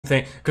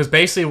thing, because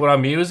basically what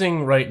I'm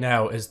using right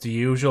now is the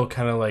usual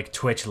kind of like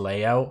Twitch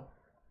layout,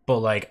 but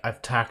like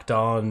I've tacked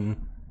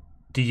on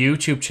the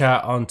YouTube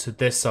chat onto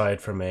this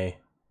side for me,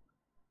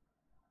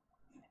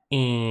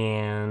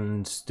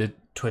 and the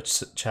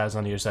Twitch chat's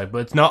on the other side,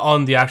 but it's not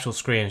on the actual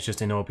screen, it's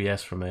just in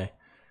OBS for me.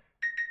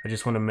 I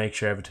just want to make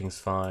sure everything's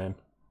fine.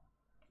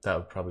 That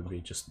would probably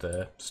be just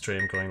the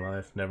stream going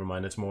live. Never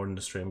mind, it's more than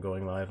the stream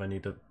going live. I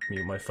need to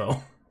mute my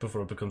phone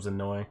before it becomes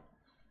annoying.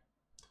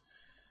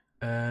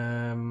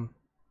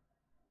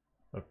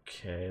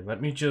 Okay,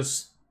 let me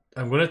just...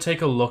 I'm going to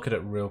take a look at it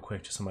real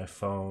quick just on my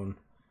phone.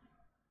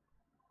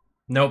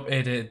 Nope,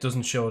 it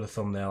doesn't show the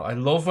thumbnail. I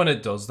love when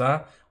it does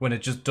that. When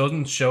it just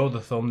doesn't show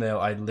the thumbnail,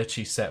 I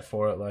literally set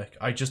for it. Like,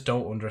 I just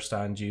don't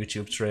understand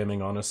YouTube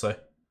streaming, honestly.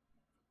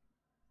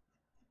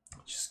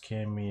 Just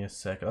give me a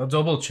second. I'll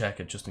double check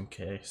it just in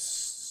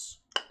case.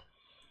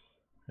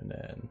 And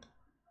then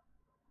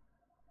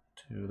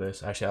do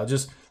this. Actually,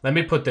 let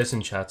me put this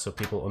in chat so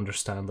people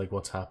understand like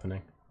what's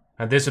happening.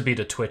 And this would be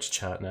the Twitch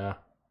chat now.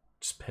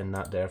 Just pin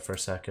that there for a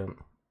second.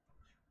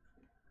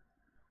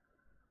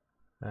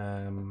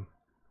 I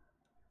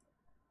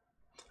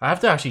have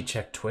to actually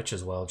check Twitch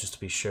as well just to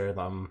be sure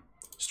that I'm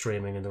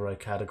streaming in the right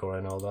category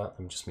and all that. Let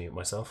me just mute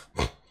myself.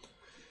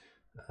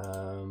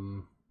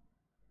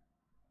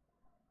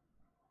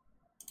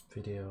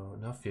 Video,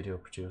 not video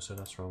producer,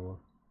 that's the wrong one.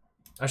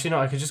 Actually, no,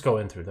 I could just go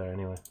in through there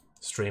anyway.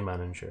 Stream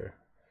manager.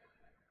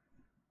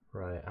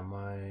 Right, am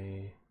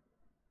I...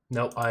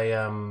 Nope,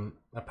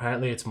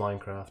 apparently it's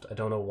Minecraft. I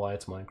don't know why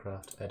it's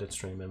Minecraft. Edit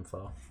stream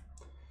info.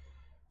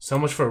 So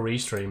much for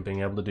restream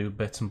being able to do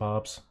bits and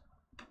bobs.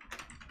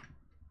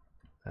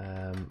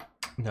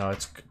 No,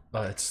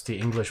 it's the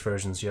English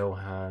version's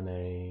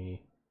Yohane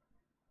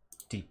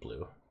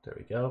Deepblue. There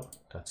we go.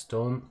 That's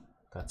done.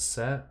 That's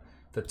set.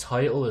 The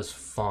title is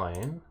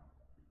fine.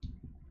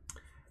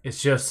 It's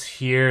just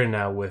here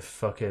now with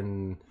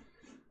fucking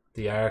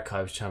the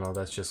archives channel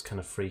that's just kind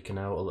of freaking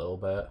out a little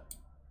bit.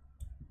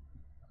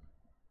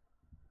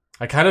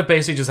 I kind of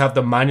basically just have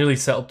to manually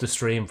set up the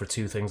stream for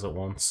two things at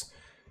once.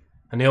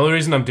 And the only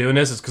reason I'm doing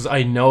this is because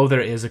I know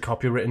there is a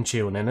copywritten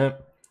tune in it.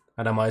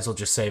 And I might as well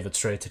just save it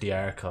straight to the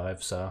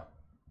archive, so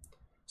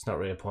it's not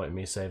really a point in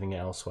me saving it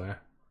elsewhere.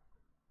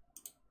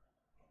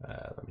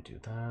 Let me do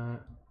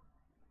that.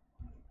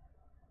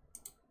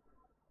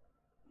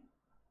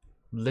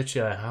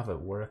 Literally, I have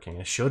it working.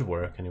 It should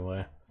work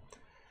anyway.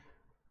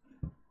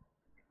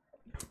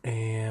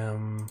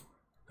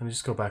 Let me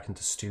just go back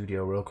into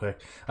studio real quick.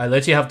 I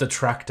literally have to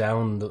track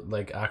down the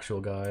like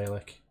actual guy,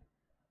 like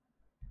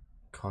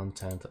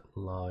content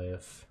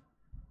live.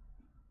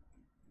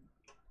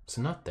 Is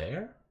it not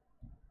there?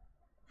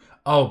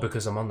 Oh,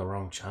 because I'm on the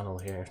wrong channel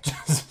here.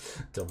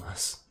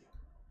 Dumbass.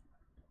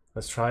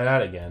 Let's try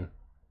that again.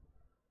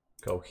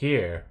 Go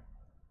here.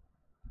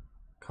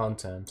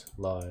 Content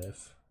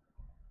live.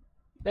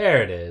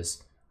 There it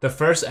is. The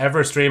first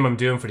ever stream I'm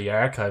doing for the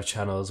archive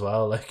channel as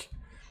well. Like,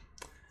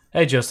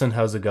 hey Justin,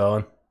 how's it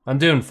going? I'm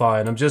doing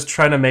fine. I'm just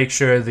trying to make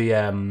sure the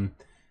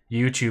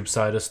YouTube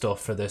side of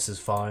stuff for this is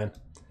fine.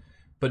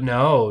 But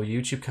no,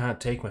 YouTube can't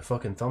take my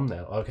fucking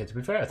thumbnail. Okay, to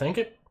be fair, I think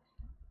it...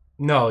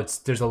 No,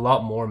 there's a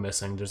lot more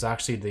missing. There's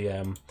actually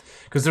the...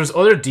 Because there's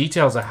other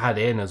details I had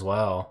in as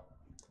well.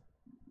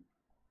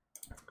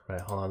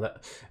 Right, hold on.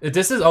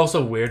 This is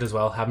also weird as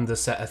well, having to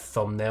set a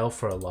thumbnail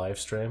for a live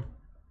stream.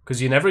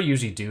 Because you never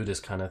usually do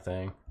this kind of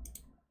thing.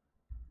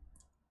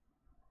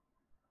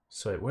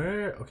 So wait,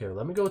 where... Okay,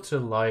 let me go to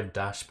the live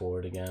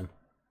dashboard again.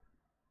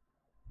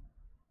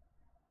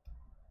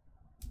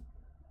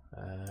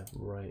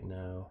 Right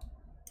now.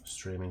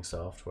 Streaming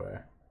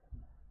software.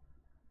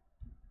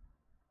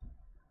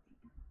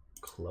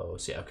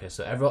 Close. Yeah, okay,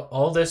 so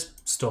all this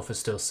stuff is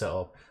still set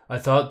up. I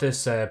thought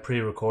this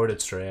pre-recorded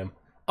stream...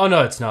 Oh,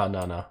 no, it's not.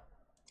 No.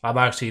 I'm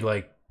actually,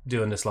 like,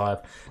 doing this live.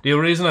 The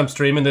reason I'm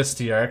streaming this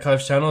to the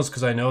archives channel is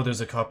because I know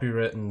there's a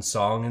copywritten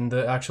song in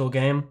the actual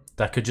game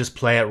that could just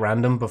play at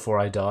random before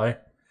I die.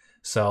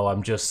 So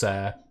I'm just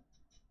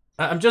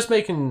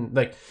making,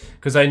 like,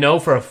 because I know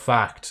for a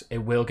fact it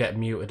will get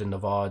muted in the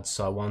VOD,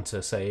 so I want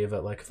to save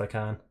it, like, if I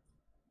can.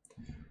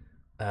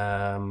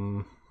 Where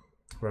am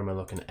I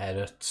looking?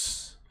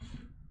 Edit.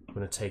 I'm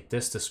going to take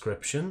this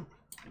description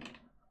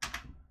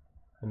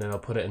and then I'll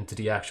put it into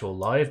the actual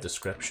live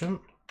description.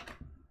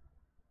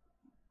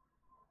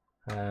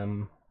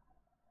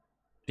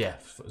 Yeah,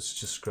 let's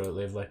just screw it,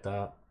 leave like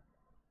that.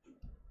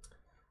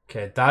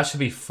 Okay, that should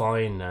be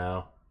fine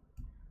now.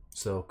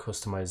 So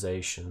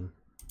customization,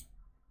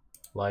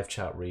 live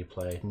chat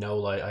replay. No,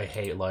 like, I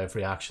hate live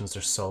reactions,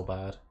 they're so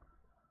bad.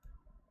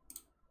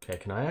 Okay,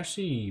 can I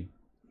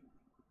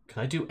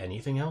do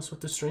anything else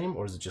with the stream,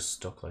 or is it just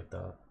stuck like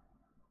that?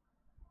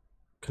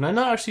 Can I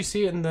not actually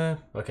see it in the...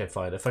 Okay,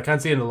 fine. If I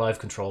can't see it in the live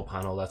control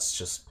panel, that's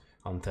just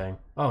on thing.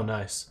 Oh,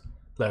 nice.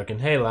 Lurking.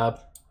 Hey, lab.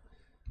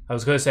 I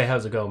was going to say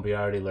how's it going, but you're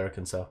already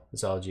lurking, so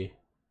it's all G.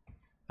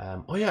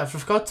 Oh yeah, I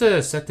forgot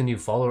to set the new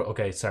follower.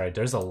 Okay, sorry.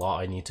 There's a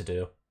lot I need to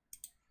do.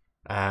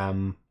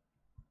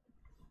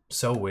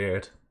 So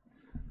weird.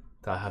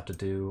 that I have to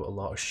do a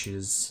lot of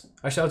shiz.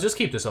 Actually, I'll just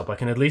keep this up. I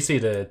can at least see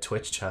the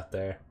Twitch chat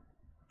there.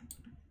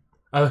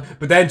 But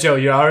then, Joe,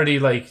 you're already,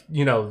 like,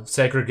 you know,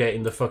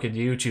 segregating the fucking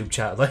YouTube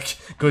chat. Like,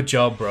 good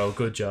job, bro.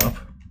 Good job.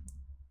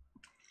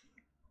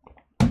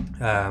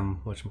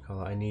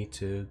 Whatchamacallit? I need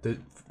to...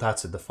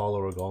 That's it, the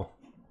follower goal.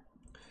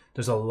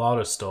 There's a lot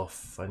of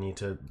stuff I need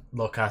to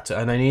look at.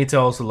 And I need to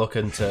also look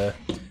into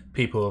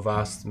people who have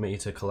asked me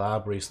to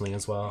collab recently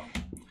as well.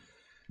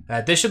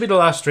 This should be the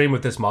last stream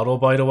with this model,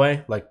 by the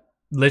way. Like,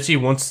 literally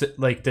once,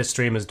 like, this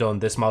stream is done,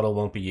 this model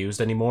won't be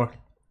used anymore.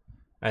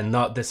 And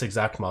not this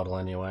exact model,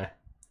 anyway.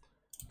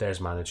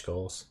 There's manage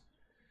goals.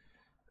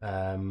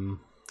 No,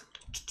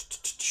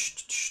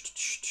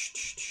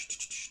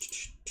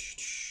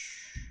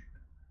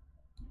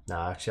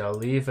 actually, I'll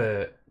leave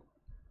it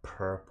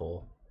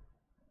purple.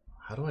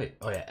 How do I...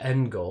 Oh, yeah,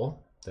 end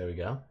goal. There we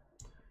go.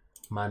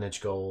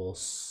 Manage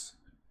goals.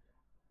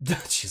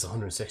 She's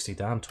 160.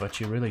 Damn, Twitch,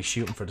 you're really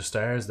shooting for the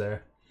stars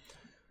there.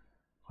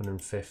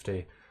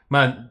 150.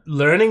 Man,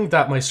 learning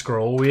that my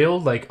scroll wheel,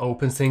 like,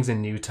 opens things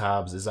in new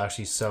tabs is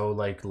actually so,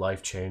 like,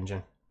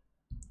 life-changing.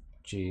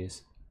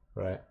 Jeez.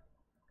 Right.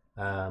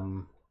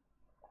 Again,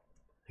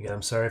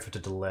 I'm sorry for the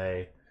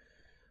delay.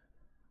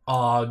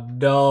 Oh,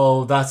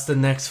 no. That's the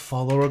next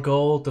follower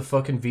goal? The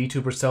fucking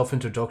VTuber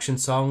self-introduction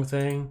song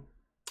thing?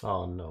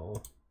 Oh,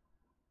 no.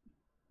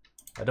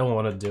 I don't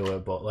want to do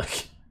it, but,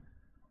 like...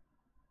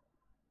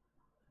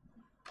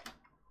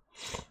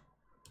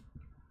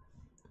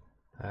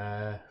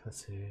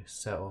 let's see.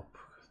 Set up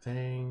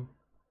thing.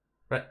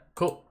 Right,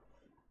 cool.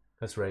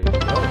 That's ready to go.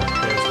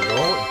 There's the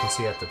goal. You can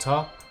see at the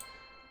top.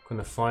 I'm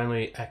gonna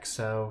finally X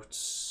out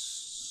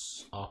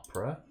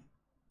Opera.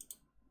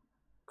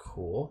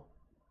 Cool.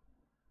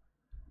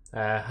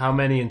 How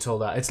many until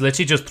that? It's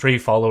literally just 3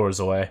 followers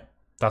away.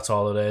 That's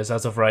all it is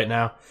as of right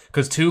now.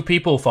 Because 2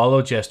 people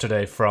followed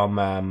yesterday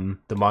from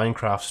the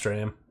Minecraft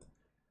stream.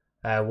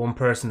 One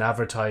person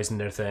advertising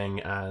their thing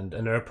and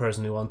another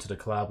person who wanted to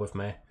collab with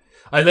me.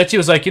 I literally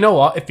was like, you know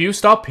what? If you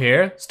stop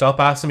here, stop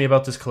asking me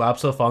about this collab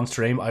stuff on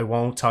stream, I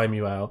won't time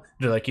you out.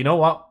 They're like, you know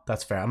what?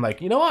 That's fair. I'm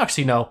like, you know what?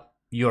 Actually, no.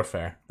 You're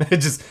fair.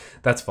 Just,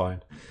 that's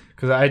fine.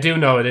 Because I do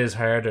know it is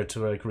harder to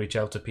like reach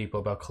out to people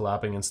about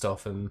collabing and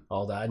stuff and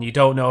all that. And you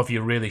don't know if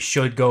you really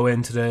should go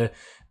into the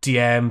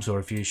DMs or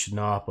if you should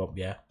not. But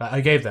yeah,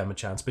 I gave them a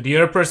chance. But the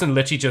other person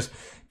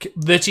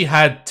literally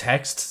had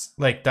texts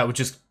like that would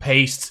just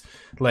paste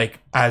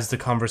like as the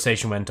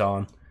conversation went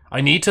on.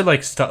 I need to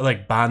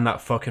like ban that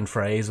fucking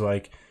phrase.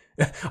 Like,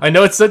 I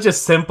know it's such a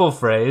simple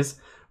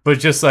phrase, but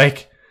just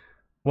like,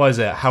 what is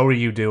it? How are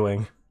you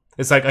doing?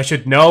 It's like I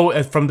should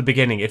know from the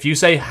beginning. If you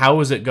say how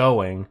is it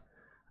going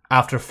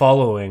after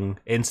following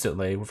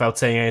instantly without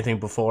saying anything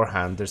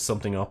beforehand, there's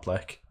something up.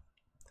 Like,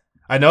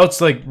 I know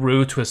it's like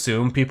rude to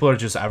assume people are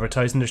just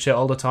advertising their shit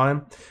all the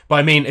time, but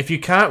I mean, if you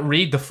can't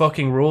read the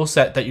fucking rule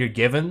set that you're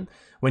given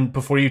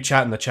before you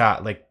chat in the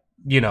chat, like,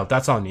 you know,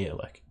 that's on you.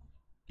 Like.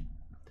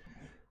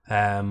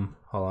 Hold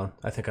on.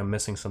 I think I'm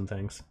missing some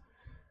things.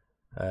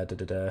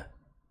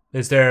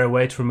 Is there a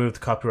way to remove the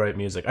copyright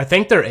music? I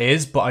think there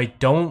is, but I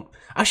don't...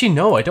 Actually,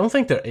 no, I don't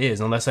think there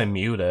is, unless I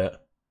mute it.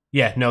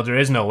 Yeah, no, there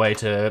is no way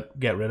to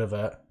get rid of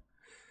it.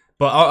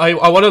 But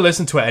I want to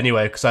listen to it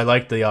anyway, because I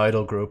like the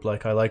Idol group.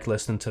 Like, I like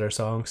listening to their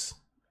songs.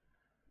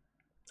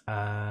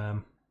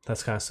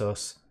 That's kind of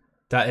sus.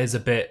 That is a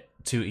bit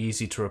too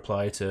easy to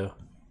reply to.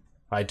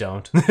 I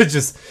don't.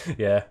 Just,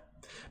 yeah.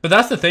 But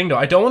that's the thing, though.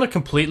 I don't want to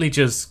completely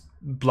just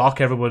block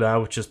everyone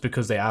out just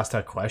because they asked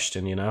that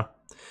question, you know?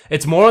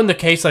 It's more in the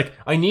case, like,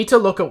 I need to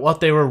look at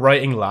what they were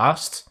writing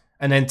last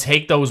and then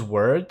take those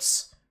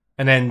words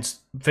and then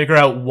figure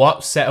out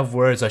what set of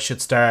words I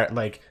should start,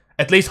 like,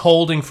 at least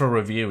holding for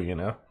review, you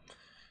know?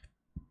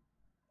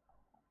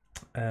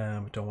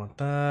 Don't want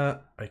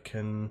that. I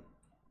can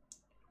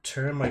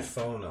turn my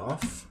phone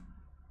off.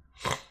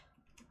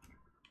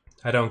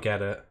 I don't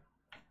get it.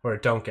 Or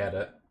don't get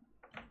it.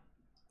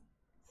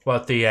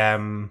 What,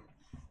 the,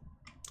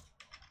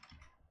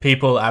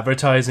 people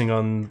advertising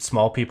on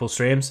small people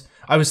streams?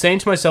 I was saying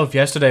to myself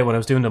yesterday when I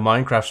was doing the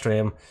Minecraft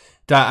stream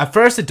that at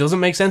first it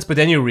doesn't make sense, but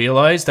then you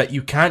realize that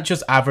you can't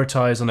just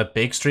advertise on a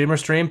big streamer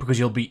stream because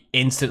you'll be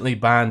instantly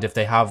banned if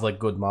they have like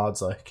good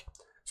mods, like.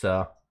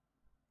 So,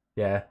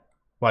 yeah,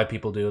 why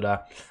people do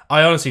that.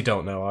 I honestly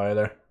don't know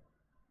either.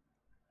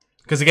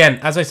 Because again,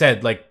 as I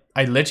said, like,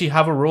 I literally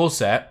have a rule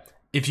set.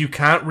 If you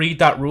can't read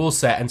that rule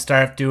set and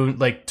start doing,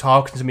 like,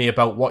 talking to me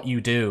about what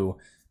you do,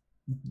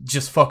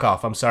 just fuck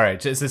off. I'm sorry.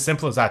 It's as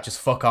simple as that. Just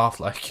fuck off.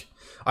 Like,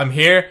 I'm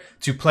here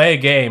to play a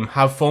game,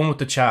 have fun with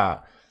the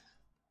chat.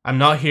 I'm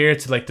not here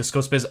to like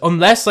discuss business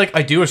unless like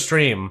I do a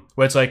stream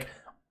where it's like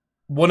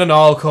one and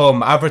all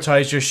come,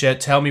 advertise your shit,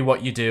 tell me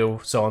what you do,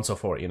 so on and so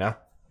forth, you know?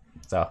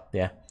 So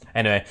yeah.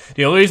 Anyway,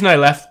 the only reason I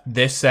left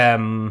this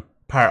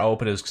part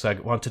open is because I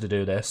wanted to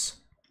do this.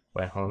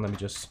 Wait, hold on, let me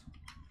just...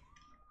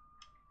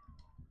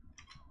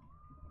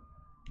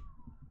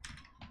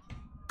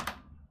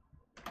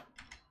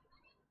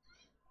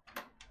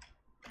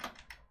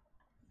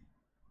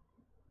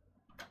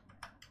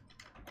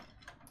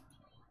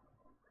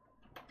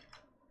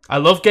 I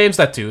love games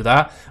that do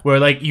that, where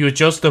like you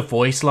adjust the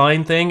voice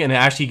line thing and it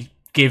actually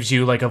gives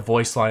you like a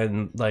voice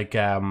line like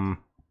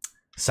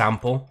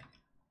sample.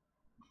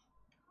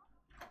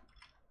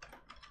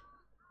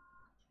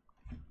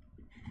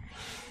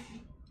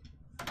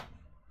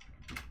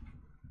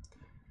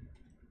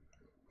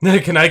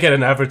 Can I get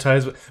an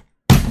advertisement?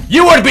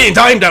 You are being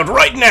timed out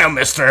right now,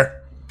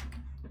 mister!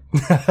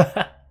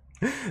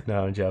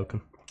 No, I'm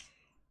joking.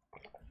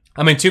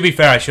 I mean, to be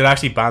fair, I should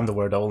actually ban the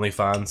word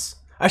OnlyFans.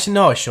 Actually,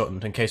 no, I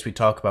shouldn't, in case we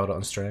talk about it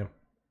on stream.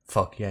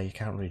 Fuck, yeah, you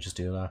can't really just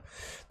do that.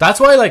 That's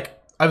why, like,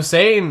 I was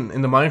saying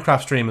in the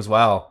Minecraft stream as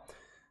well,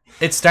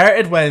 it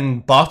started when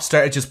bots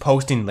started just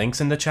posting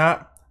links in the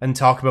chat and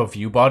talk about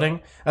view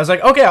botting. I was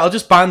like, okay, I'll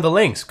just ban the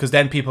links, because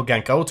then people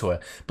can't go to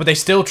it. But they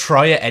still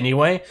try it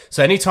anyway.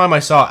 So anytime I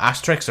saw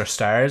asterisks or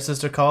stars,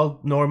 as they're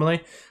called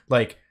normally,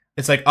 like,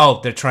 it's like,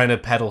 oh, they're trying to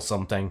peddle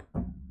something.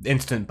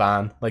 Instant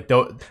ban. Like,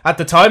 at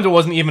the time, there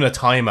wasn't even a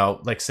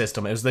timeout, like,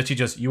 system. It was literally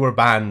just, you were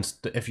banned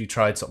if you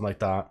tried something like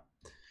that.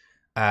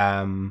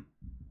 But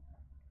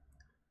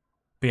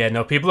yeah,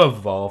 no, people have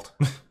evolved.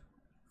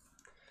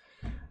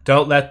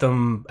 Don't let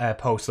them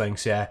post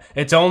links, yeah.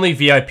 It's only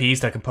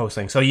VIPs that can post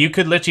links. So you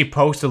could literally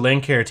post a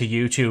link here to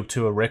YouTube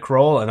to a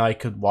Rickroll, and I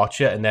could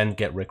watch it and then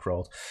get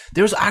Rickrolled.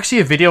 There was actually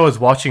a video I was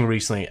watching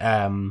recently.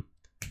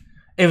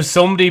 It was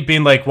somebody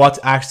being like, what's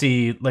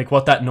actually, like,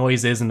 what that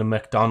noise is in the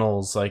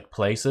McDonald's, like,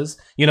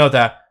 places. You know,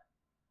 that,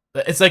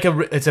 it's like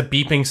it's a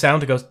beeping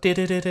sound that goes,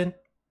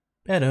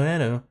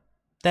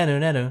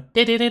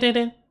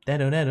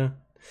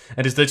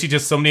 and it's literally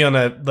just somebody on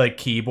a, like,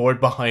 keyboard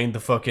behind the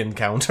fucking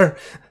counter.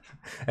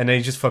 And then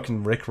he just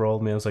fucking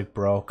rickrolled me. I was like,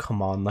 bro,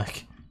 come on,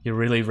 like, you're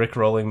really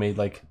rickrolling me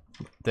like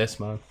this,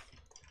 man.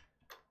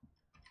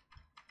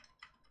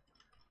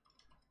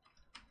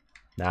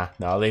 Nah,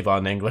 I'll leave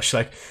on English,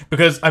 like,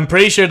 because I'm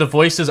pretty sure the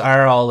voices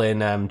are all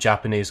in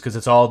Japanese, because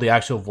it's all the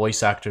actual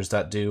voice actors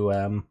that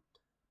do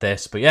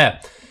this. But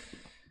yeah,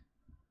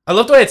 I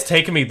love the way it's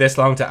taken me this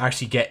long to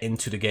actually get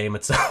into the game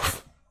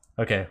itself.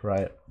 Okay,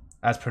 right.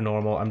 As per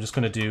normal, I'm just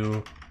gonna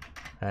do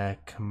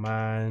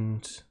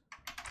command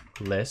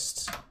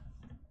list.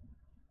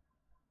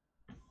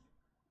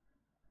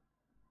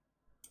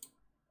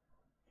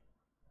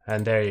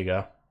 And there you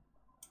go.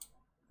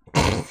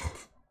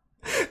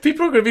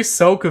 People are going to be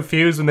so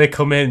confused when they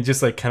come in,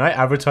 just like, can I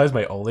advertise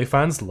my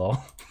OnlyFans?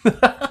 Lol.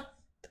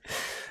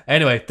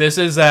 Anyway, this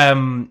is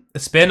a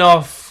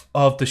spin-off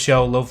of the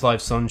show Love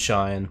Live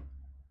Sunshine.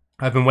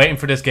 I've been waiting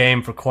for this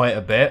game for quite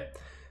a bit,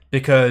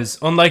 because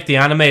unlike the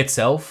anime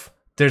itself,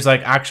 there's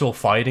like actual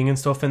fighting and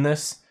stuff in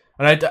this.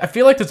 And I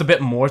feel like there's a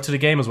bit more to the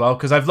game as well,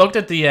 because I've looked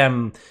at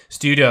the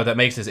studio that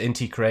makes this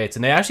Inti Creates,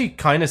 and they actually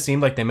kind of seem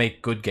like they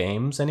make good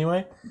games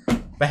anyway.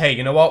 But hey,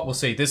 you know what? We'll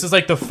see. This is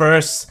like the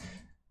first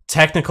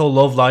technical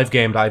Love Live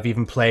game that I've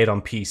even played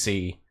on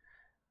PC.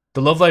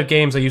 The Love Live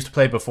games I used to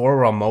play before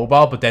were on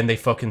mobile, but then they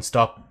fucking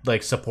stopped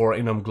like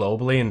supporting them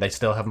globally, and they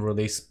still haven't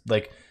released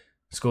like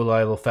School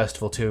Idol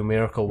Festival 2,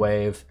 Miracle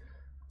Wave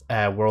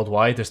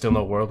worldwide. There's still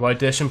no worldwide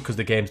edition because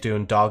the game's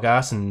doing dog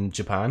ass in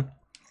Japan.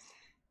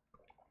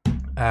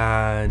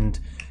 And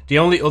the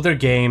only other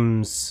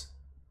games...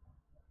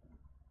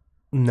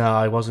 No,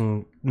 I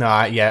wasn't...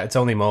 No, yeah, it's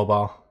only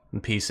mobile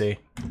and PC.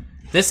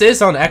 This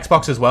is on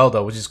Xbox as well,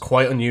 though, which is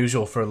quite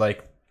unusual for,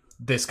 like,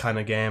 this kind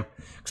of game.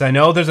 Because I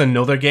know there's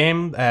another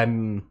game, I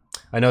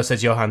know it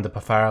says Yohane the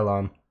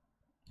Pafaralon,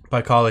 but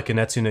I call it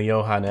Genjitsu no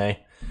Yohane.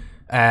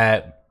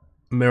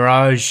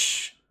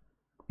 Mirage...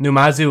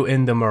 Numazu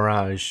in the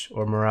Mirage,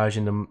 or Mirage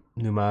in the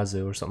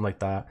Numazu, or something like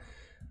that.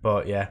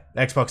 But yeah,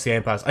 Xbox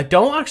Game Pass. I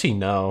don't actually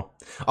know.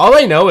 All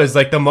I know is,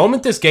 like, the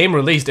moment this game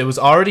released, it was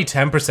already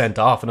 10%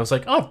 off. And I was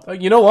like, oh,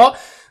 you know what?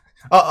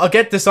 I'll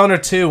get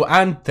Dishonored 2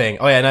 and thing.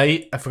 Oh yeah, and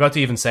I forgot to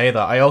even say that.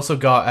 I also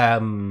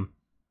got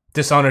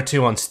Dishonored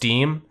 2 on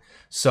Steam.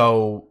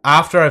 So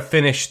after I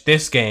finish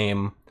this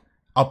game,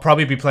 I'll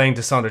probably be playing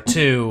Dishonored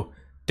 2,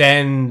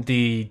 then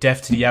the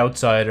Death to the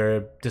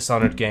Outsider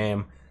Dishonored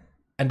game.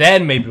 And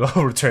then maybe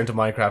I'll return to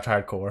Minecraft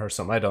Hardcore or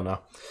something. I don't know.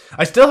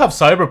 I still have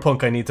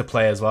Cyberpunk I need to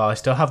play as well. I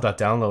still have that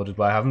downloaded,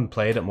 but I haven't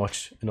played it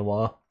much in a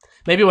while.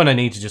 Maybe when I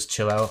need to just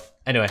chill out.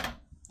 Anyway.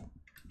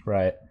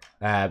 Right.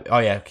 Oh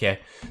yeah, okay.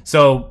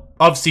 So,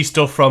 obviously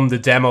stuff from the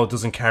demo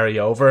doesn't carry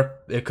over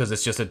because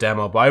it's just a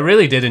demo. But I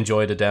really did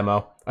enjoy the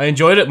demo. I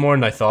enjoyed it more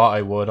than I thought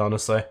I would,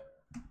 honestly.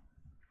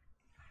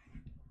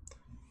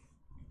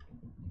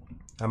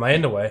 Am I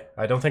in the way?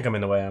 I don't think I'm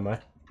in the way, am I?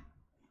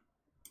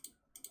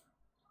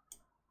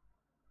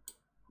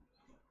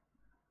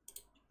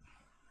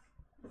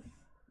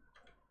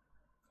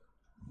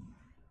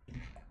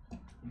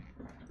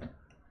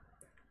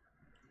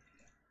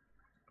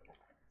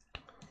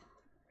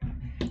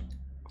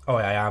 Oh,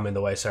 I am in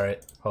the way, sorry.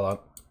 Hold on.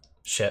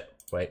 Shit,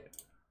 wait.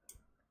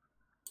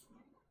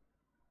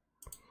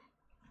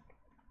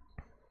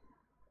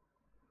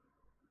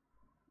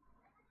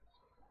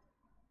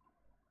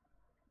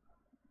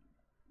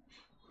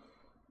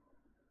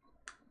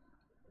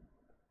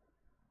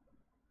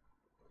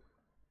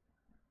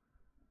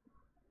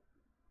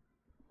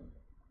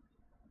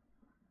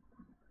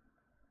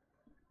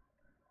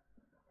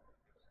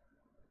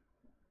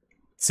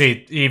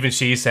 See, even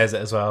she says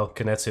it as well.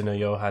 Kinetsu no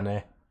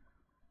Yohane.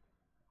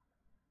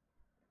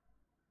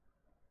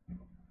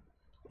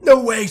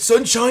 No way,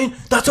 Sunshine!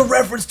 That's a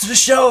reference to the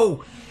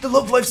show! The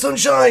Love Life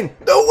Sunshine!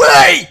 No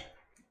way!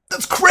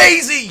 That's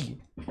crazy!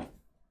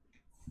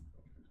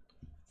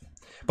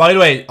 By the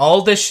way,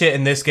 all this shit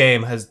in this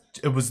game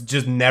it was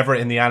just never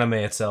in the anime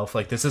itself.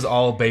 Like, this is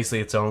all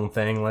basically its own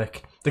thing.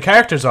 Like, the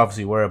characters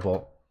obviously were,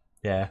 but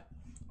yeah.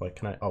 Wait,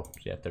 can I? Oh,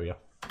 yeah, there we go.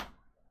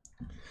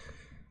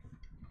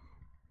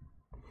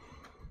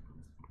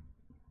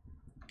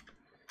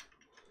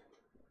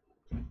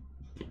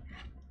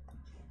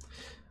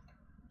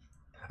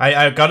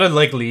 I gotta,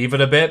 like, leave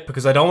it a bit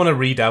because I don't want to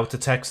read out the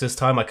text this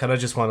time. I kind of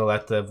just want to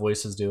let the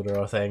voices do their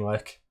own thing,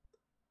 like.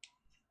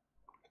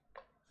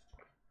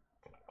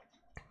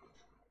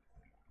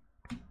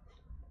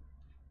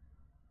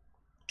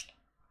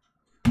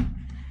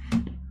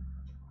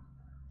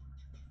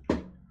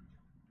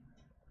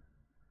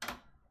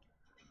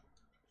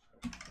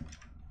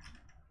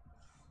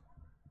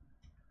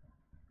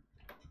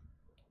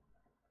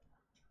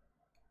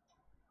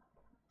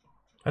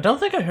 I don't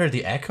think I heard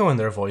the echo in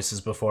their voices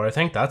before. I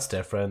think that's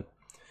different.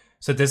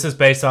 So this is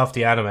based off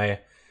the anime.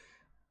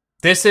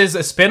 This is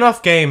a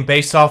spin-off game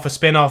based off a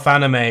spin-off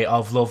anime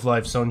of Love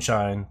Live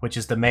Sunshine, which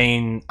is the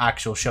main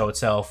actual show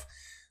itself.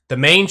 The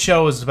main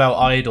show is about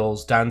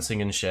idols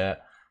dancing and shit.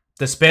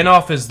 The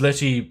spin-off is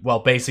literally, well,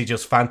 basically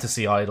just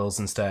fantasy idols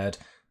instead.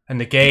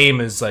 And the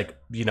game is like,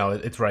 you know,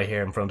 it's right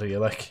here in front of you,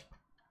 like.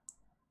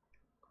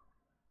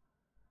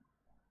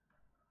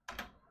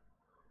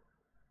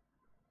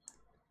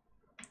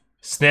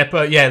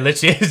 Snipper, yeah,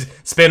 literally is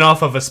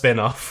spin-off of a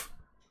spin-off.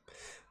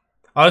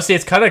 Honestly,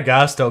 it's kind of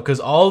gas though, because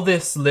all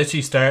this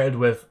literally started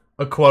with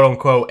a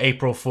quote-unquote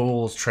April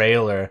Fool's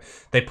trailer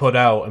they put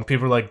out, and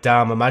people were like,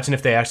 damn, imagine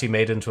if they actually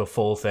made it into a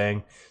full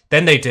thing.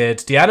 Then they did.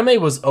 The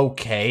anime was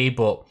okay,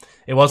 but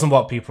it wasn't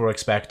what people were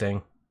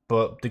expecting.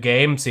 But the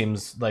game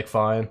seems like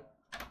fine.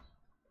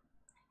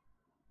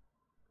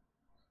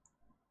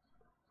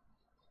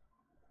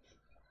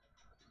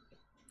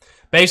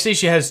 Basically,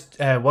 she has,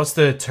 what's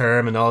the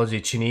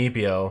terminology?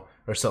 Chinibio,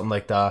 or something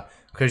like that.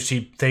 Because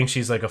she thinks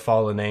she's like a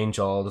fallen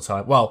angel all the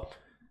time. Well,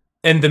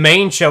 in the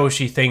main show,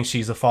 she thinks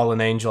she's a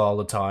fallen angel all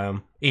the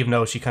time. Even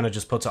though she kind of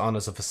just puts it on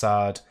as a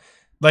facade.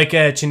 Like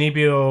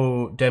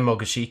Chinibio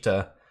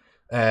Demogashita,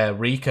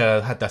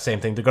 Rika had that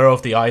same thing. The girl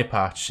with the eye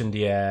patch and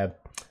the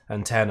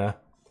antenna.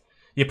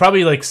 You've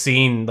probably like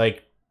seen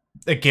like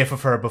a gif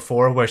of her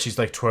before where she's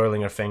like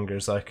twirling her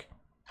fingers like.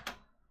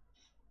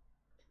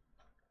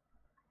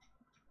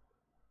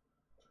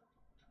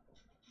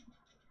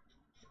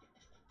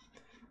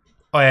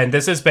 Oh yeah, and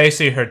this is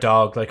basically her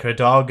dog. Like her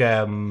dog,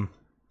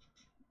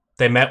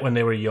 they met when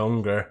they were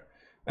younger,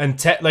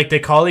 and like they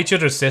call each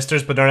other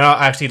sisters, but they're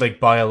not actually like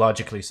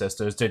biologically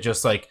sisters. They're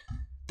just like,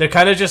 they're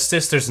kind of just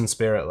sisters in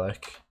spirit,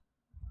 like.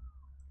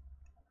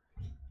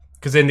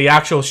 Because in the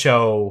actual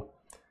show,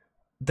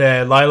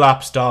 the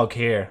Lilaps dog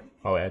here.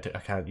 Oh wait, I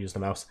can't use the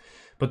mouse,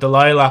 but the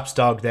Lilaps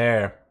dog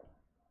there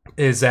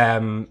is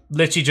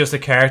literally just a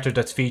character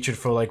that's featured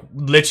for like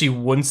literally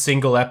one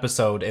single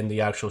episode in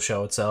the actual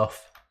show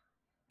itself.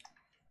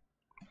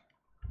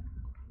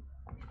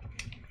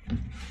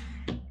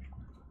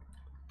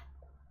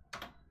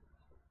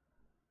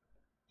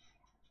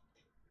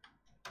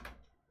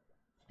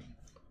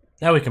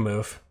 Now we can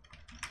move.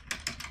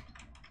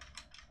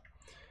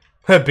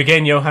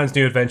 Begin Yohane's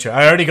new adventure.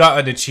 I already got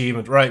an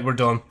achievement. Right, we're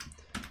done.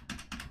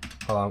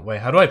 Hold on, wait,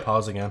 how do I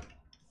pause again?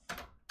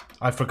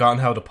 I've forgotten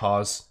how to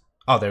pause.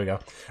 Oh, there we go.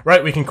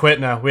 Right, we can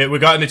quit now. We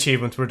got an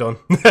achievement, we're done.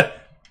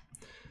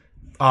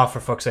 Oh, for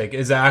fuck's sake.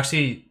 Is it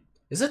actually...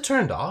 Is it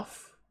turned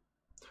off?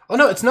 Oh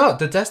no, it's not.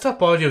 The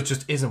desktop audio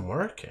just isn't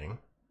working.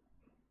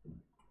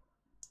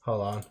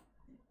 Hold on.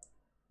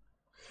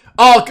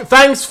 Oh,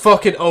 thanks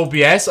fucking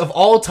OBS. Of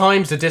all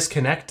times to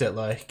disconnect it,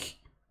 like.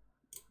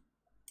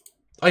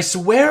 I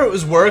swear it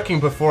was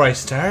working before I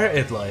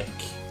started, like.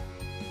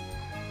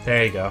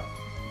 There you go.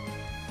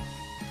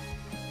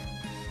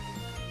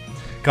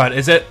 God,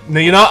 is it? No,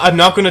 you know, I'm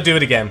not gonna do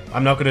it again.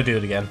 I'm not gonna do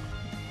it again.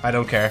 I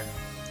don't care.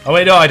 Oh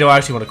wait, no, I don't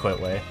actually want to quit,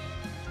 wait.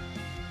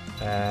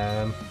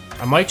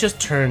 I might just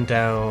turn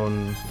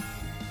down...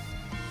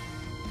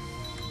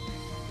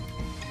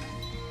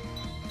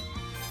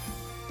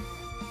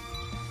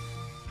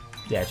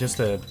 Yeah, just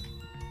a...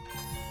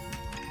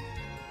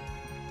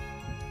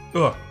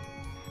 Ugh.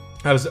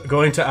 I was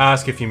going to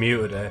ask if you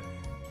muted it.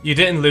 You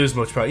didn't lose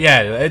much pro-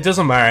 Yeah, it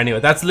doesn't matter anyway.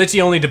 That's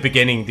literally only the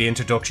beginning, the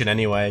introduction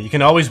anyway. You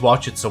can always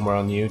watch it somewhere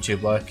on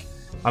YouTube, like.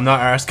 I'm not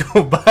arsed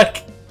going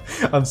back.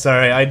 I'm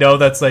sorry, I know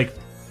that's like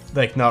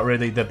not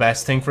really the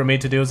best thing for me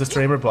to do as a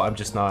streamer, but I'm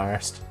just not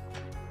arsed.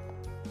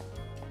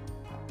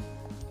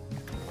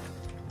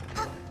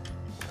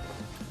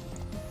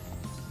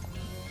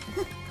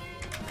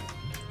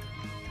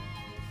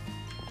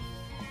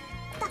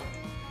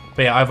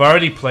 But yeah, I've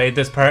already played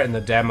this part in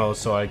the demo,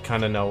 so I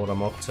kind of know what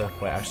I'm up to.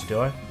 Wait, actually, do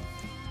I?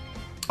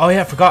 Oh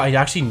yeah, I forgot. I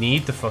actually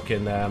need the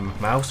fucking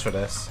mouse for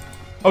this.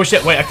 Oh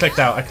shit! Wait, I clicked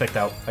out. I clicked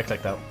out. I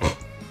clicked out.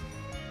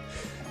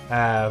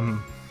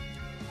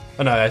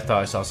 Oh no, I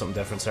thought I saw something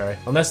different, sorry.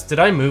 Unless, did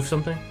I move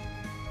something?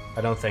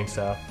 I don't think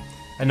so.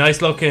 A nice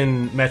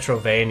looking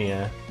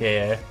Metrovania.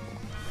 Yeah.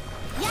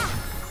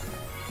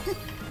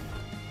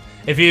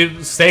 If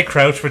you stay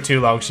crouched for too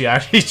long, she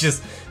actually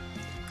just...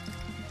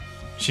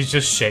 She's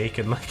just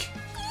shaking, like...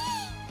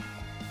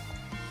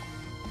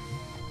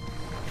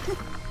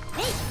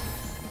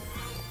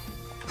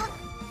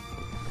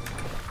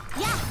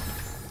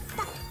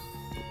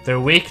 They're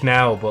weak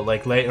now, but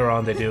like later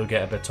on they do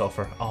get a bit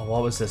tougher. Oh,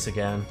 what was this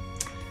again?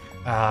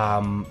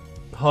 Hold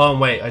on,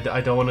 wait.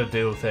 I don't want to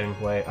do a thing.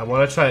 Wait, I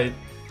want to try...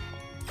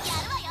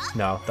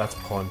 No, that's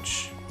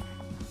punch.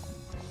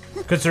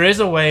 Because there is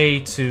a way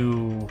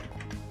to...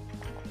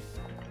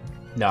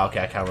 No, okay,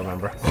 I can't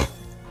remember.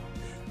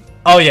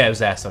 Oh yeah, it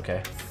was S,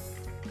 okay.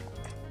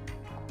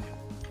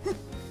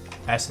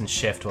 S and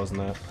shift,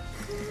 wasn't it?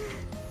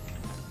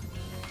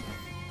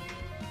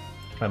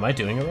 Am I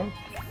doing it wrong?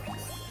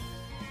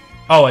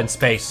 Oh, in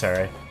space,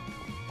 sorry.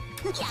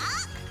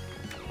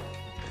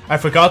 I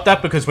forgot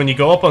that because when you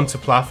go up onto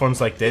platforms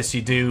like this,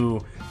 you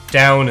do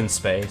down in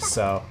space,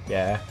 so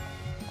yeah.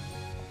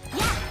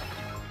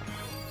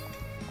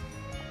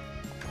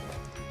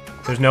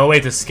 There's no way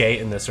to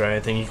skate in this or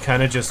anything, you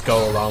kind of just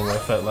go along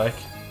with it, like.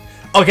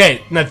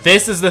 Okay, now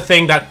this is the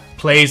thing that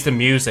plays the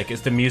music,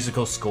 is the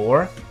musical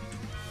score.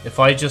 If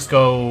I just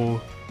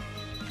go...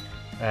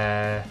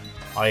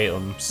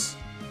 items.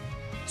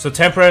 So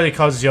temporarily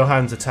causes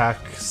Yohane's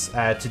attacks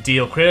to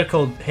deal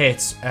critical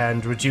hits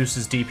and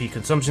reduces DP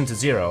consumption to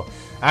 0.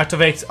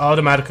 Activates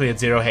automatically at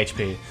 0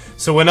 HP.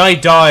 So when I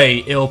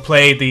die, it'll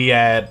play the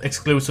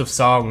exclusive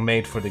song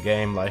made for the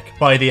game, like,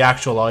 by the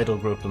actual idol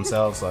group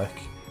themselves, like.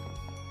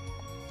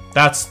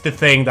 That's the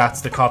thing, that's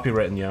the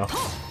copywritten, yo.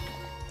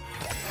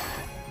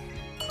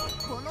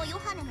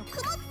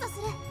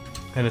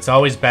 And it's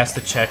always best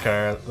to check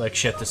our, like,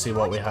 shit to see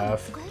what we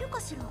have.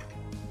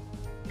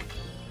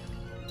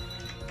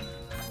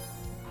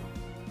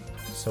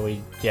 So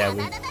we, yeah,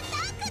 we...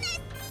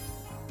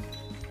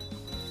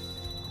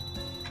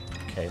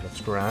 Okay, that's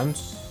grand.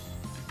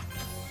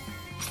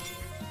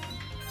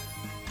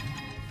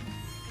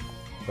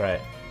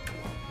 Right.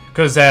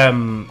 Because,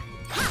 oh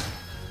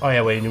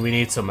yeah, we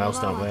need something else,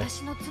 don't we?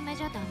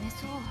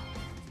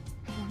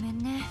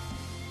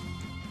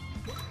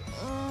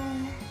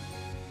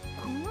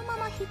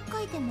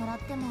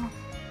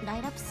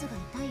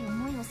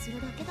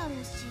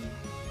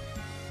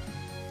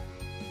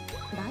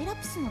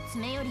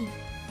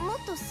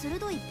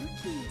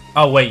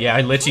 Oh wait, yeah,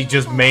 I literally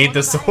just made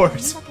the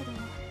sword.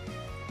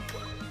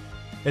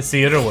 It's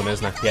the other one,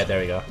 isn't it? Yeah, there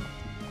we go.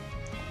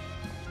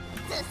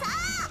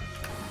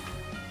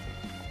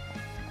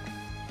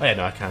 Oh yeah,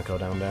 no, I can't go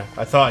down there.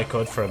 I thought I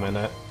could for a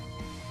minute.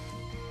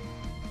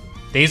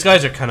 These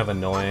guys are kind of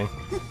annoying.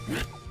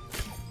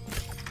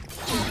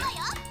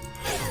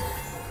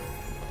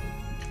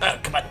 Oh,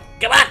 come on,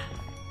 come on!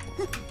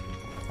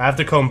 I have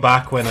to come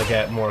back when I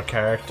get more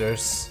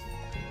characters.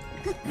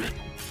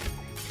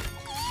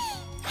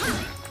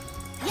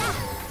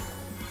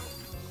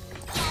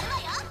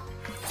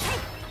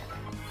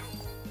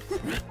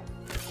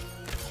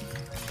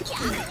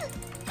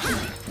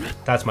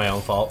 That's my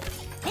own fault.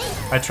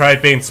 I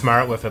tried being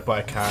smart with it, but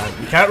I can't.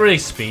 You can't really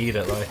speed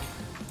it, like.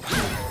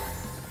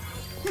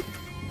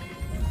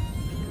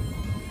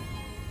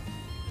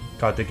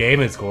 God, the game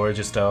is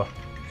gorgeous, though.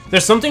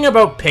 There's something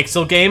about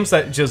pixel games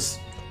that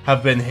just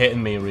have been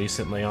hitting me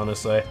recently,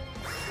 honestly.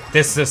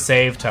 This is a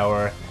save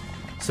tower.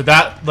 So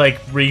that, like,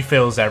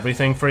 refills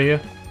everything for you.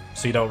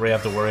 So you don't really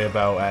have to worry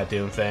about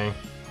doing thing.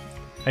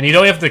 And you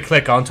don't have to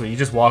click onto it, you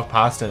just walk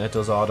past it and it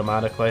does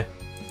automatically.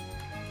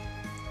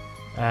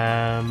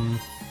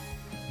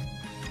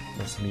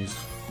 Let's use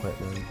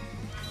equipment.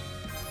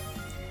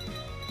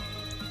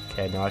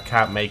 Okay, no, I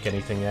can't make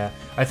anything yet.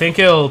 I think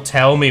it'll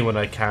tell me when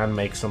I can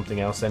make something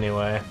else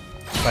anyway.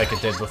 Like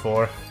it did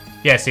before.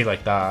 Yeah, see,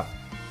 like that.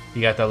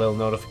 You get that little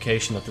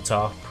notification at the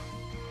top.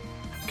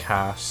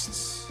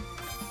 Casts.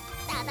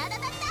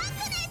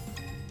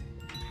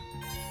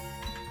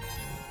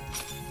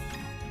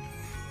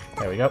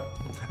 There we go.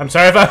 I'm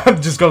sorry if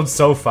I'm just going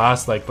so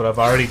fast, like, but I've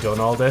already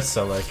done all this,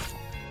 so, like...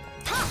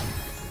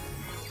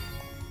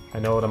 I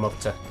know what I'm up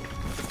to.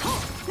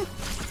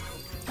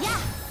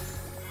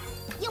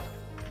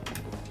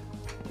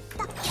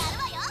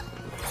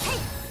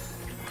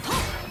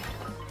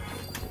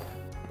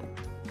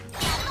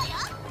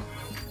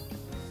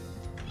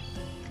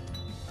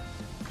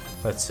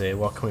 Let's see,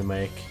 what can we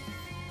make?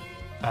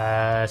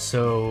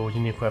 So,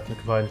 unique weapon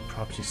combined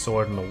property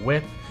sword and a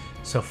whip.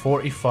 So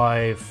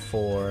 45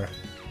 for...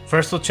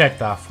 First we'll check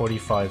that,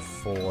 45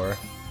 for...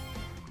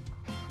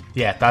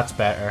 Yeah, that's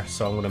better,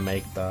 so I'm gonna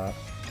make that.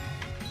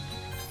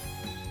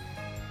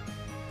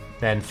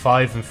 Then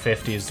 5 and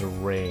 50 is the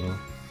ring.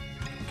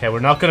 Okay, we're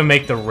not gonna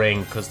make the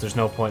ring, because there's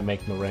no point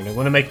making the ring. I'm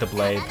gonna make the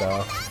blade,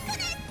 though.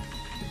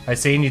 I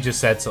seen you just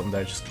said something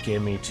there, just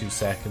give me 2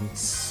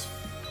 seconds.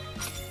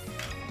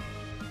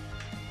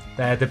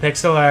 The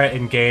pixel art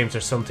in games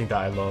are something that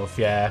I love,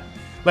 yeah.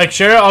 Like,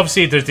 sure,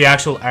 obviously there's the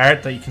actual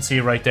art that you can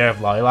see right there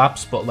of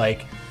Lilaps, but,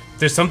 like,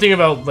 there's something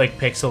about like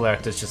pixel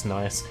art that's just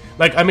nice.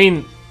 Like, I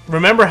mean,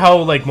 remember how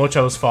like much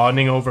I was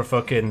fawning over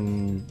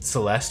fucking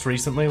Celeste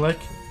recently?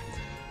 Like,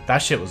 that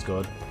shit was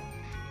good.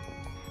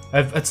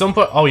 At some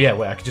point, oh yeah,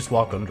 wait, I could just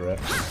walk under it.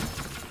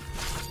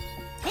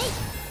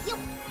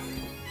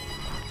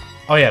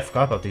 Oh yeah, I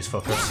forgot about these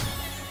fuckers.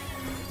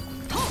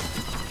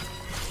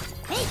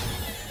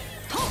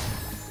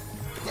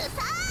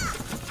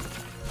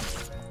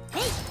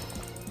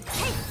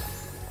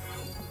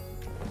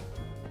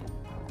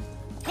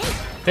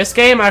 This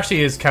game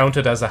actually is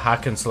counted as a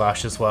hack and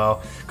slash as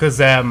well, because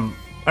I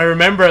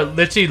remember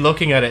literally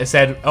looking at it, it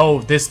said,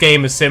 oh, this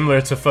game is similar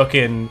to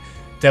fucking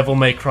Devil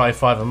May Cry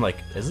 5. I'm like,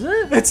 is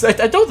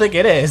it? I don't think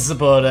it is,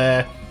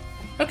 but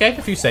okay,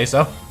 if you say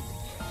so.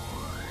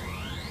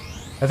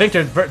 I think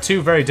they're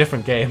two very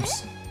different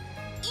games.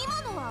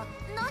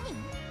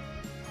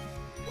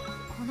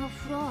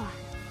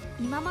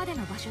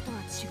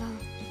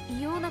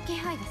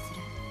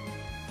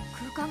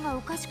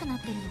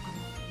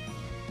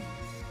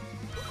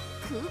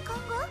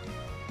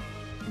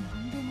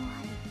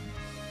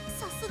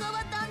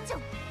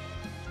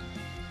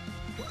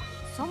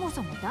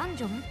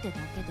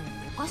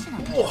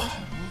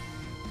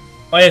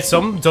 Oh yeah,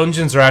 some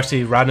dungeons are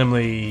actually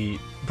randomly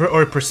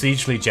or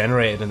procedurally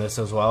generated in this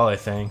as well, I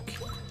think.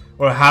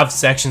 Or have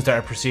sections that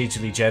are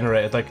procedurally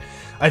generated. Like,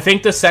 I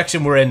think the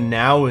section we're in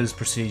now is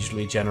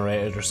procedurally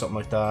generated or something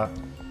like that.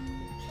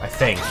 I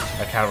think.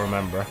 I can't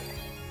remember.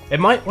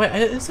 It might... Wait,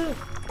 is it?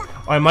 Oh,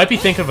 I might be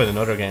thinking of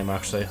another game,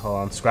 actually. Hold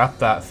on. Scrap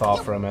that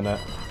thought for a minute.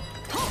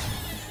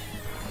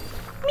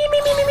 Me.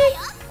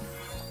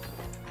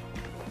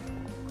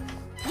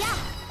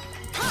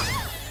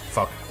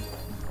 Fuck.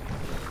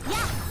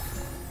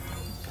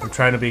 I'm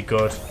trying to be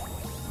good,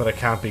 but I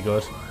can't be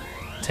good.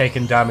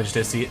 Taking damage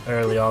this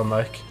early on,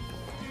 like.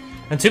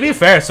 And to be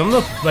fair, some of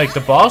the, like,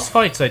 the boss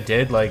fights I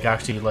did, like,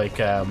 actually, like,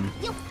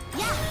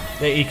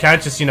 you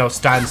can't just, you know,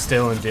 stand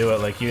still and do it.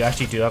 Like, you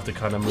actually do have to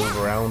kind of move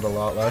around a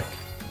lot, like.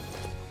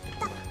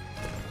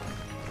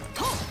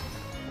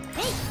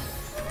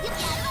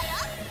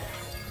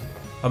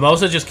 I'm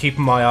also just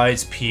keeping my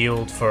eyes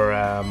peeled for,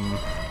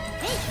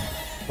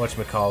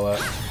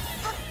 whatchamacallit,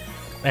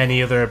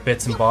 any other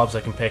bits and bobs I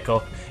can pick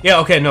up. Yeah,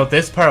 okay, no,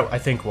 this part I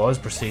think was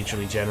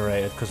procedurally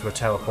generated because we're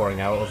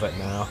teleporting out of it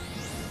now.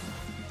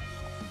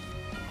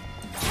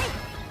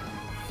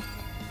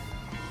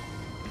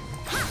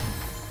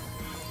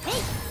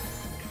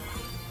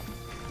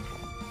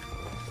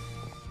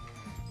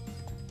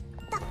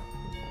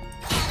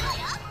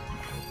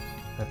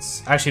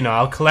 That's actually no,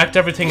 I'll collect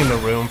everything in the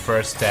room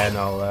first, then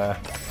I'll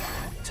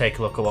take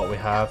a look at what we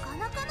have.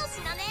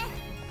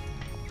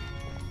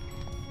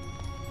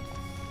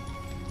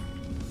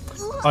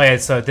 Oh yeah,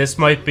 so this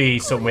might be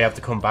something we have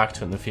to come back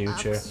to in the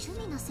future.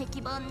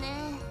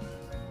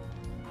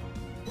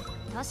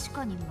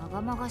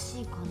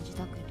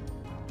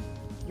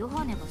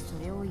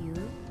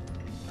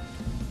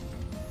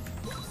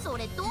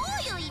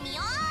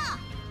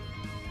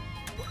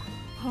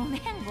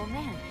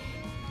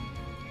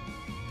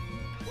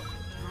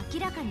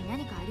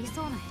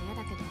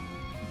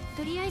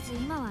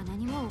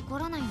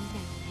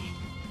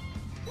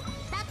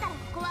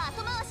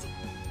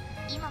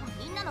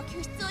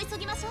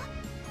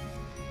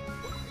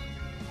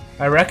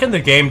 I reckon the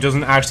game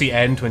doesn't actually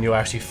end when you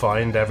actually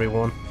find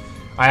everyone.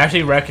 I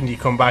actually reckon you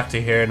come back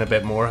to here and a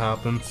bit more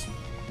happens.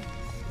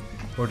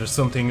 Or there's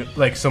something,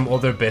 like some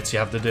other bits you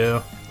have to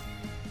do.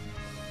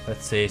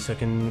 Let's see, so I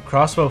can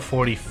crossbow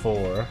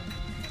 44.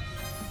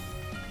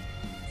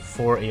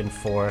 40 and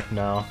 4,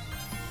 no.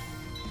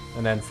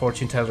 And then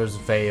Fortune Teller's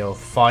Veil,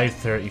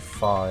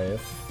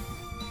 535.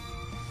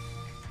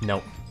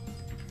 Nope.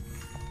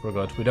 We're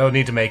good. We don't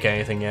need to make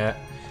anything yet.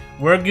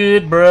 We're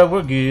good, bro.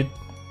 We're good.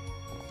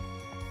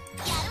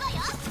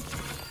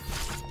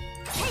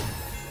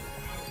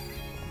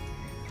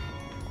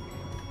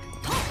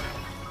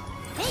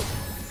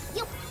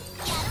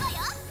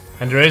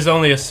 And there is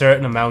only a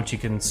certain amount you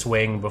can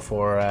swing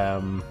before,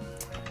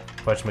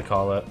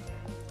 whatchamacallit.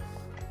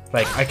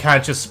 Like, I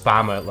can't just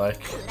spam it,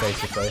 like,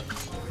 basically.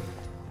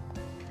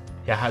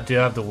 Yeah, I do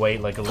have to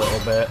wait, like, a little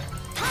bit.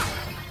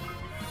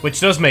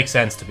 Which does make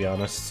sense, to be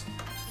honest.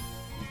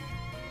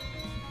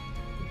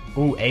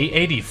 Ooh,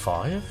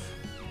 885?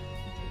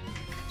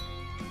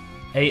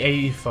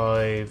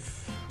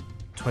 885...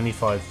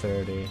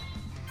 2530.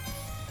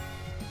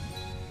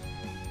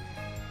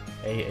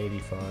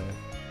 885.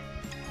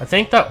 I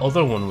think that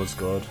other one was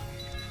good.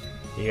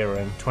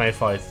 Earring,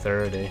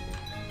 2530.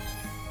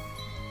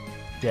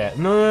 Yeah,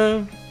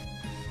 no.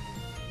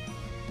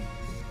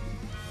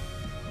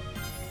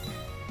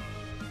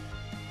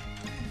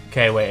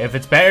 Okay, wait, if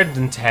it's better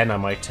than 10, I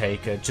might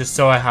take it, just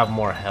so I have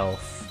more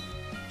health.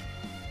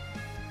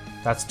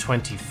 That's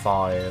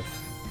 25.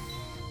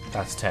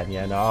 That's 10,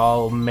 yeah, no,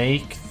 I'll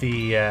make the,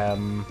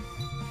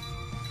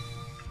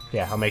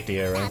 yeah, I'll make the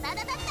earring.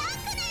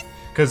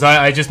 Because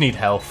I just need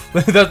health.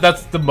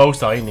 That's the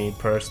most I need,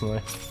 personally.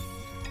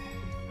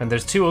 And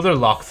there's two other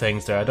lock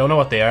things there. I don't know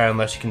what they are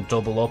unless you can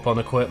double up on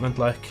equipment,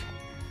 like.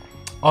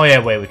 Oh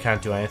yeah, wait, we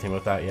can't do anything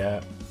with that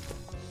yet.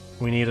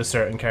 We need a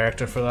certain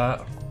character for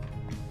that.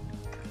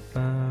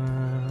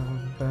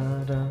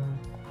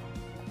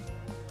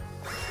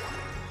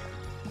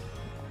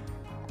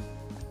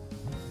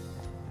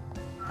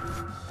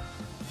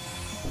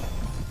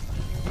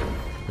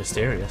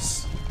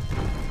 Mysterious.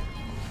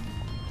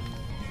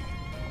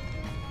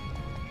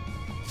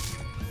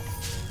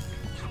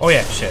 Oh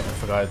yeah, shit, I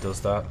forgot it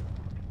does that.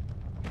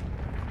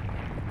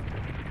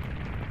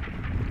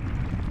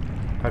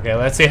 Okay,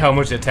 let's see how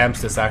much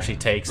attempts this actually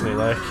takes me,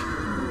 like.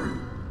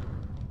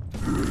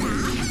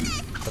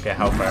 Okay,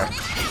 how far?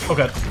 Oh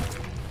god.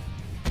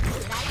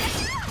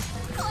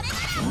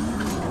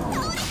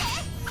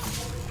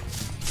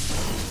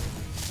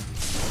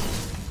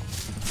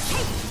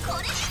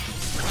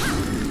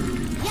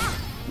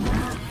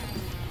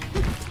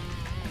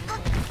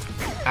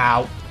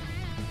 Ow.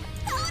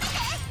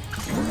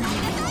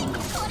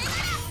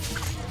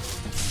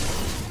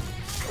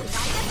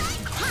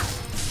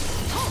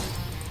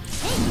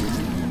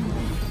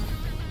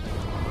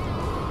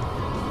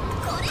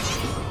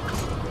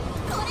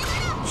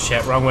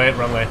 Shit, wrong way,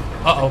 wrong way.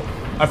 Uh-oh.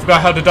 I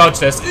forgot how to dodge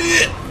this.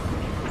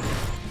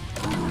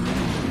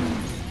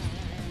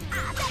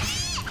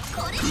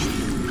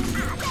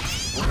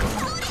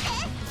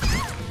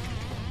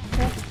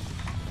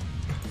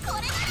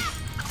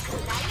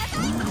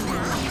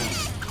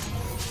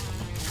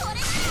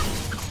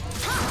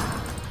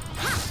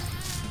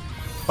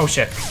 Oh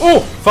shit.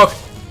 Oh, fuck.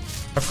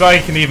 I forgot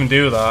you can even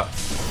do that.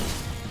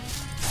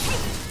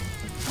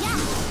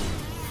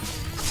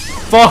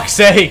 Fuck's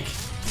sake.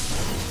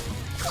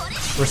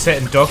 We're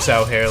sitting ducks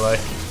out here, like.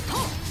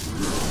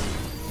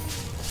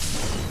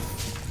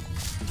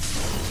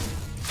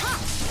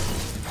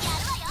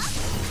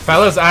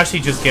 Fella's actually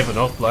just given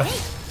up, like.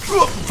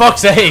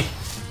 Fuck's sake!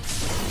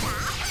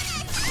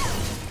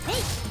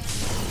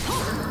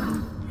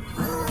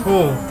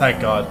 Oh,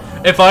 thank God.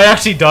 If I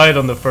actually died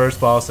on the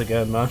first boss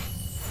again, man.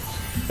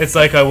 It's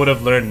like I would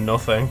have learned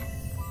nothing.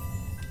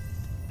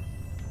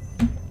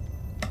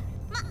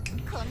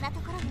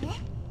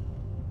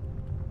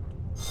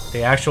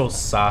 The actual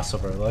sass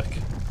of her, like.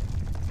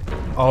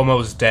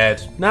 Almost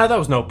dead. Nah, that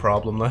was no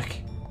problem,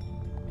 like.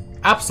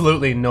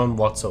 Absolutely none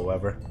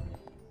whatsoever.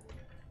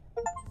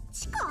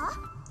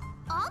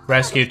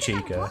 Rescue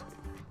Chica.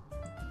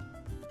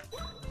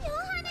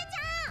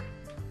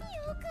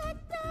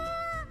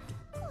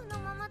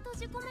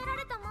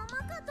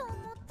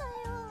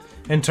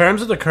 In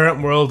terms of the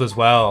current world as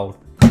well,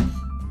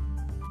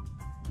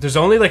 there's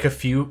only like a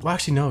few. Well,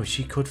 actually, no,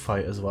 she could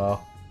fight as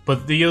well.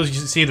 But you'll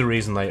see the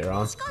reason later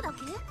on.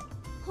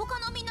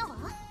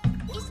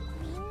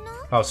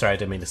 Oh, sorry, I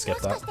didn't mean to skip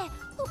that.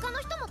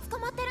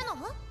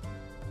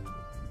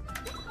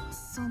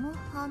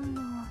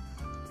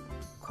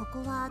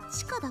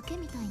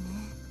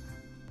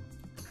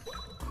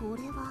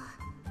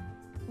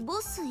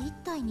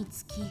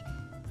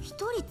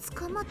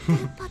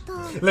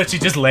 Literally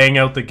just laying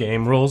out the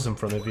game rules in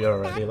front of you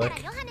already,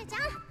 like.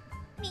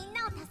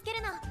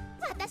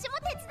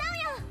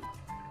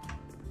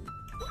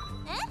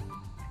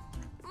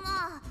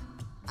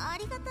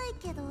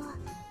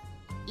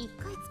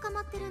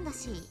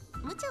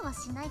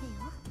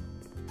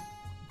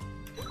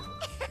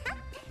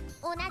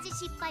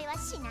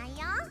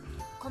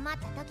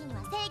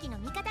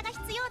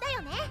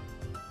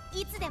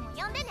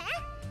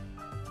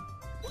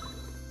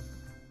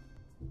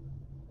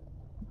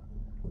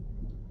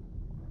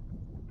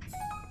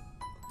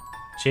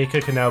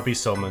 Chica can now be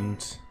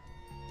summoned.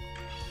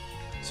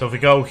 So if we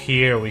go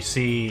here, we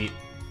see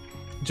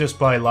just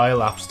by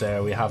Lilaps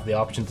there, we have the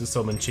option to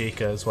summon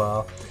Chica as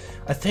well.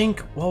 I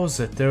think, what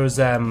was it? There was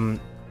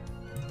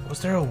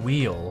there a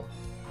wheel?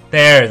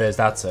 There it is,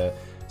 that's it.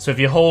 So if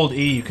you hold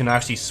E, you can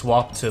actually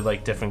swap to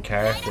like different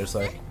characters,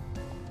 like.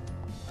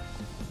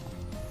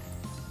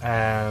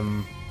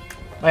 Oh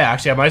yeah,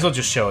 actually I might as well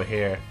just show it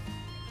here.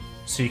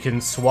 So you can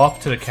swap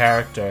to the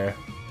character.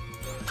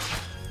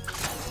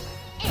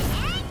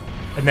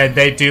 And then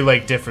they do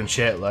like different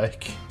shit,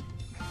 like.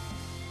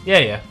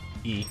 Yeah.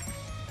 E.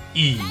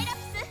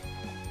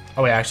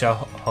 Oh wait, actually,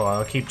 hold on,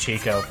 I'll keep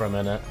Chico for a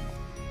minute.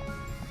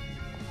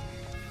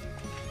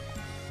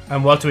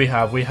 And what do we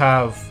have? We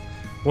have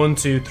 1,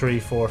 2, 3,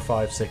 4,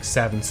 5, 6,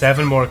 7.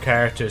 7 more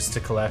characters to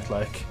collect,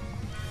 like.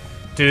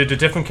 Do the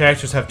different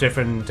characters have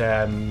different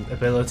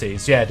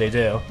abilities? Yeah, they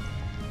do.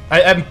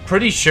 I'm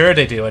pretty sure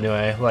they do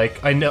anyway.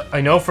 Like, I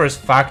know for a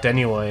fact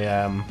anyway,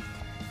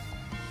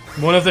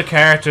 one of the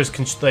characters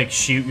can like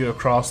shoot you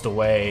across the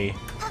way.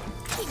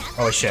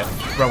 Oh shit,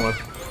 wrong one.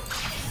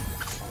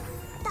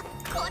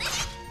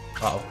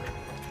 Uh-oh.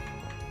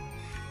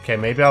 Okay,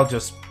 maybe I'll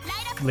just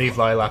leave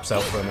Lilaps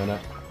out for a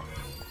minute.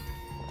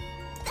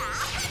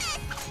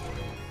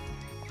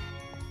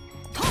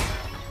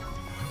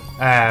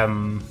 I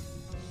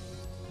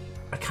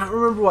can't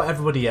remember what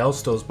everybody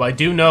else does, but I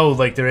do know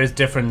like there is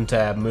different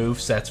move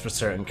sets for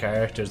certain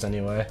characters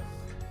anyway.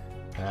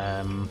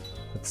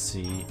 Let's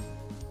see.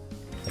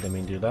 I didn't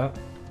mean to do that.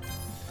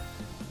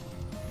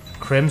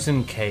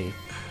 Crimson Cape.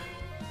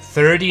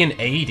 30 and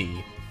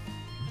 80.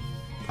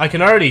 I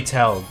can already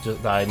tell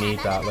that I need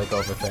that like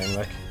over thing.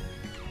 Like,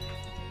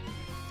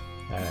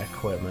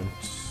 Equipment.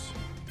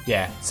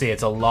 Yeah, see,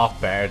 it's a lot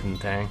better than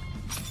thing.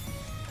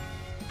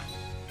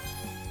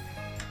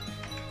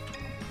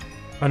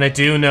 And I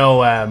do know,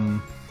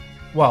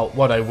 well,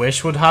 what I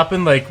wish would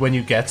happen, like, when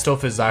you get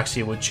stuff is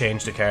actually it would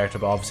change the character,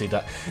 but obviously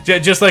that...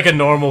 Just like a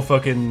normal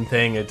fucking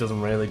thing, it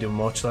doesn't really do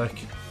much, like.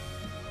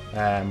 Oh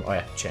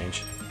yeah,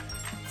 change.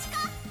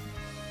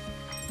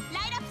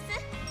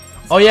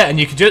 Oh yeah, and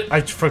you could just...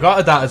 I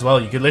forgot that as well,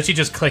 you could literally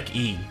just click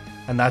E,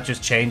 and that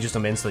just changes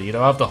them instantly. You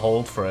don't have to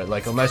hold for it,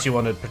 like, unless you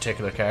want a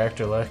particular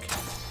character, like.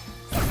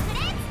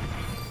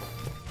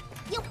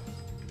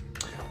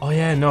 Oh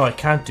yeah, no, I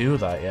can't do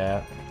that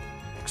yet.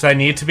 Because I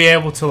need to be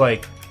able to,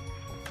 like,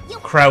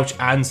 crouch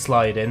and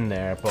slide in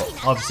there, but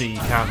obviously you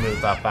can't move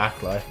that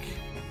back, like.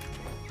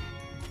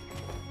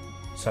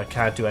 So I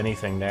can't do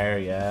anything there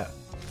yet.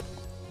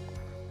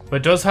 But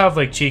it does have,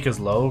 like, Chica's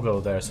logo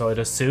there, so I'd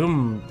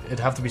assume it'd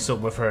have to be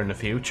something with her in the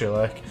future,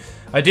 like.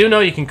 I do know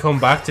you can come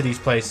back to these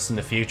places in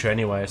the future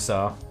anyway,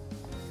 so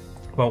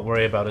won't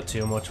worry about it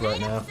too much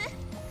right now.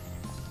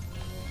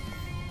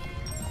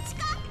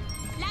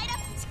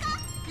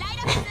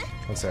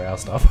 I'm sorry, I'll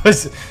stop.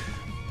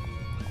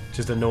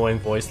 Just annoying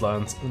voice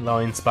line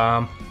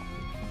spam.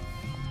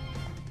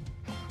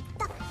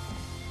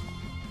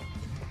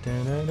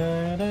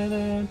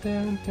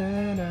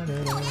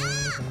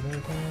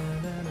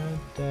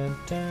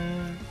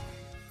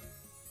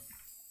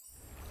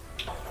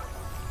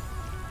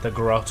 The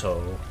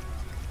grotto.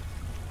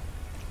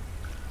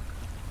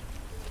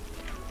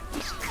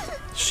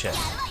 Shit.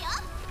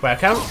 Wait, I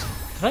can't...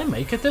 Did I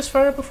make it this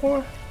far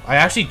before? I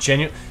actually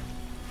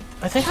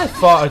I think I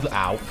thought I'd...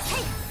 Ow.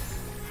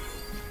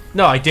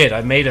 No, I did.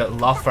 I made it a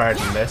lot farther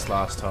than this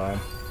last time.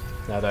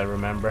 Now that I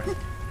remember.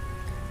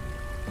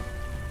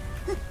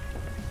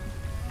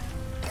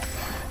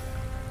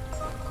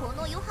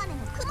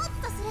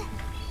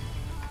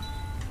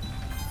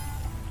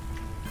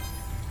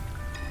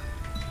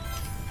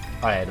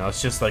 Oh yeah, no,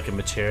 it's just like a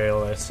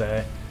material, I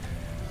say.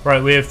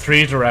 Right, we have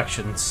 3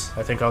 directions.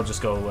 I think I'll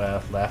just go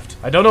left.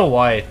 I don't know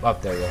why. Oh,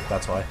 there you go.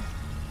 That's why.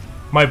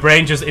 My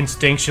brain just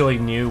instinctually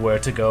knew where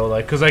to go,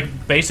 like, because I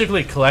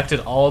basically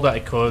collected all that I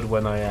could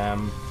when I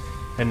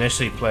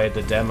initially played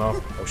the demo.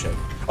 Oh shit.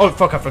 Oh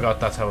fuck, I forgot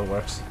that's how it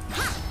works.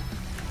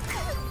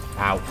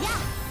 Ow.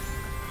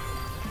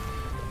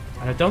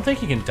 And I don't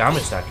think you can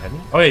damage that, can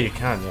you? Oh yeah, you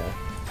can, yeah.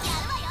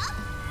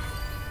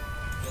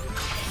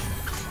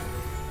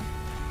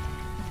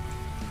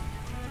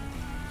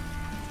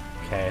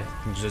 Okay,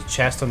 there's a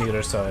chest on the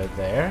other side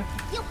there.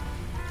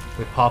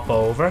 We pop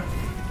over.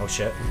 Oh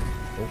shit.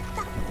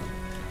 Oh.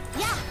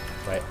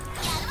 Right.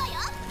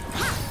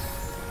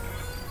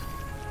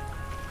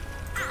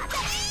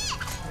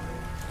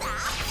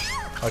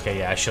 Okay,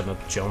 yeah, I shouldn't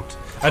have jumped.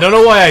 I don't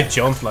know why I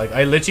jumped, like,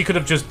 I literally could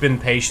have just been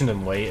patient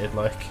and waited,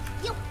 like.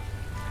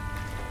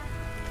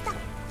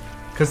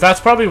 Because that's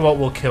probably what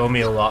will kill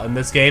me a lot in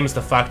this game, is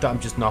the fact that I'm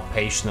just not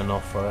patient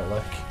enough for it,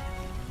 like.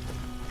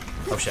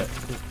 Oh shit.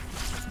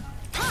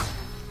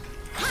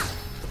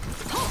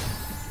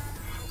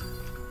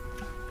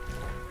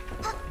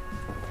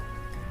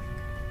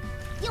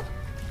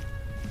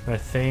 I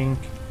think...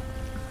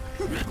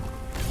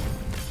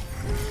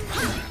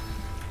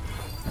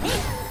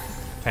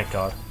 Thank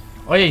God.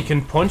 Oh yeah, you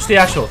can punch the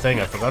actual thing,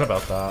 I forgot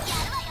about that.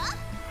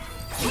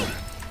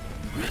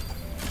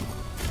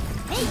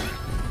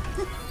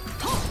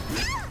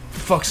 For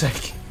fuck's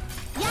sake.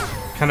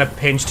 Kind of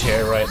pinched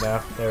here right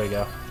now. There we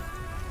go.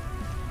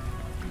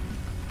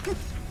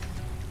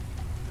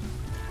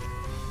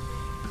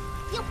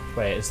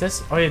 Wait, is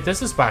this... Oh yeah,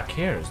 this is back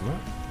here, isn't it?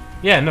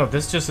 Yeah, no,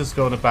 this just is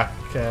going back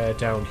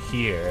down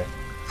here.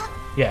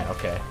 Yeah,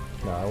 okay.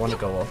 No, I want to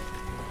go up.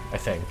 I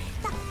think.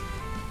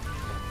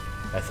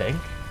 I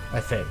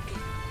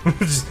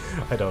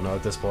don't know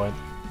at this point.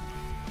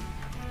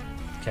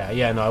 Okay,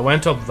 yeah, no, I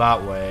went up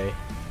that way.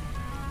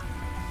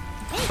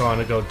 So I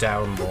want to go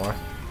down more.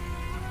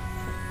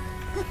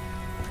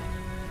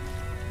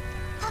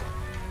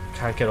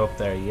 Can't get up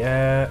there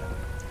yet.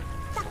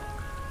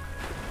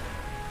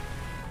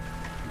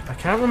 I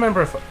can't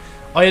remember if...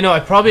 Oh, you know, I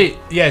probably...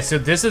 Yeah, so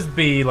this would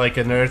be, like,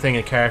 another thing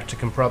a character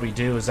can probably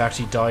do is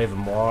actually dive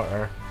in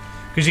water.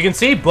 Because you can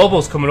see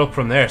bubbles coming up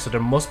from there, so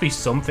there must be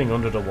something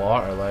under the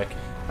water, like...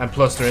 And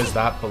plus there is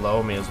that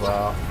below me as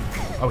well.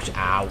 Oh,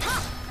 ow.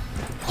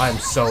 I'm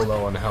so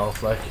low on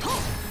health, like...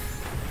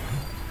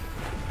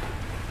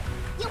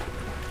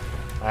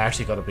 I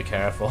actually gotta be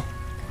careful.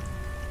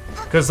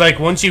 Because, like,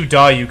 once you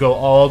die, you go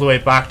all the way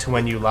back to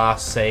when you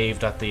last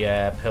saved at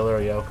the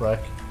pillar yoke, like...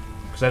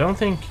 Because I don't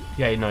think...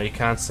 Yeah, no, you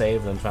can't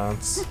save in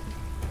advance.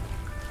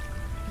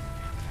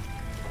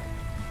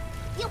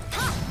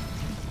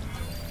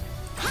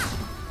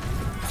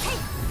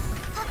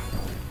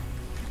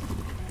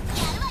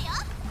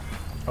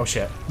 Oh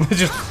shit. It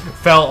just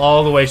fell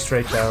all the way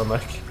straight down,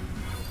 like.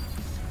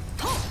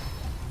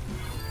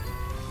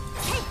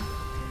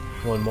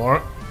 One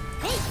more.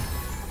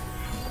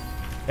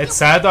 It's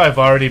sad that I've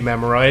already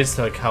memorized,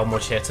 like, how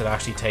much hits it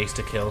actually takes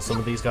to kill some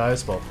of these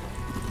guys, but...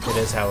 It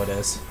is how it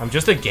is. I'm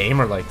just a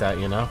gamer like that,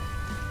 you know?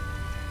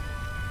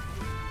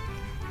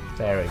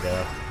 There we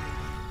go.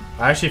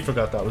 I actually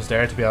forgot that was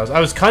there, to be honest. I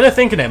was kind of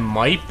thinking it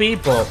might be,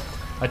 but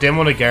I didn't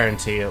want to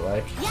guarantee it,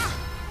 like.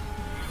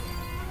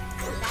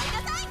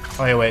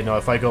 Oh yeah, wait, no,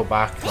 if I go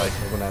back, like,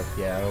 I'm gonna,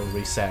 yeah, I'll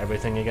reset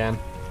everything again.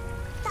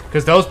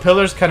 Because those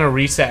pillars kind of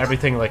reset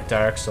everything like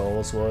Dark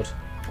Souls would.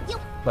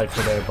 Like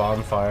for their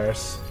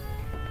bonfires.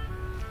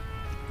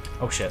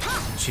 Oh shit,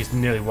 she's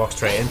nearly walked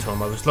straight into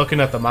him. I was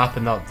looking at the map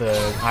and not the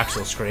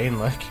actual screen,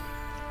 like.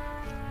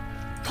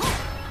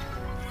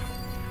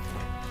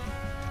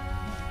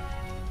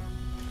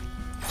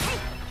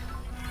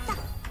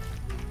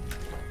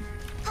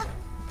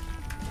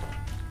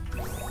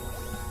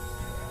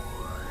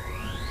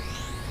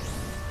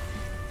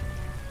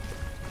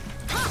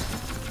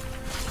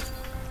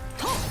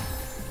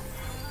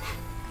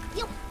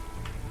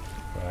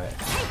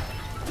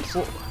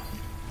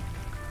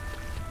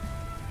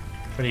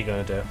 What are you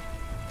gonna do?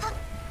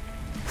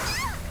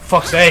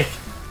 Fuck's sake!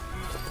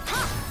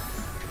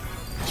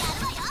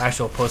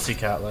 Actual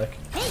pussycat, like.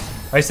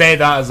 I say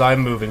that as I'm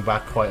moving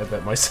back quite a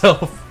bit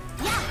myself.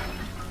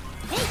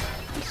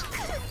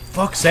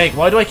 Fuck's sake,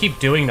 why do I keep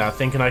doing that,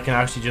 thinking I can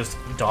actually just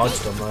dodge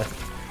them,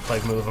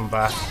 like moving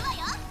back?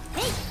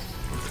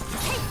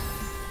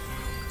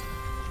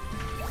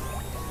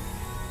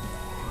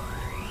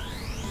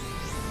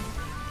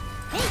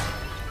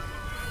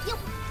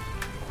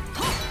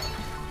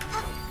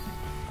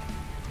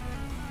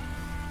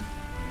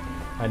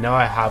 I know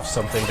I have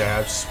something there,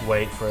 I'll just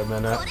wait for a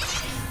minute.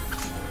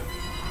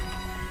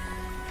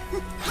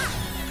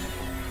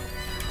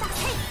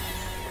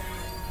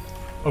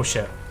 Oh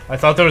shit. I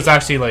thought there was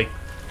actually like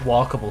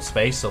walkable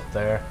space up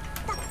there.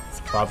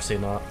 But obviously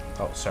not.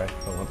 Oh, sorry.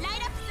 Hold on.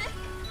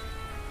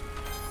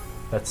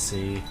 Let's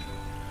see.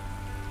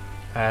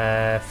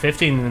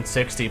 15 and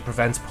 60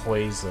 prevents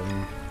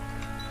poison.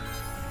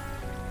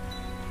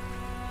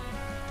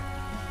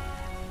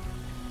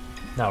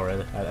 Not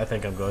really. I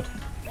think I'm good.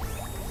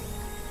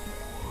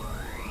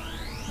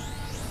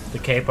 The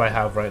cape I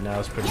have right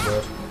now is pretty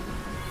good.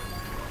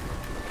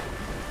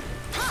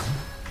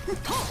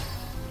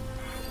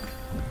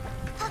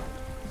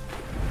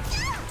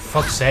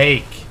 Fuck's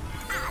sake.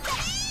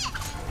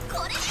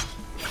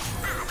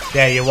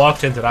 Yeah, you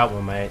walked into that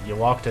one, mate. You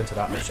walked into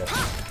that mission.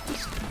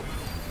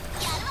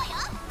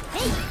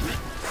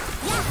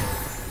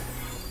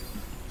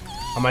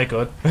 Am I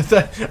good?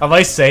 Am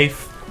I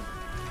safe?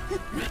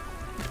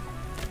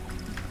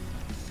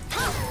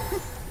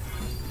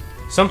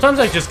 Sometimes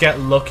I just get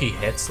lucky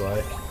hits,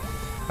 like.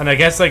 And I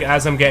guess, like,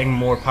 as I'm getting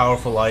more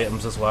powerful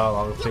items as well,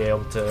 I'll be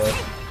able to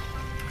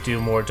do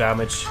more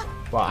damage.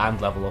 Well, and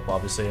level up,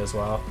 obviously, as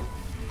well.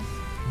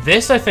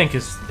 This, I think,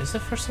 is it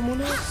for someone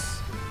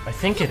else? I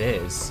think it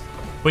is.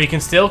 But you can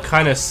still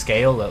kind of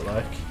scale it,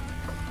 like.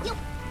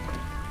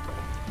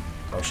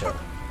 Oh, shit.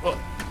 Oh.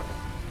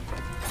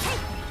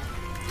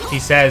 He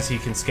says he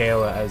can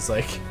scale it as,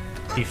 like,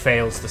 he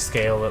fails to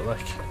scale it,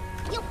 like.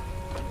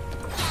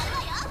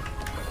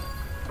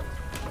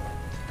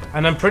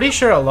 And I'm pretty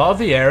sure a lot of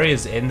the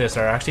areas in this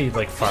are actually,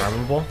 like,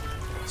 farmable.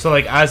 So,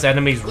 like, as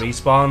enemies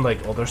respawn,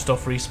 like, other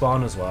stuff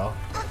respawn as well.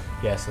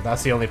 Yeah, so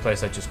that's the only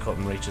place I just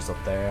couldn't reach is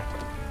up there.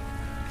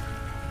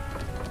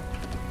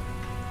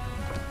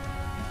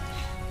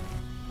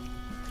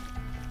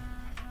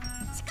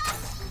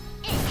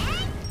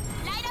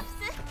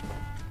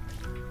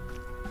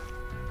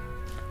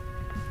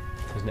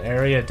 There's an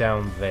area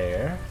down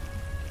there.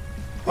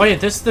 Oh yeah,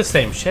 this is the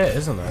same shit,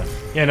 isn't it?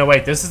 Yeah, no,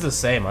 wait, this is the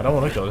same. I don't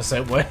want to go the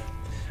same way.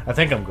 I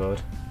think I'm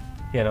good.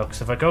 Yeah, no,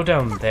 because if I go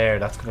down there,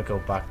 that's going to go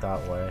back that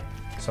way.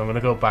 So I'm going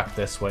to go back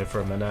this way for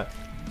a minute.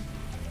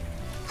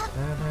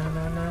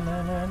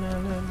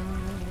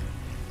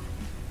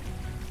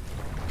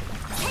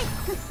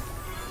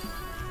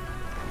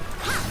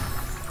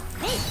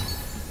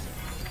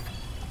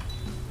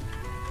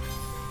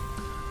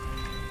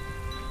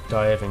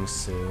 Diving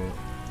suit.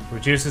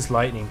 Reduces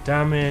lightning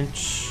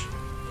damage.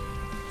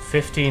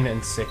 15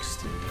 and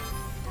 60.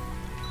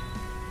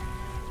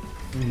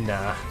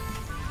 Nah.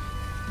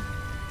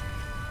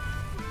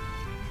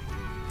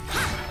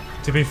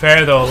 To be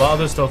fair though, a lot of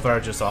the stuff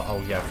are just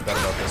oh yeah, I forgot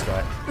about this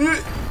guy.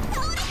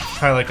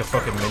 Kinda like a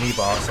fucking mini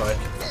boss, like.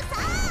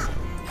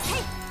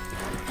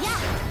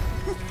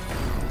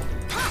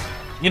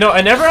 You know,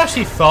 I never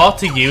actually thought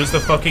to use the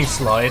fucking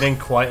sliding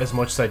quite as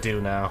much as I do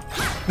now.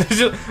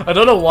 I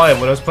don't know why,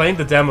 when I was playing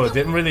the demo, it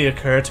didn't really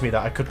occur to me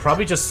that I could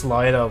probably just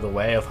slide out of the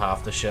way of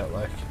half the shit,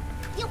 like.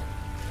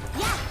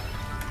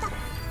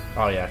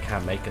 Oh yeah, I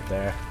can't make it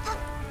there.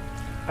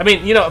 I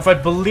mean, you know, if I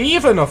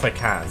believe enough I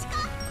can.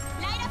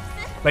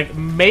 Like,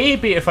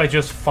 maybe if I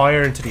just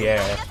fire into the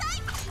air.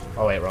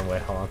 Oh wait, wrong way,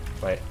 hold on,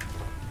 wait.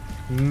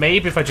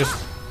 Maybe if I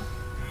just...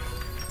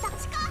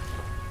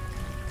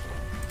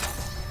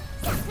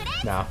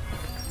 No.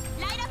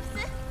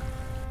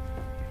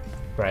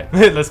 Right,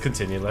 let's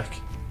continue, look.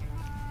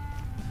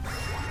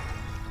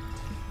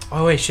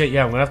 Oh wait, shit,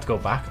 yeah, I'm gonna have to go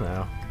back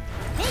now.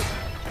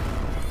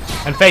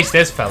 And face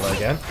this fella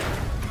again.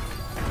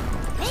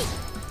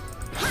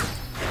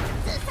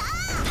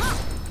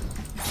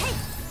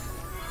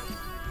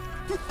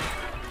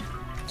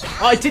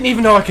 Oh, I didn't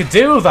even know I could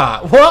do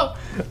that. What?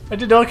 I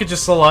didn't know I could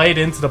just slide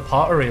into the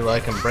pottery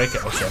like and break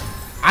it. Oh shit.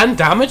 And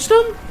damage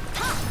them?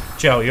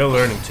 Joe, you're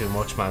learning too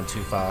much, man.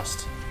 Too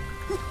fast.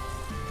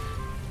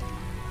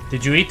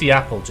 Did you eat the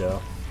apple, Joe?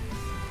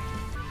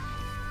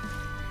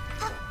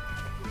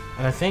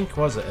 And I think,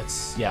 was it?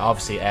 It's, yeah,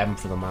 obviously M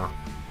for the map.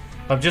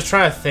 I'm just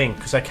trying to think,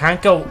 because I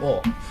can't go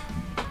up.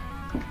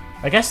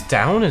 I guess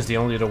down is the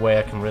only other way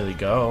I can really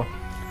go.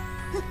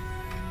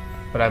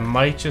 But I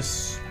might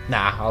just...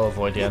 Nah, I'll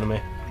avoid the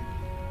enemy.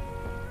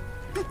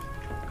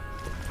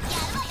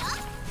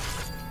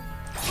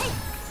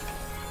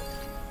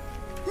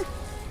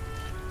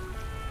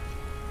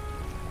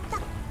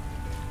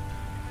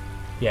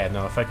 Yeah,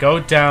 no, if I go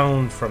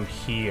down from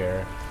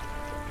here...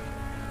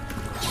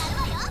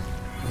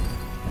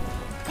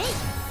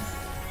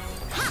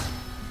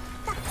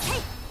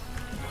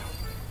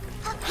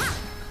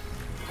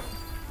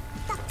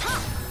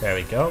 There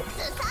we go.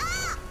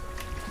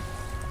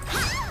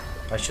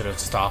 I should have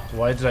stopped.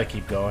 Why did I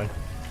keep going?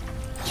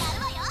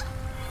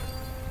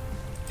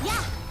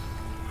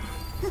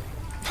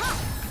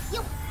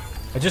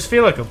 I just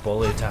feel like a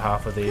bully to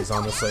half of these,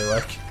 honestly,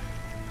 like...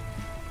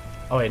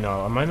 Oh wait,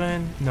 no, am I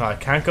in? No, I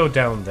can't go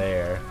down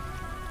there.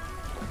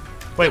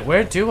 Wait,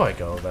 where do I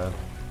go then?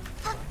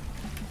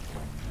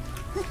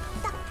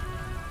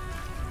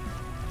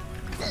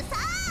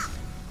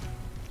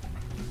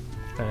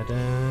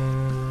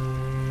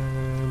 Da-dun,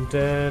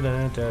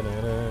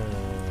 da-dun-da-dun-dun.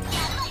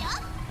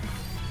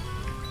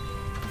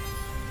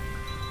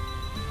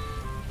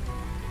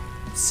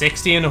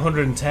 60 and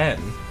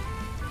 110.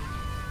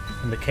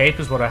 And the cape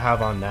is what I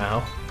have on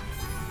now.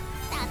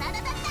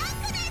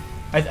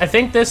 I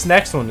think this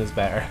next one is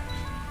better.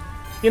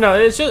 You know,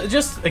 it's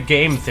just a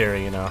game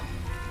theory, you know.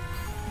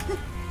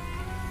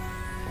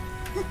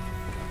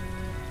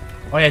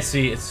 Oh yeah,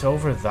 see, it's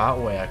over that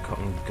way I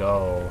couldn't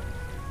go.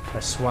 I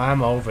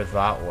swam over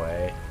that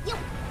way.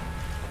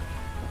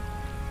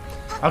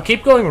 I'll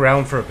keep going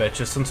around for a bit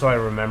just until I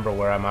remember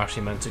where I'm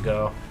actually meant to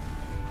go.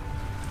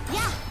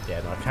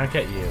 Yeah, no, I can't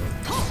get you.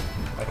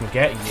 I can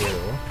get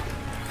you.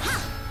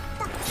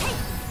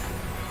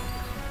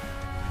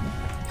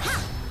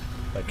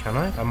 Like, can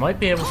I? I might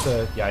be able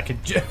to... Yeah, I could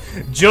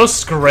just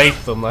scrape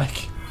them,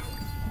 like...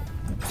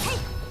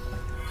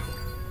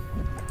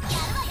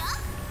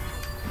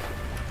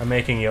 I'm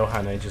making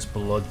Yohane just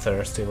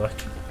bloodthirsty, like...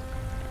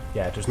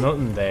 Yeah, there's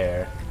nothing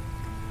there.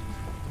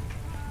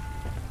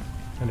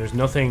 And there's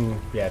nothing...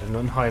 Yeah, there's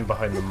nothing hiding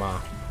behind the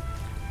map.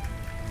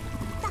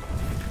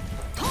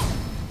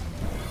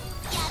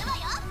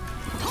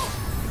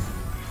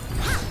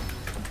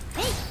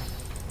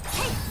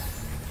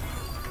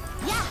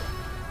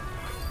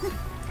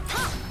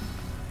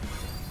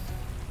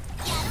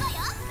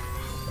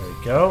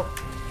 Go.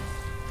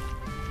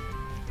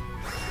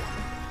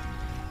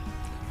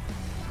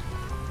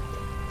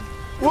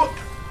 Whoa.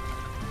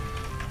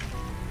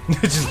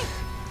 Just,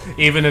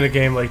 even in a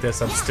game like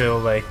this, I'm still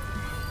like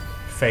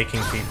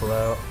faking people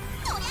out.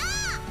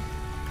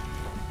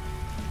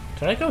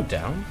 Did I go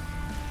down?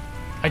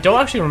 I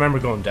don't actually remember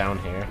going down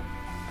here.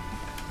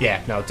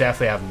 Yeah, no,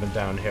 definitely haven't been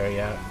down here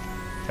yet.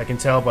 I can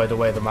tell by the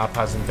way the map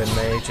hasn't been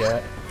made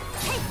yet.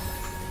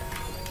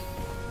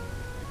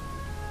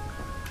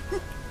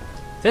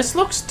 This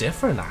looks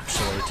different,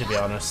 actually, to be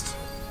honest.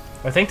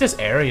 I think this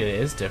area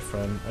is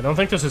different. I don't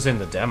think this was in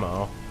the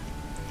demo.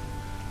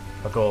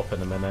 I'll go up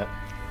in a minute.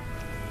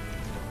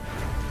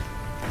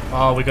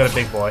 Oh, we got a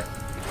big boy.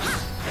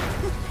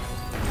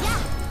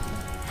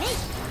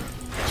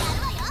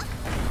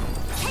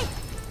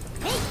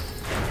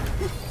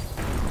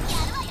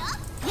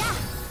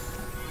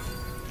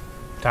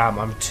 Damn,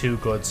 I'm too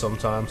good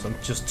sometimes. I'm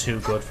just too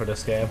good for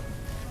this game.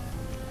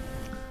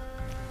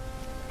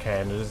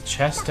 Okay, and there's a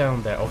chest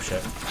down there. Oh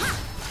shit.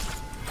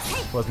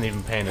 Wasn't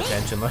even paying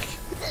attention, like.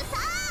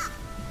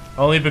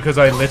 Only because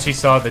I literally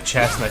saw the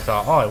chest and I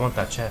thought, oh, I want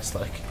that chest,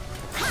 like.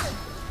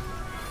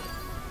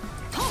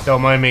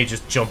 Don't mind me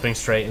just jumping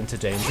straight into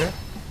danger.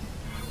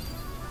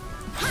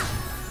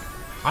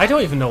 I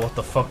don't even know what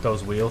the fuck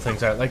those wheel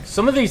things are. Like,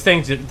 some of these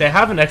things, they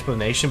have an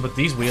explanation, but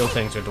these wheel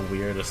things are the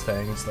weirdest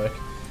things, like.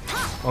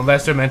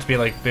 Unless they're meant to be,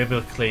 like,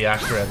 biblically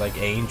accurate, like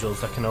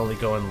angels that can only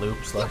go in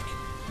loops, like.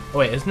 Oh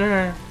wait, isn't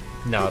there...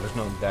 No, there's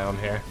nothing down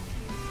here.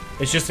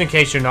 It's just in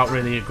case you're not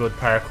really a good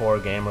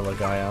parkour gamer like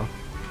I am.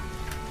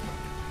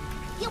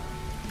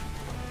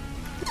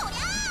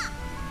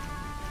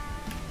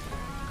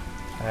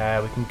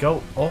 We can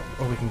go up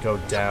or we can go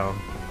down.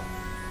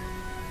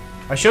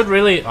 I should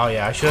really... Oh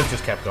yeah, I should have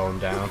just kept going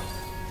down.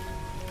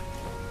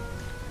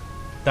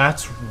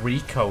 That's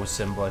Rico's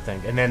symbol, I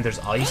think. And then there's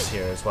ice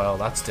here as well.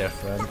 That's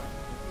different.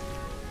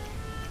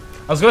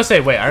 I was gonna say,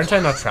 wait, aren't I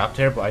not trapped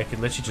here? But I could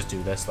literally just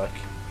do this, like...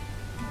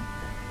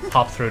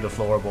 Hop through the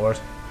floorboard.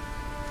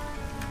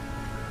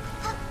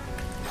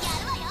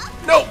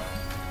 No!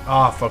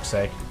 Ah, oh, fuck's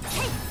sake.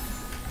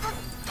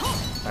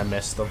 I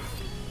missed them.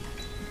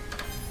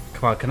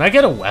 Come on, can I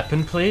get a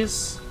weapon,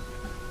 please?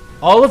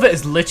 All of it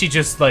is literally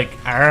just, like,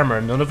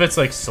 armor. None of it's,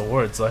 like,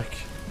 swords, like...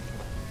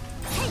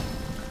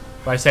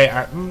 If I say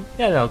yeah,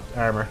 no,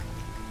 armor.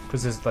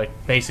 Because there's like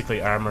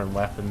basically armor and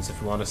weapons if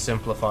you want to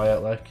simplify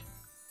it, like.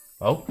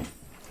 Oh.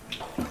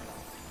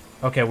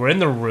 Okay, we're in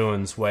the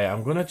ruins. Wait,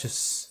 I'm gonna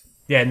just...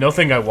 Yeah,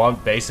 nothing I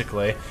want,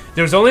 basically.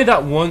 There's only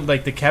that one,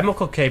 like, the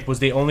chemical cape was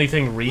the only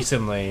thing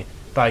recently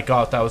that I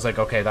got that was like,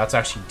 okay, that's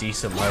actually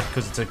decent, like,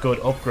 because it's a good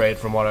upgrade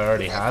from what I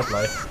already had,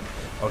 like.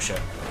 Oh,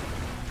 shit.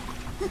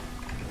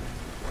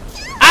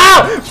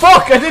 Ow!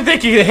 Fuck! I didn't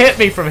think you could hit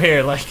me from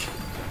here, like.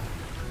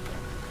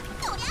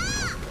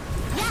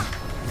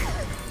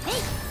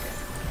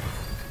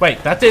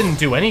 Wait, that didn't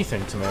do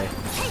anything to me.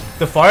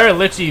 The fire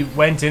literally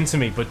went into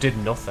me, but did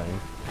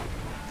nothing.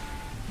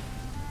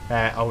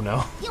 Oh no.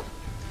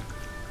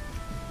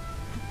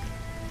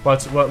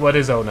 What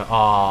is oh no?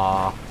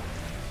 Ah,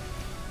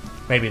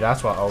 maybe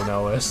that's what oh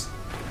no is.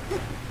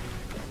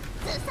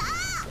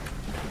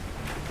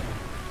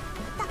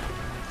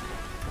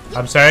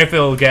 I'm sorry if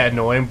it'll get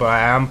annoying, but I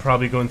am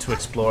probably going to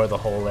explore the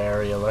whole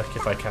area, like,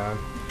 if I can.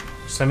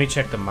 Just let me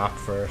check the map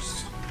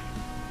first.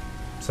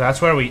 So that's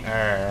where we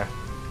are.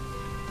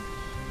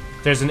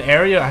 There's an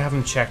area I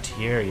haven't checked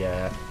here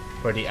yet,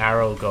 where the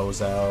arrow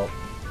goes out.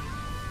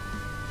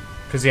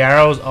 Because the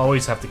arrows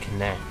always have to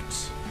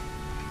connect.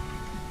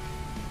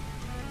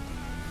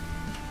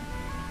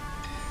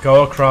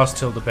 Go across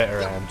till the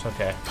bitter end.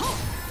 Okay.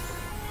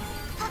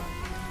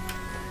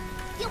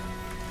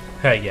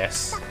 Hey,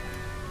 yes.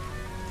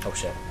 Oh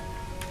shit.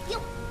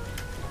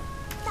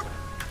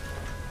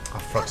 Oh,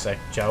 fuck's sake.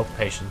 Joe,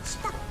 patience.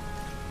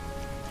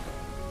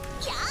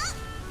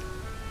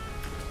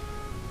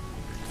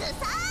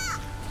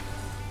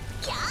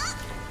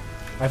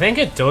 I think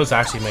it does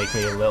actually make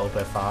me a little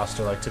bit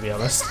faster, like, to be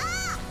honest.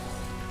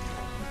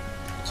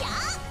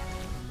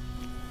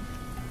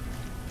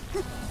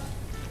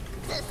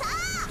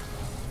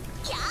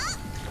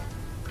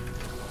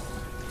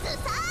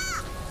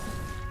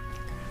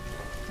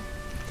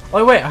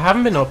 Oh wait, I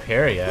haven't been up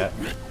here yet.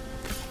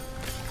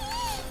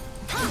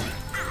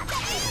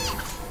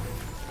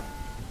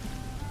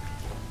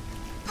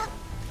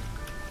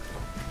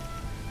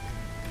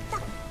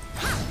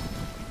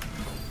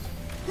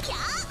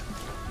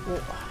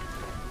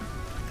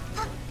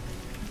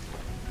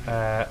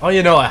 Oh,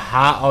 you know,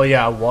 oh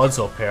yeah, I was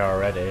up here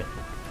already.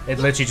 It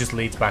literally just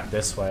leads back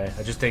this way.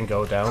 I just didn't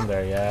go down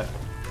there yet.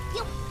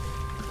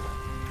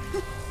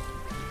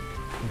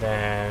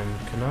 Then,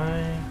 can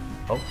I...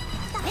 Oh.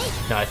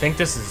 No, I think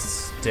this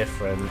is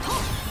different.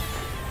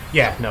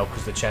 Yeah, no,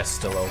 because the chest's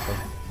still open.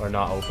 Or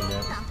not open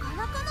yet.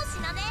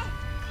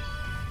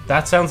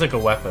 That sounds like a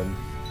weapon.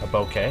 A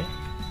bouquet?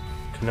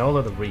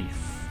 Canola the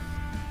Reef.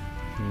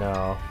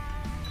 No.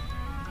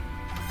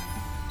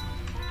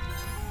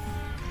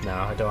 No,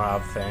 I don't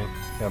have a thing.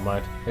 Never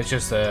mind. It's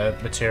just a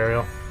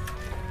material.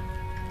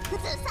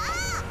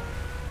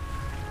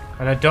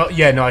 And I don't...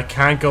 Yeah, no, I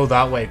can't go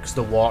that way because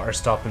the water's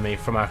stopping me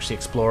from actually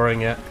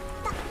exploring it.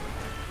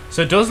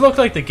 So it does look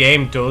like the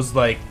game does,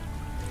 like...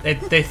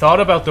 They thought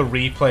about the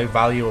replay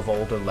value of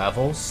older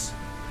levels.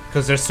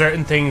 Because there's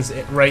certain things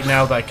right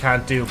now that I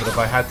can't do, but if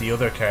I had the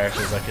other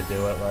characters, I could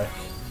do it, like.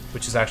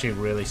 Which is actually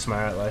really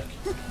smart, like.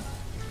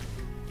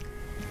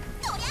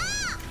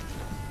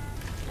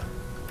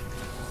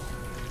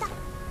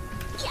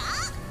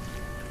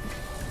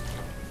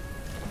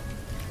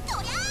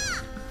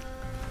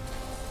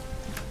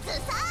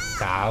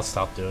 Nah, I'll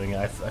stop doing it.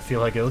 I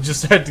feel like it'll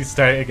just start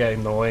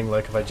getting annoying,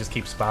 like, if I just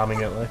keep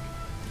spamming it, like.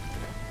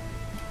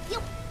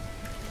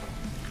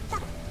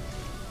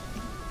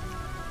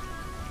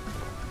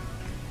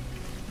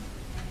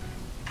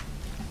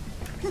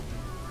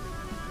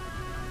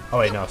 Oh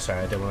wait, no, sorry,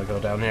 I didn't want to go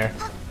down here.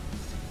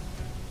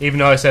 Even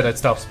though I said I'd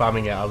stop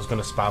spamming it, I was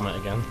going to spam it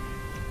again.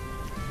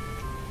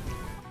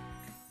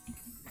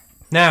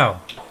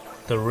 Now,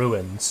 the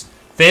ruins.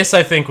 This,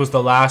 I think, was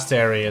the last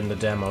area in the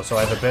demo, so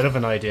I have a bit of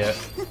an idea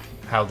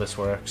how this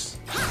works.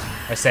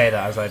 I say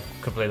that as I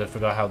completely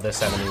forgot how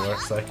this enemy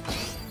works, like.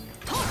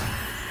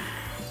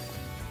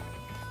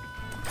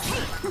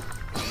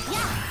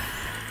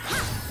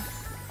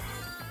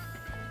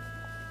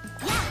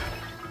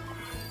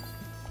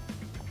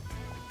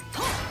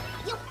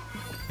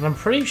 And I'm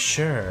pretty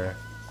sure...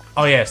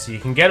 Oh yeah, so you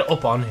can get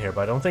up on here,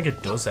 but I don't think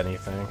it does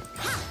anything.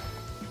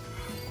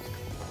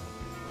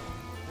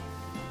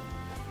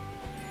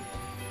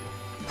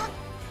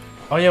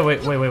 Oh yeah,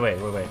 wait.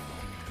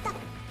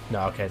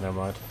 No, okay, never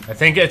mind. I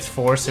think it's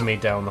forcing me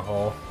down the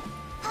hole.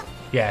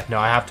 Yeah, no,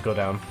 I have to go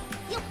down.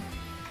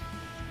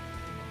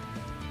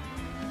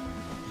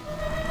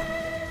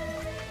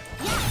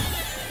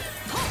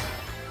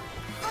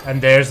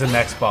 And there's the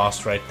next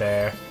boss right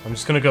there. I'm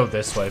just gonna go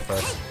this way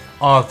first.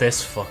 Oh,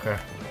 this fucker.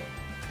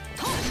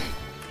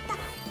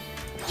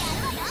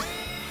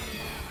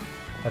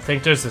 I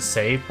think there's a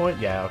save point.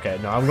 Yeah, okay.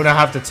 No, I'm gonna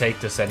have to take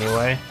this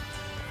anyway.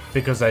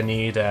 Because I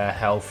need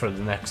health for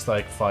the next,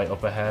 like, fight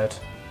up ahead.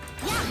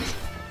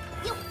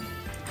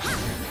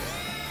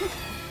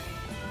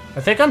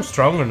 I think I'm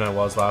stronger than I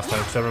was last time,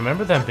 because I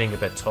remember them being a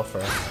bit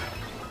tougher.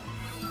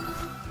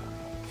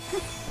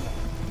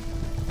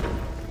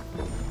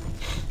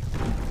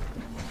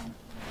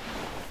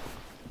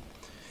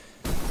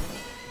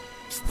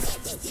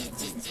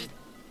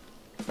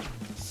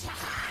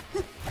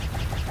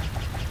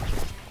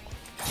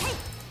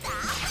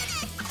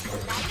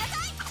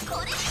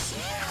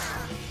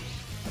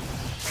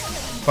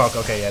 Fuck,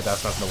 okay, yeah,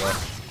 that's not gonna work.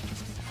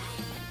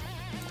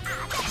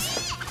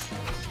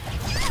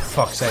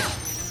 Fuck's sake.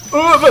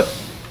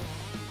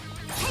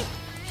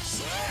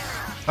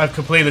 I've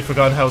completely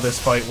forgotten how this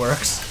fight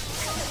works.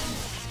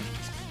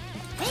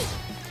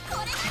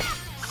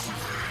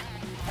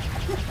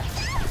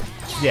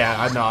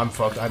 Yeah, no, I'm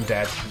fucked. I'm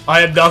dead.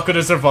 I am not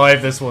gonna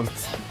survive this one.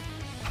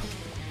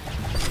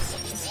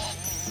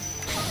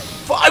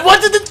 I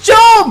wanted to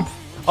jump!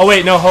 Oh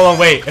wait, no, hold on,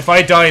 wait. If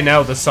I die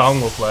now, the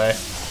song will play.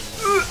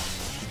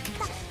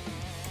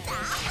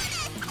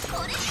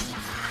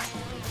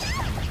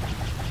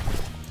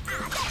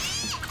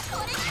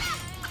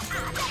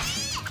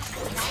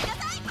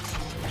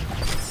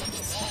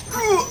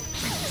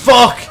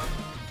 Fuck!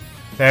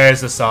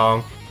 There's the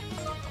song.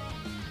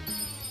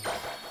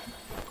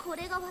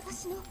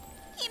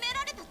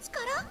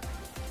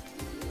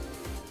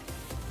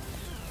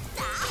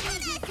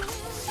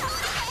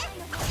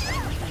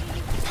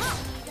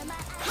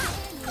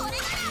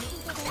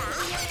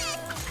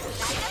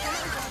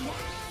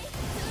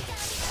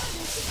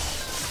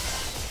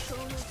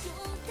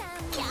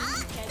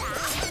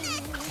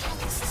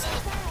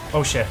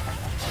 Oh shit.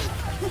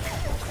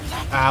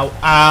 Ow,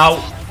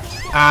 ow,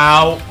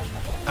 ow,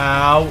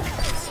 ow.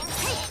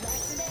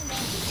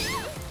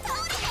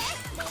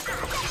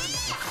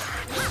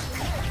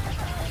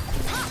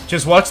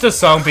 Just watch the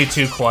song be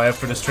too quiet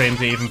for the stream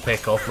to even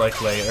pick up,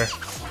 like, later.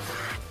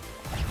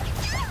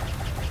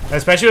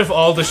 Especially with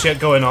all the shit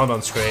going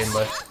on screen,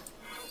 like.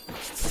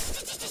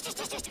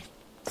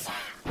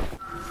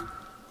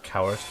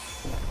 Coward.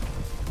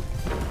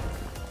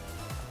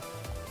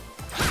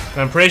 And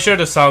I'm pretty sure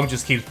the song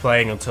just keeps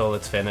playing until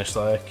it's finished,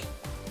 like.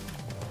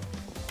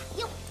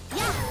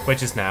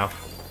 Which is now.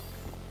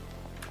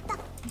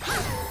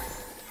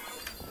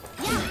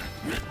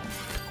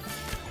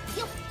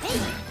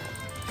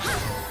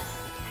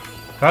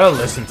 Gotta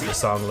listen to the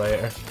song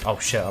later. Oh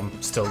shit, I'm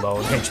still low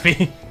on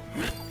HP.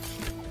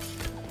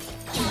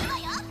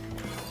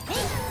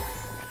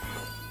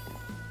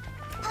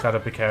 Gotta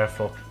be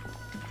careful.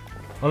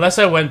 Unless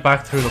I went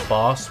back through the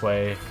boss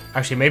way.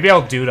 Actually, maybe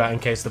I'll do that in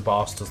case the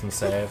boss doesn't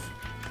save.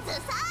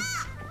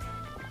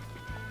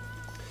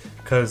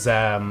 Because,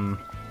 I'm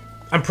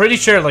pretty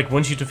sure, like,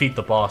 once you defeat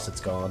the boss,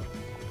 it's gone.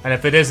 And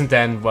if it isn't,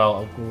 then,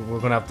 well, we're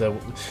gonna have to...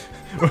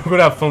 we're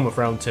gonna have fun with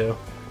round 2.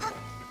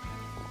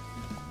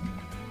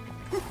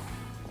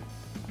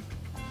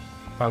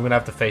 I'm gonna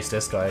have to face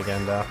this guy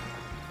again, though.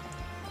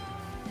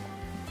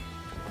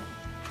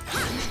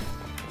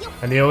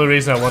 And the only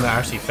reason I want to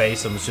actually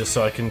face him is just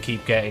so I can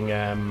keep getting,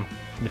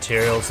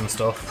 materials and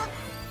stuff.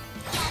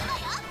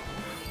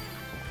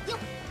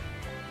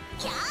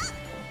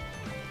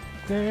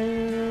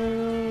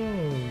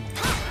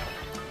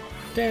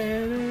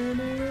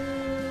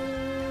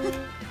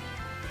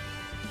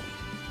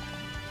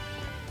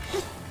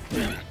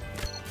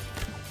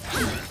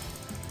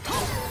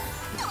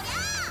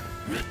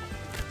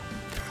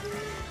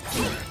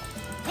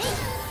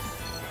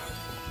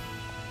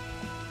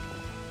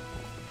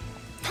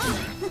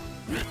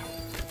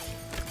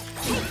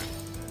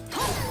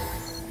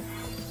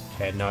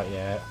 Okay, not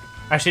yet.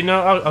 Actually,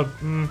 no,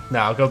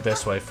 I'll go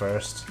this way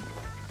first.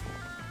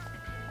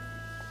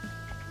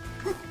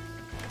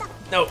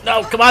 No,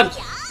 no, come on!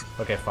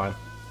 Okay, fine.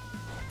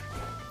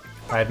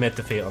 I admit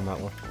defeat on that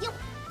one.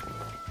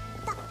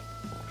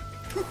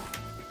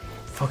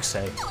 Fuck's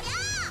sake.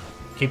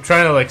 Keep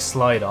trying to, like,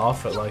 slide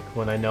off it, like,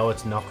 when I know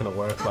it's not gonna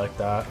work like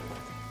that.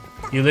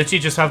 You literally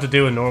just have to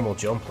do a normal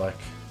jump, like.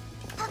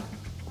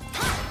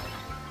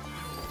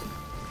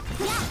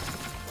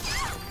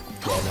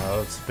 Yeah,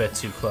 no, it's a bit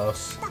too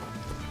close.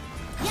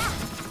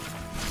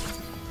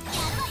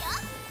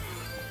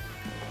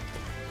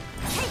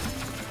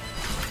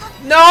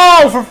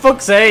 No! For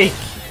fuck's sake!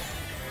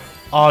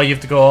 Oh, you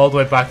have to go all the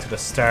way back to the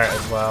start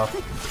as well.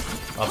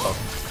 Oh, fuck.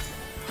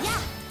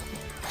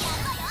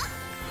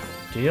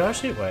 Do you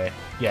actually? Wait.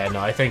 Yeah, no,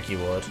 I think you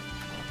would.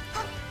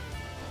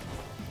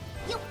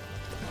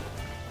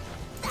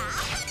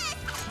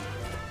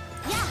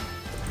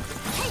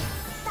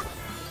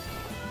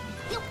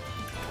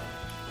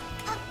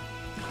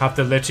 Have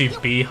to literally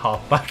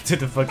B-hop back to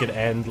the fucking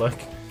end,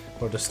 like,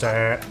 or the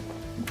start.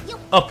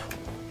 Up!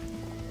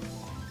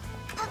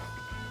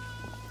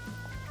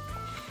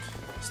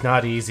 It's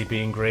not easy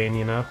being green,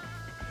 you know?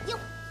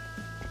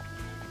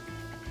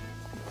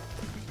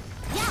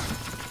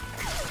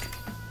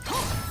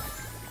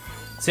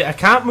 See, I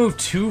can't move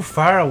too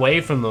far away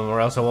from them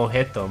or else I won't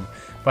hit them.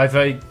 But if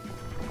I...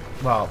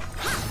 Well,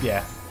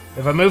 yeah.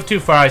 If I move too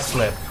far, I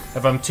slip.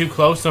 If I'm too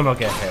close to them, I'll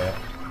get hit.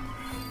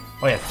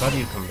 Oh yeah, how do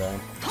you come down?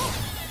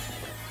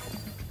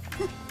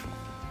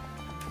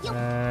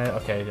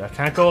 Okay, I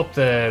can't go up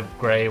the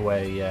grey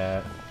way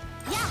yet.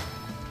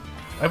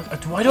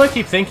 Why do I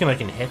keep thinking I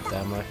can hit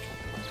them? Like,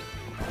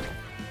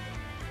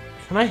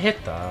 can I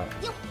hit that?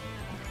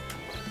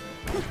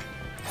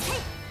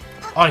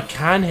 Oh, I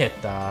can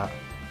hit that.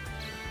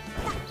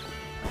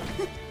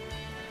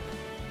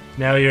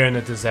 Now you're in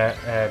a desert.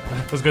 I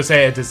was gonna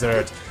say a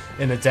desert.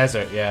 In a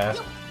desert, yeah.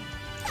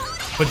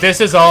 But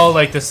this is all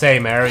like the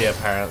same area,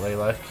 apparently.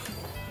 Like,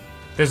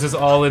 This is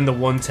all in the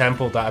one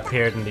temple that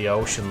appeared in the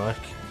ocean, like.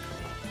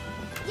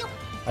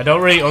 I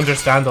don't really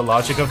understand the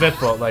logic of it,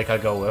 but, like, I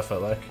go with it,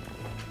 like.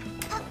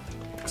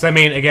 Because, I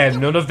mean, again,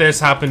 none of this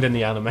happened in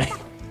the anime.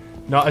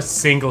 Not a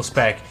single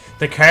speck.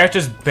 The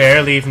characters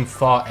barely even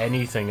fought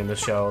anything in the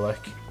show,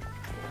 like.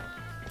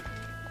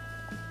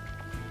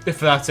 If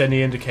that's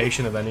any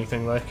indication of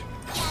anything, like.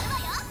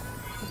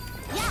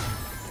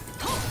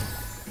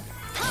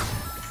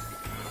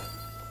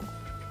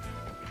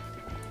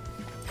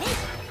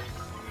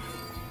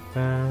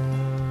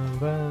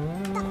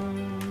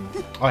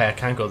 Oh yeah, I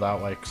can't go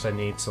that way because I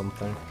need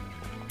something.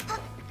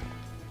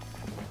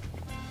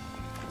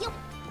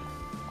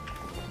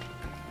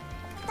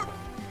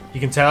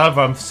 You can tell if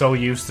I'm so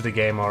used to the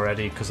game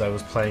already because I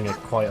was playing it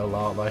quite a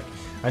lot, like.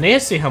 I need to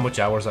see how much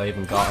hours I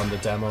even got on the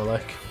demo,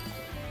 like.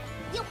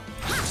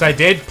 Because I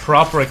did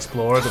proper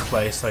explore the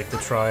place, like, to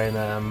try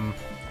and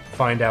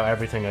find out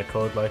everything I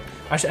could, like.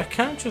 Actually, I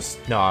can't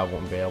just... No, I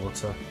won't be able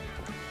to.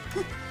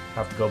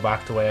 Have to go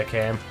back the way I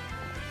came.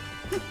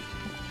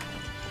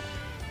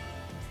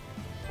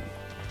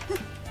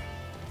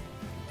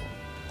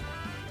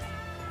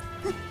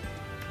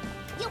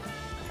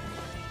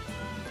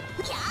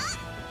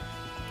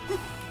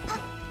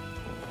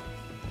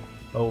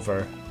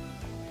 Over.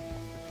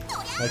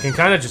 I can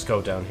kind of just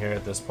go down here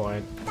at this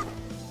point.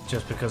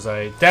 Just because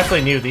I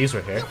definitely knew these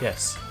were here.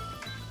 Yes.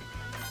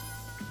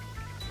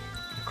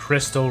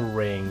 Crystal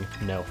ring.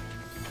 No.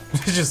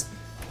 Just...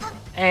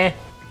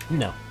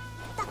 No.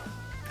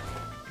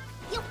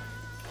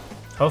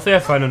 Hopefully I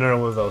find another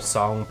one of those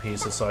song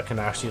pieces so I can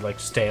actually, like,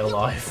 stay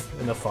alive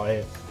in a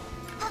fight.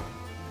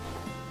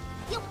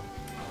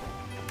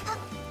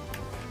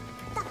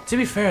 To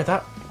be fair,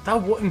 that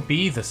wouldn't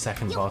be the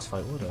second boss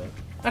fight, would it?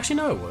 Actually,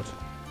 no, it would.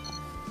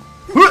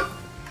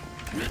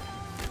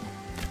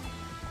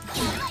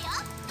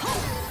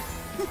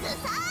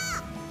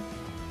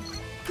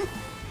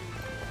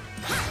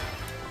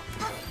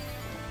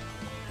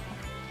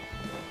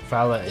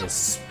 Fella is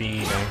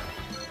speeding.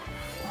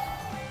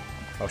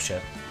 Oh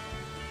shit.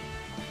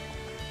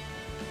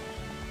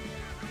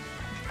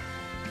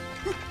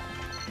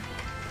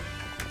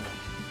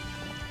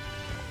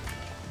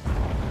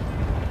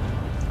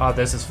 Oh,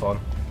 this is fun.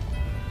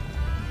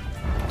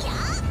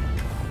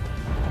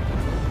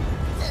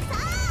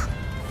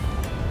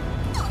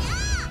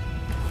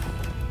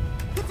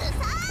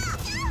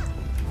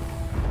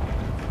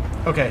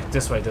 Okay,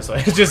 this way, this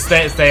way. Just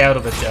stay out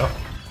of it, Joe.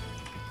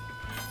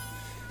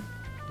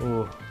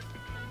 Ooh.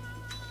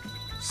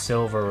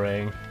 Silver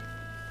ring.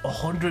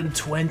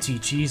 120,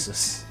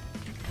 Jesus.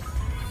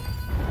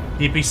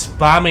 You'd be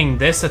spamming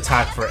this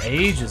attack for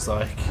ages,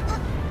 like.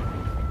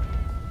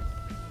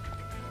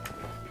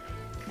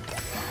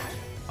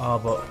 Oh,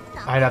 but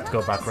I'd have to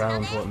go back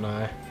round, wouldn't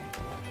I?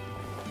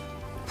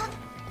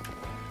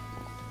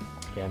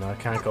 Yeah, no, I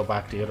can't go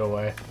back the other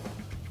way.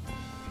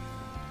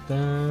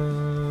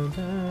 Dun,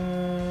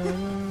 dun,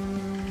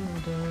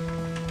 dun, dun.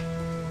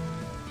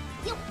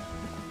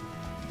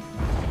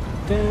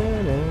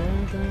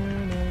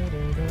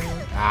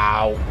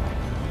 Ow!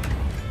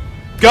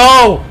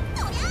 Go!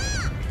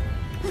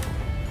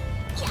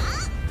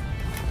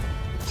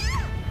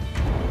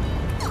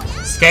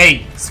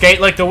 Skate!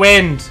 Skate like the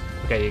wind!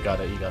 Okay, you got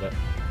it, you got it.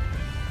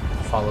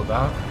 Follow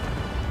that.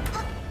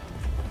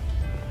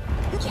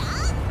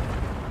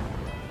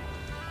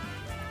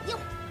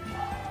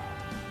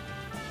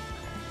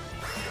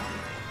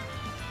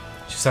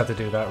 Just have to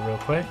do that real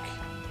quick.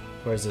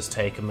 Where's this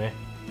taking me?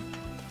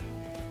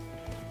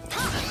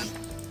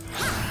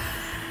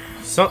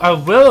 So I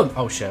will.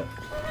 Oh shit.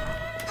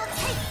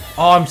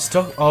 Oh, I'm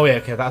stuck. Oh yeah,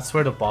 okay, that's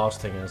where the boss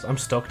thing is. I'm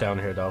stuck down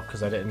here though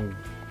because I didn't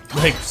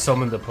like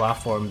summon the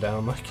platform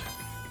down. Like.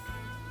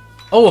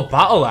 Oh, a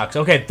battle axe.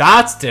 Okay,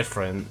 that's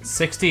different.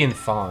 60 and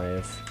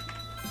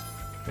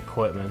 5.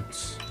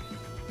 Equipment.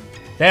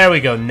 There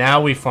we go.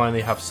 Now we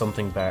finally have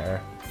something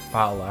better.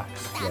 Battle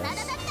axe.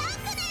 Yes.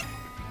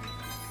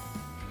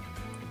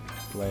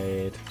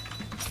 Blade.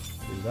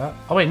 Do that.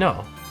 Oh wait,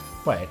 no.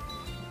 Wait.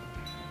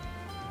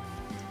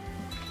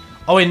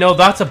 Oh wait, no,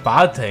 that's a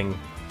bad thing.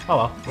 Oh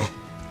well.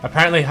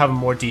 Apparently having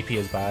more DP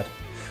is bad.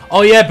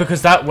 Oh yeah,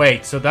 because that,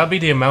 wait, so that'd be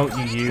the amount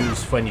you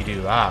use when you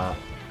do that.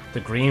 The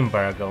green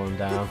bar going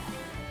down.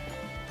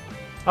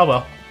 Oh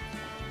well.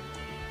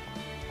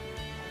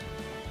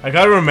 I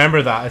gotta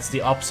remember that, it's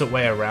the opposite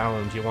way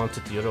around. You want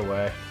it the other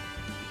way.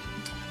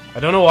 I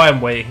don't know why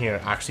I'm waiting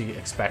here, actually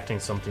expecting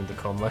something to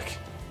come, like.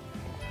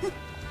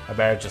 I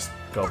better just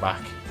go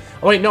back.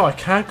 Oh wait, no, I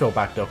can't go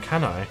back though,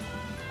 can I?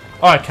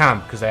 Oh, I can,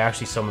 because they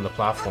actually summoned the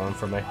platform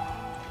for me.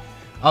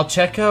 I'll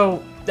check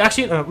out...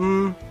 Actually,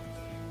 no,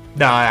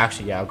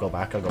 actually, yeah, I'll go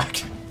back, I'll go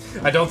back.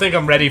 I don't think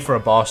I'm ready for a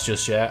boss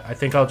just yet. I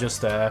think I'll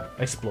just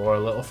explore a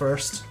little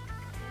first.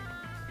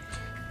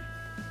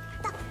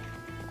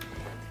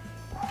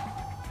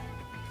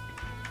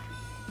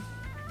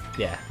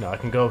 Yeah, no, I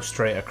can go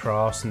straight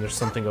across and there's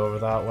something over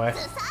that way.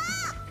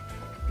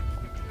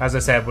 As I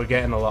said, we're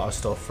getting a lot of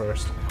stuff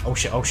first. Oh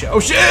shit, oh shit, oh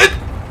shit!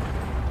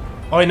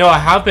 Oh no, I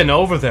have been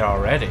over there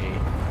already.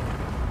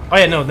 Oh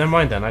yeah, no, never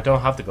mind then. I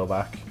don't have to go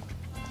back.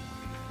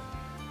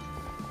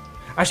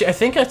 Actually, I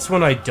think it's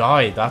when I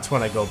die. That's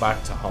when I go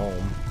back to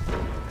home.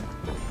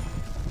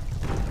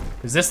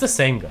 Is this the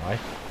same guy?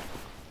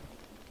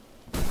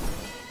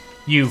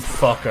 You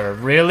fucker.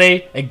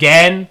 Really?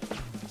 Again?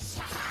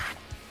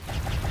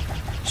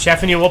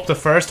 Chefing you up the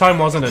first time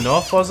wasn't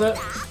enough, was it?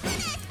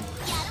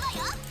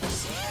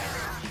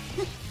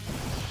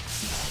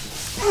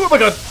 Oh my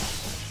god!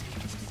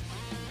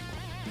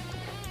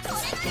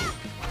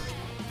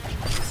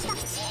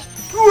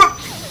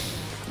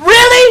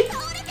 Really?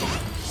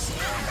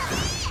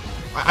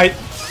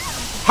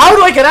 How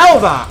do I get out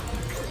of that?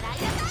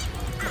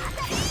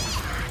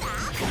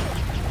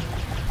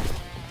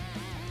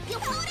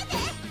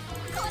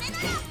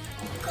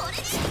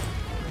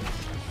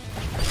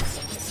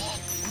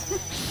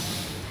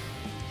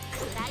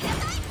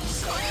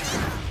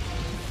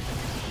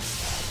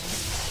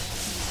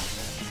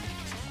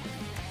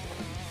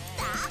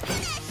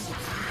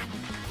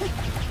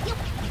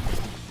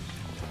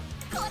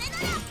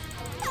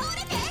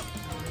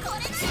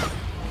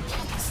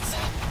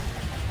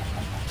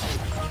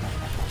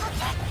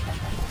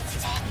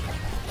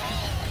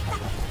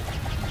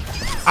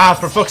 Ah,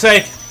 for fuck's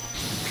sake!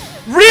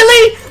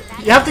 Really?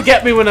 You have to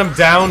get me when I'm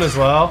down as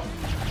well.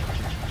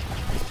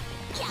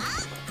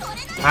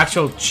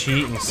 Actual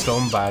cheating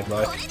scumbag,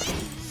 like.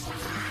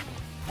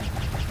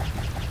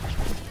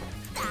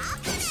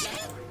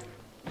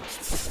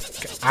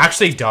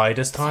 Actually died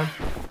this time.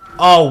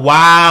 Oh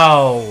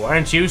wow!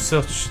 Aren't you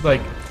such,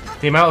 like,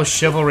 the amount of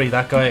chivalry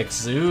that guy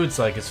exudes,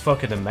 like, is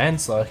fucking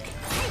immense, like.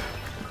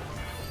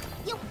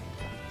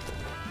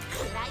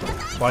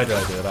 Why did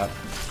I do that?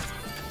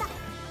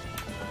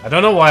 I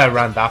don't know why I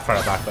ran that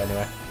far back, but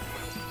anyway.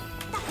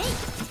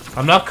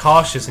 I'm not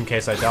cautious in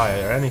case I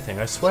die or anything,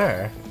 I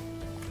swear.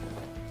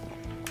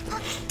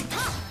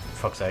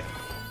 Fuck's sake.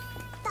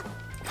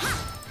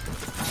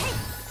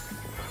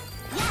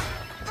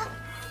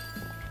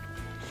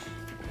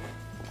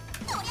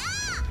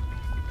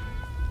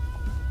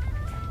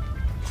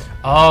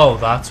 Oh,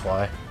 that's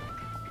why.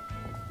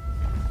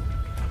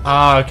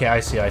 Ah, okay, I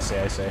see.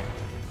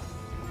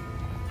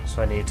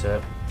 So I need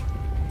to...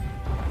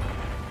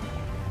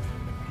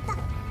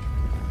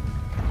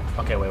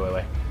 Okay,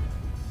 wait.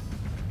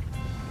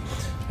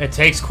 It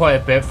takes quite a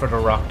bit for the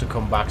rock to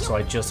come back, so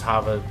I just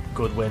have a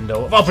good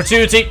window of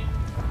opportunity.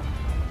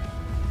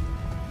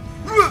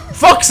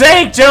 Fuck's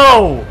sake,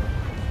 Joe!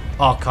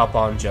 Oh, cop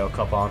on, Joe,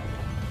 cop on.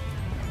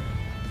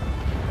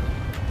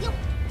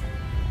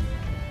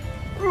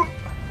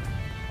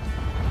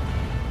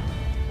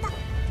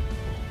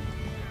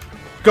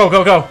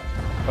 Go!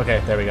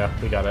 Okay, there we go.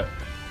 We got it.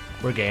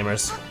 We're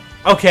gamers.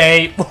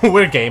 Okay,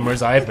 we're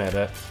gamers, I admit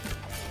it.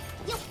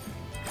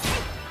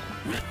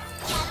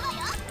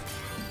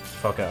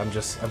 Fuck it, I'm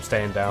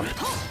staying down.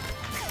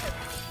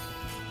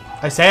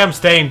 I say I'm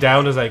staying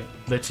down as I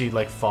literally,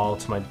 like, fall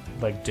to my,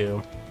 like,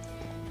 doom.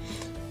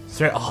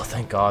 Oh,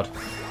 thank God.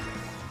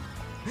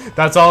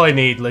 That's all I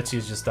need, literally,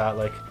 is just that,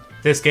 like,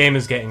 this game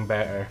is getting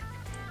better.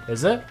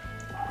 Is it?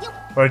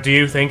 Or do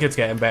you think it's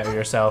getting better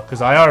yourself?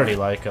 Because I already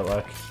like it,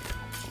 like.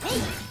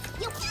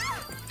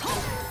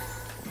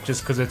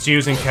 Just because it's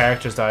using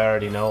characters that I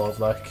already know of,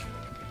 like.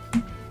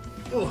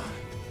 Ugh.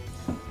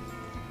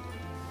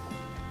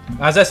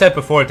 As I said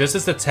before, this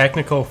is the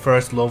technical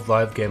first Love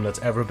Live game that's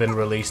ever been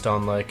released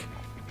on, like,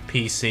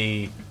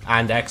 PC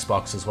and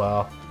Xbox as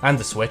well. And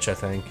the Switch, I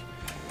think.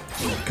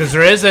 Because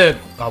there is a...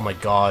 Oh my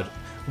god.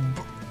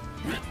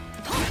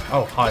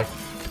 Oh, hi.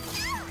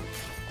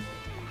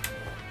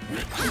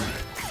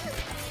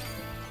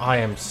 I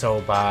am so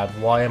bad.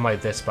 Why am I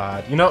this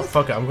bad? You know what?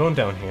 Fuck it. I'm going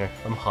down here.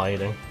 I'm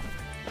hiding.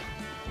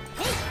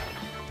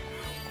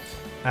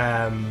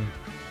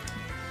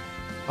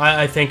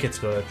 I think it's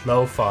good.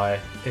 Lo-fi.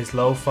 Is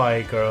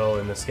Lo-fi girl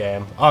in this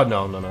game? Oh,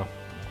 no.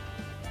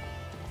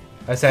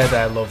 I said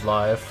Love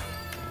Live.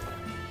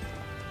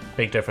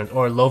 Big difference.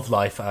 Or Love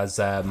Life, as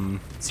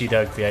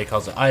CWVA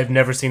calls it. I've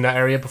never seen that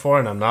area before,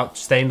 and I'm not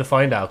staying to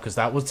find out, because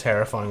that was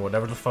terrifying,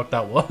 whatever the fuck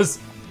that was.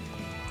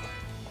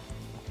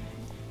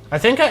 I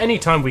think at any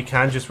time we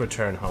can just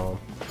return home.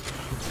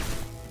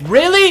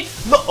 Really?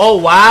 Oh,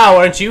 wow,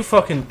 aren't you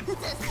fucking...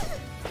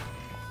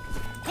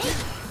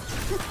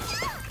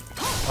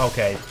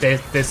 Okay,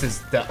 this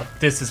is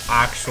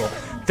actual.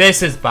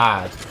 This is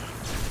bad.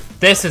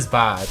 This is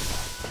bad.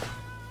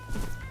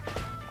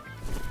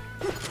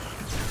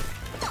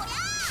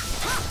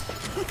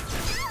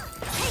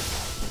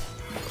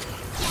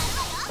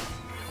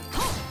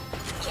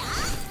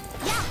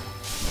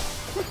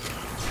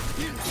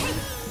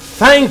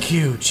 Thank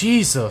you,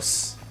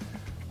 Jesus.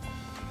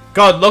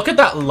 God, look at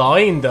that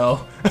line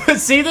though.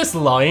 See this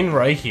line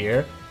right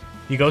here?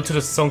 You go to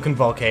the sunken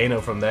volcano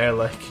from there,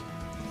 like.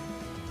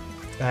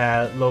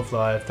 Love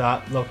Live,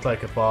 that looked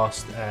like a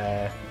boss,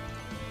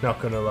 not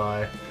gonna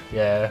lie,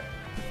 yeah.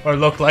 Or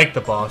looked like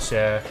the boss,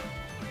 yeah.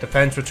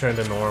 Defense returned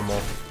to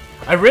normal.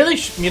 I really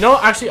you know,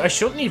 actually, I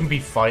shouldn't even be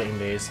fighting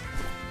these.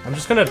 I'm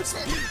just gonna...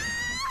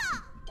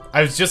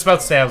 I was just about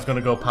to say I was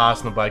gonna go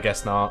past them, but I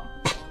guess not.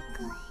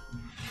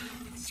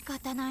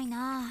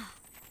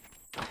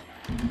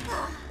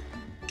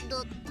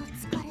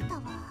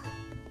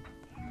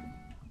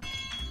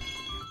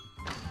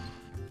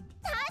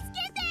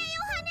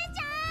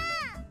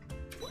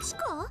 チ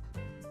カ？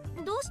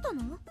どうした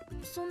の？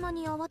そんな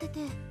に慌て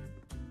て。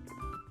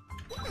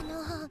そ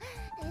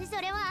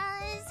れは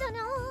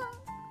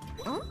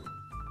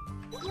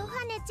ヨ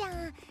ハネちゃ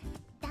ん、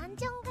ダン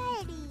ジョン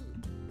帰り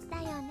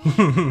だよね。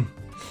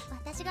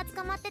私が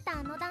捕まってた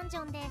あのダンジ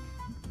ョンで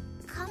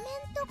仮面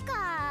と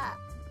か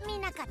見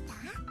なかった？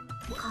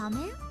仮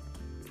面？見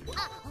て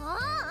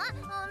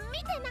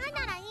ない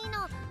ならいい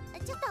の。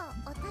ちょっ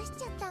と落とし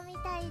ちゃったみ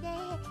たいで。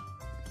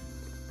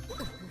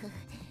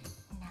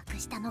なく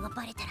したのが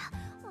バレたら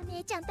お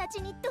姉ちゃんた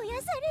ちにど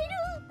やされる。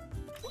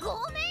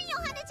ごめんヨ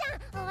ハネち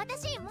ゃん、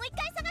私もう一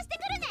回探して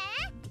くるね。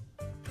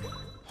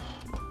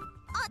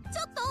ち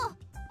ょっと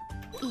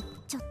行っ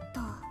ちゃっ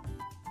た。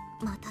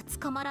また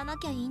捕まらな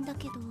きゃいいんだ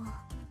けど。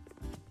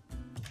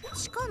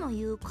チカの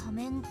言う仮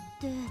面っ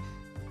て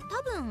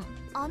多分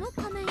あの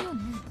仮面よ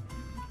ね。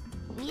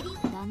ミリだ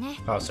ね。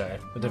Oh, sorry. I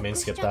didn't mean to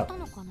skip that.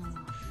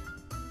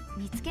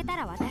 見つけた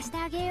ら渡して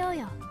あげよう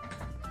よ。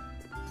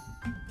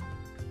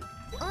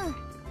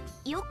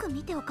よく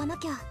見ておかな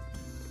きゃ。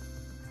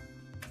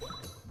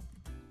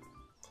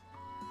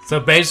 So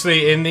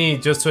basically,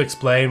 just to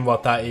explain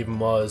what that even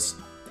was,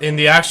 in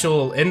the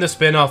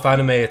spin-off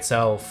anime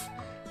itself,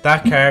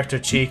 that character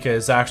Chica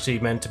is actually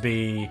meant to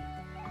be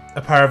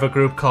a part of a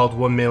group called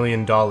 $1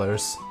 million.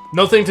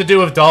 Nothing to do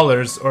with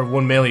dollars or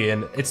 1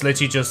 million. It's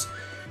literally just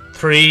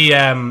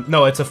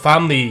no, it's a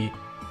family.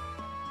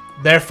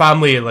 Their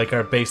family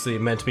are basically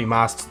meant to be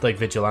masked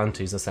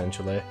vigilantes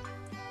essentially.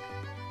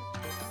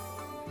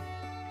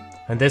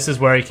 And this is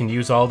where you can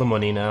use all the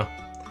money now.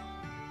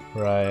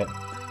 Right.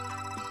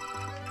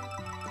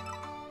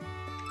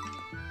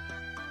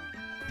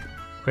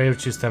 Great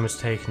reduce damage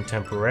taken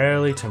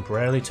temporarily.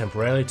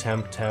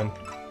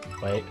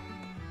 Wait.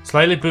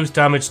 Slightly boost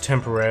damage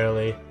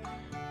temporarily.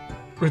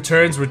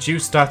 Returns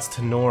reduced stats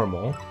to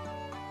normal.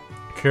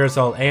 Cures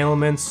all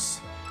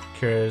ailments.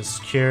 Cures.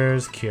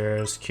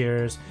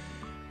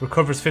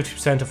 Recovers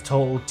 50% of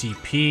total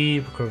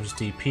DP. Recovers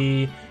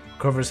DP.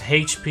 Recovers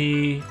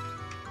HP.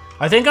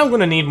 I think I'm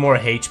gonna need more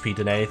HP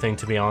than anything,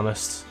 to be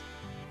honest.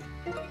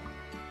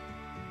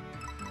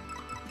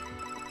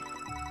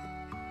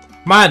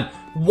 Man,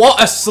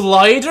 what a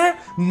slider?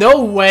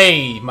 No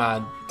way,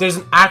 man. There's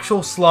an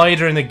actual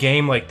slider in a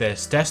game like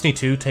this. Destiny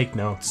 2, take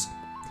notes.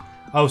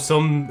 Oh,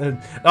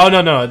 oh,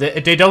 no.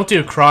 They don't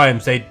do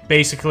crimes. They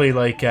basically,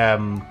 they're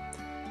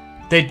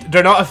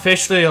not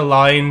officially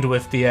aligned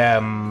with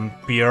the,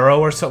 Bureau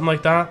or something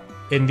like that.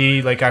 In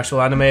the,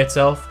 actual anime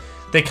itself.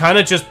 They kind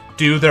of just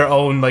do their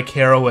own,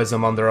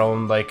 heroism on their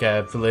own,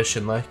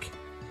 volition,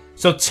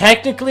 So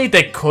technically,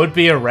 they could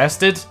be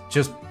arrested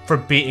just for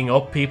beating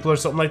up people or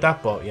something like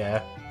that, but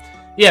yeah.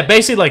 Yeah,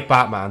 basically like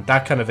Batman,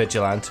 that kind of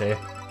vigilante.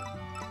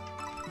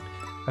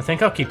 I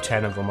think I'll keep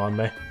 10 of them on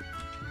me.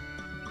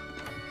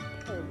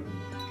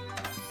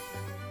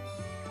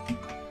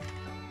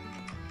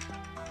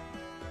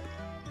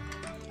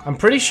 I'm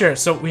pretty sure,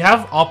 so we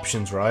have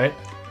options, right?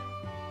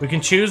 We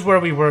can choose where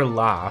we were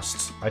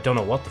last. I don't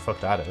know what the fuck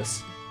that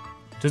is.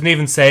 Doesn't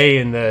even say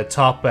in the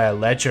top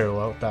ledger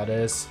what that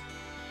is.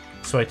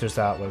 So wait, there's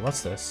that. Wait,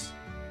 what's this?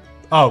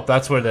 Oh,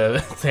 that's where the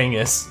thing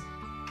is.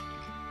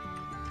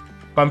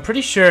 But I'm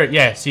pretty sure,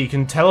 yeah, so you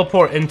can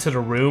teleport into the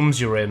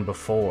rooms you were in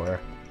before.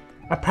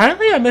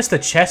 Apparently I missed a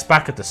chest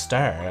back at the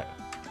start.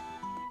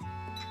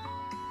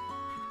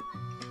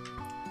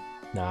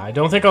 Nah, I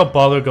don't think I'll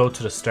bother go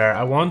to the start.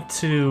 I want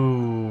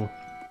to...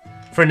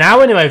 For now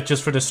anyway,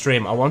 just for the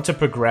stream, I want to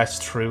progress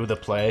through the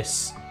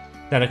place.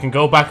 Then I can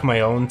go back my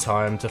own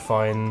time to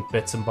find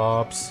bits and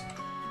bobs.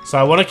 So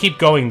I want to keep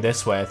going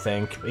this way, I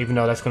think. Even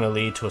though that's going to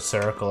lead to a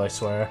circle, I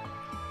swear.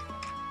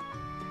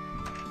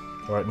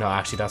 Or, no,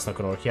 actually, that's not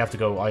going to work. You have to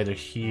go either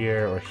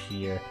here or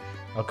here.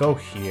 I'll go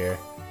here.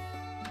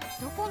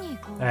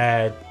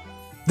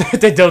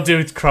 They don't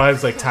do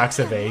crimes like tax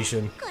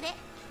evasion.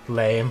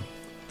 Lame.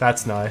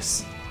 That's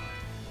nice.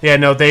 Yeah,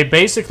 no, they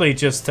basically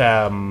just,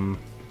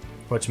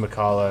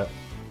 whatchamacallit.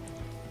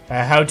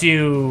 How do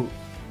you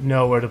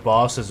know where the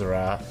bosses are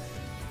at?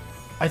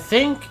 I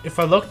think if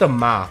I look at the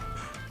map...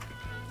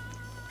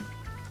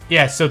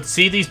 Yeah, so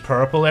see these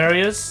purple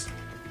areas?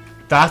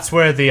 That's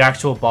where the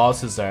actual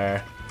bosses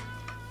are.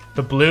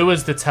 The blue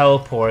is the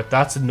teleport,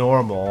 that's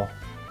normal.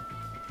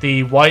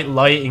 The white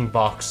lighting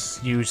box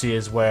usually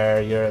is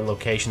where your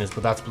location is,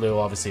 but that's blue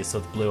obviously, so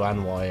it's blue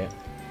and white.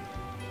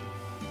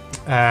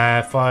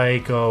 If I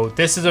go...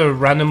 This is a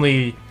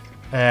randomly...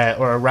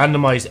 or a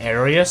randomized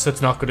area, so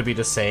it's not going to be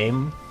the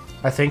same,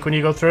 I think, when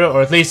you go through it.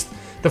 Or at least,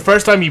 the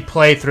first time you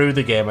play through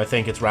the game, I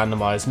think it's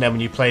randomized. And then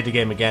when you play the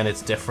game again,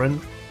 it's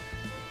different.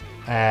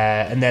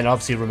 And then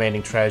obviously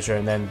remaining treasure,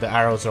 and then the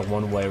arrows are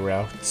one-way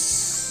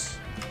routes.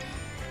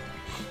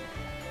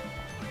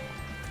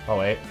 Oh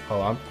wait,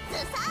 hold on.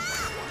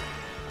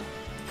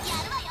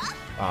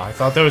 Oh, I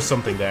thought there was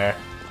something there.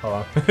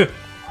 Hold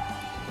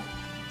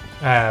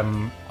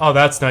on. Oh,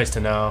 that's nice to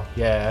know.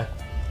 Yeah.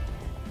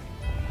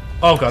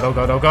 Oh god, oh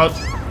god, oh god.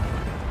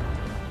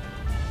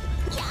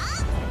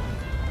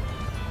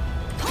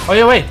 Oh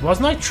yeah, wait,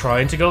 wasn't I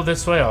trying to go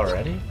this way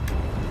already?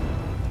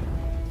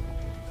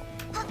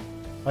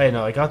 Oh, yeah,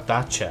 no, I got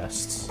that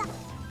chest.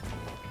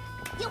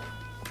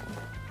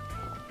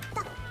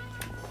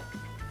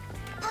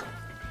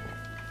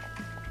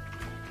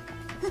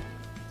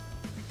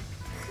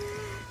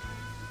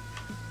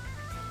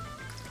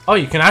 Oh,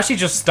 you can actually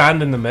just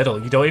stand in the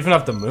middle. You don't even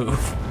have to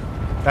move.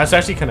 That's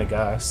actually kind of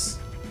gas.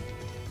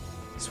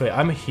 So wait,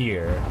 I'm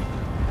here.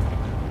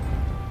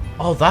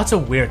 Oh, that's a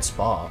weird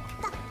spot.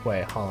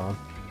 Wait, hold on.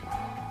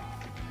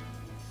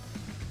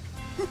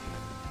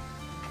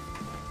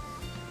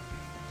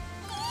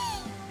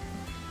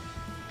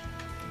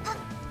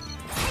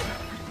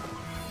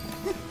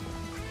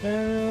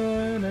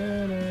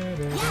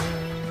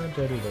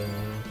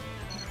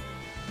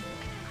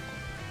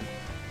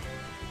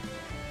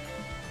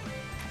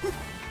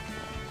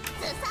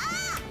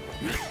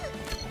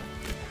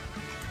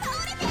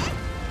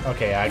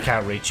 Okay, I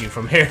can't reach you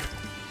from here.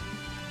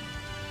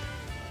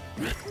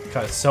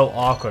 God, it's so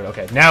awkward.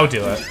 Okay, now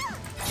do it.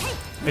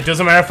 It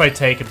doesn't matter if I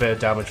take a bit of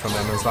damage from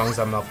him as long as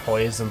I'm not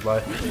poisoned,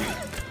 like.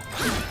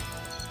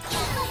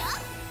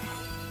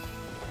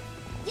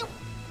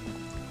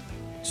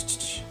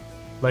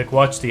 Like,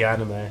 watch the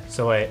anime.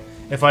 So wait,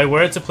 if I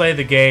were to play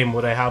the game,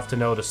 would I have to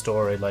know the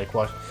story? Like,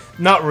 what?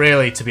 Not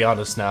really, to be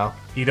honest now.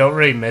 You don't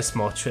really miss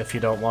much if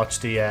you don't watch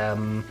the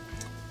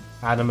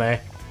anime.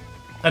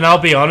 And I'll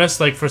be honest,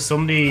 like, for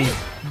somebody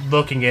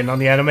looking in on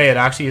the anime, it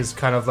actually is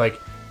kind of like...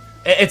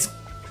 It's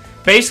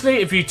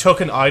basically if you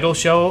took an idol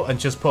show and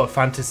just put a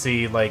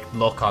fantasy, like,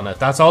 look on it.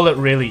 That's all it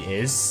really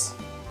is.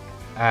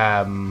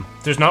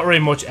 There's not really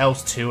much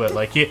else to it.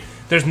 Like,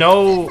 there's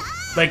no...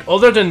 Like,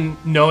 other than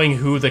knowing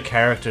who the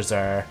characters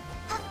are,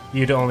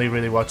 you'd only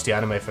really watch the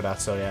anime for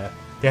that, so yeah.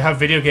 They have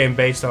video game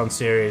based on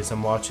series.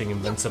 I'm watching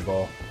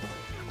Invincible.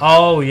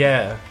 Oh,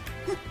 yeah.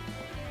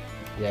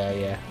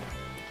 Yeah.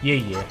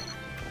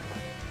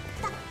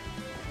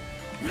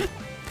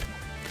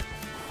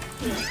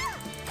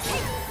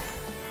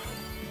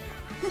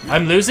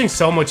 I'm losing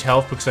so much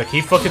health because I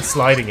keep fucking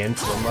sliding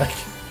into them, like.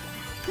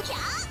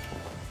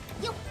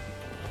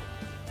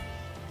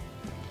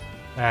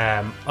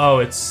 Oh,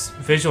 it's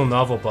visual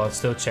novel, but I'll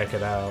still check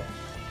it out.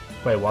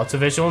 Wait, what's a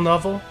visual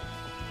novel?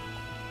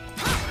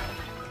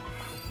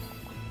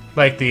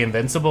 Like the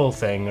Invincible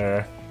thing,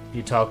 or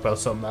you talk about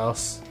something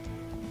else?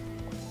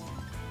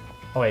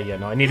 Oh wait, yeah,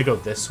 no, I need to go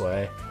this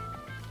way.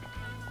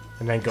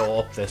 And then go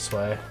up this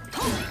way.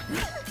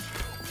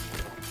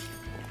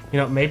 You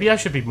know, maybe I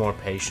should be more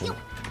patient.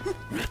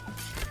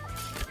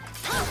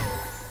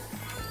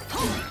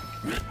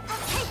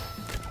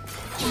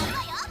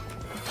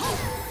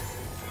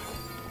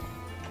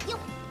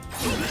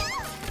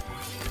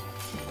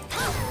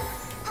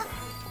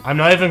 I'm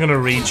not even gonna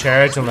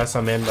recharge unless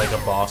I'm in, like, a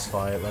boss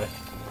fight, like.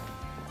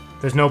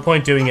 There's no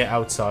point doing it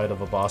outside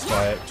of a boss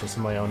fight, just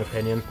in my own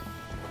opinion.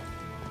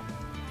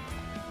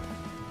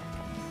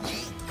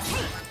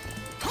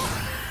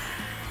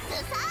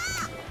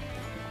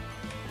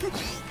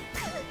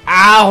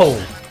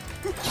 Ow!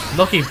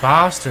 Lucky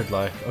bastard,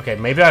 like. Okay,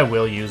 maybe I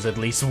will use at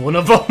least one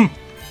of them.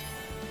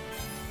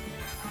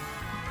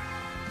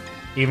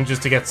 Even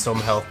just to get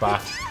some health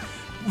back.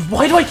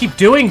 Why do I keep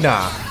doing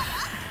that?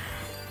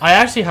 I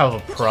actually have a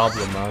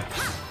problem,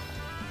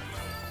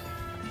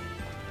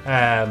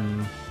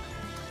 man.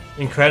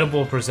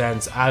 Incredible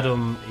presents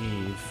Adam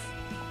Eve.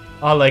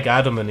 Oh, like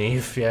Adam and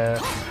Eve, yeah.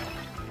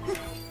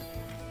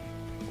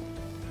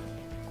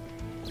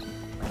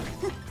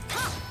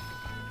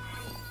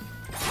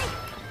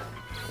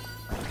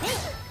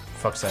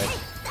 Fuck's sake.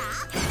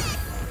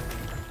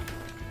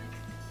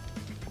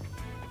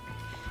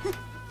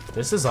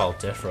 This is all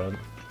different.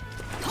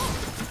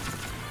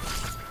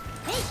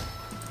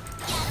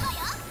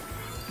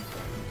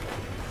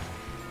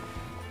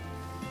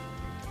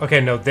 Okay,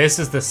 no, this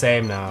is the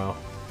same now.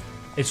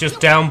 It's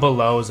just down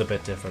below is a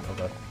bit different.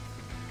 Okay.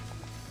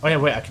 Oh yeah,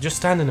 wait, I can just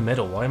stand in the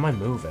middle. Why am I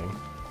moving?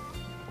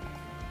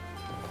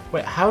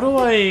 Wait, how do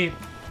I...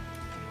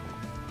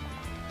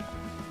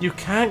 You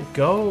can't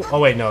go...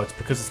 Oh wait, no, it's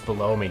because it's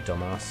below me,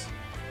 dumbass.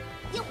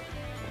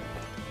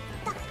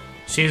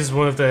 She's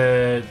one of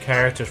the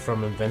characters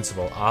from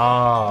Invincible.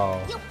 Oh.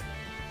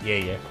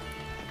 Yeah.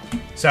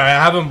 Sorry,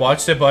 I haven't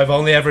watched it, but I've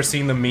only ever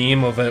seen the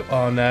meme of it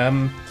on,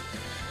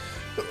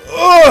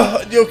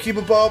 Oh, yo, keep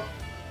a bob.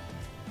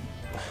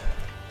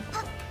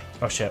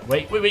 Oh shit!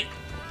 Wait.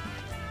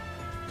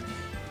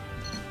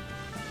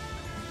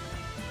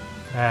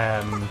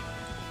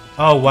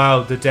 Oh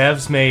wow, the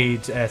devs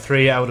made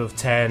 3 out of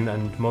 10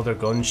 and Mother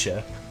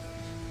Gunship.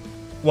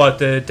 What,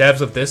 the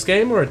devs of this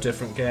game or a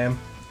different game?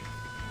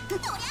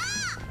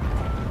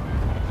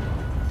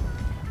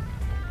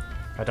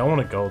 I don't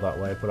want to go that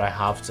way, but I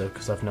have to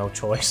because I've no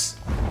choice.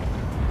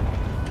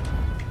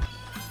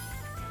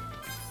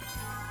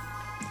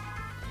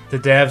 The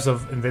devs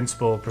of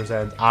Invincible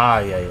present... Ah,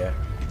 yeah.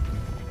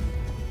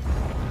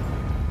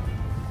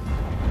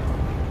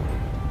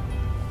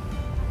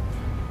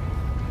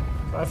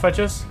 What if I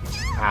just...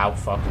 Ow,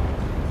 fuck.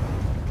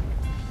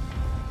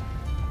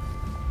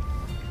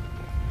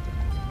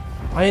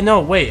 Oh, no,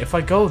 wait, if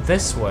I go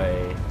this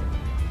way...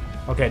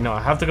 Okay, no,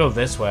 I have to go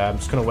this way. I'm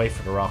just gonna wait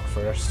for the rock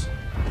first.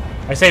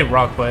 I say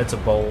rock, but it's a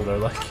boulder,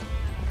 like.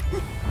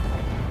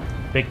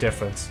 Big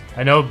difference.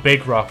 I know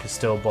big rock is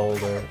still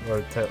boulder,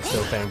 or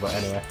still thing, but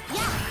anyway.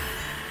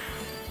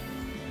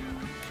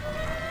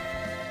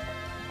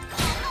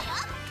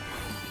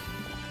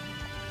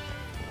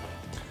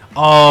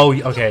 Oh,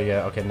 okay,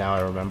 yeah, okay, now I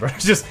remember.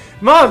 Just,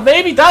 Mom,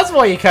 maybe that's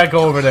why you can't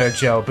go over there,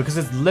 Joe, because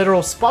it's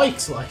literal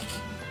spikes, like.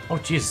 Oh,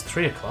 jeez, it's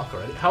 3 o'clock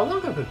already. How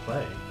long have I been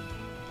playing?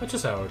 Oh,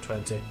 just hour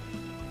 20.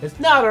 It's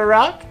not a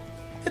rock,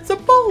 it's a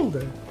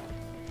boulder.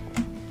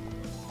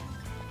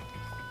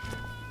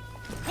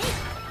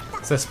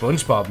 It's a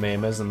SpongeBob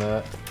meme, isn't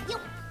it?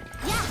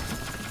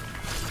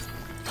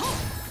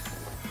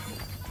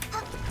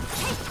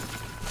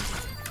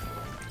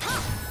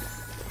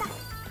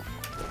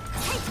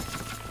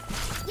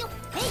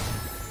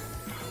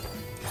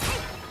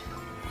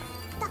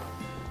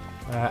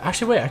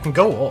 Actually, wait, I can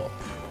go up.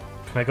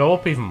 Can I go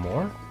up even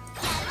more?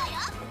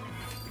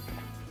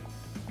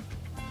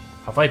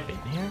 Have I been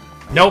here?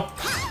 Nope!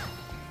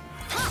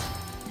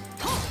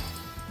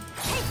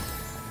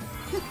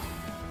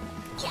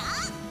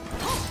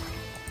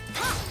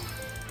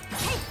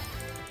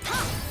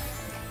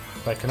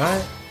 Wait, can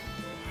I?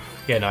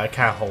 Yeah, no, I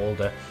can't hold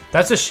it.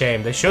 That's a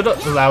shame. They should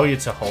allow you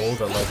to hold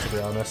it, like, to be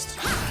honest.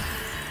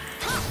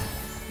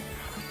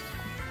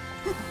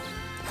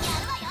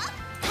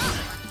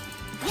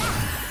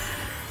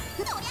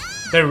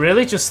 They're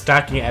really just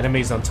stacking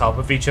enemies on top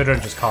of each other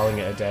and just calling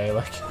it a day,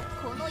 like.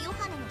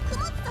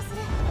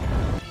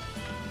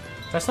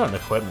 That's not an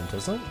equipment,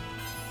 is it?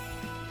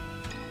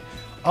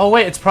 Oh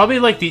wait, it's probably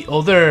like the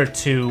other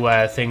two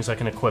things I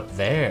can equip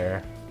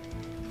there.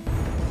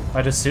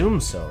 I'd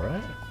assume so,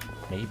 right?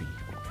 Maybe.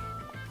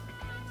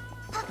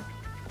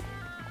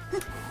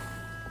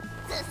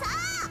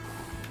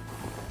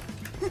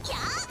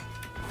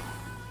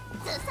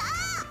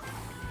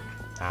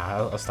 Ah,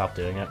 I'll stop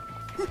doing it.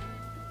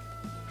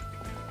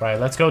 Right,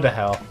 let's go to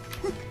hell.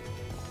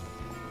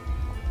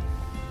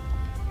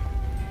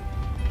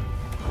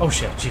 Oh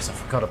shit, jeez, I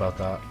forgot about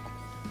that.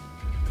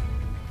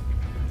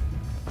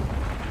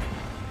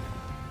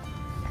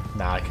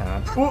 Nah, I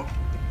can't. Ooh.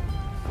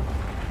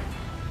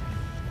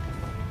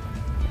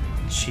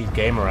 Cheat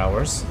gamer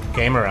hours.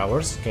 Gamer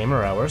hours.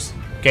 Gamer hours.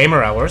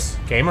 Gamer hours.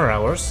 Gamer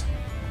hours.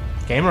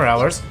 Gamer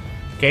hours.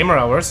 Gamer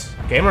hours.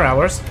 Gamer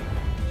hours.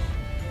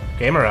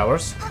 Gamer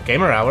hours.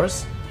 Gamer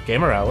hours.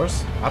 Gamer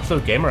hours.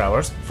 Absolute gamer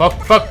hours. Fuck,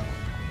 fuck!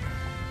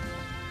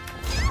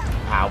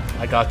 Ow,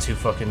 I got too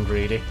fucking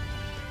greedy.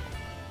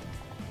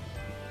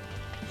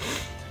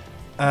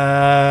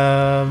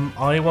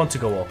 I want to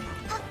go up.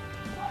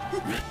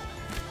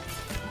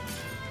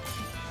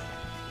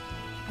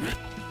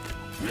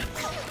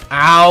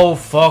 Ow,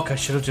 fuck, I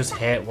should have just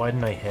hit. Why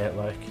didn't I hit,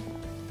 like?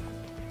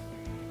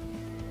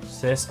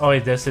 Is this? Oh,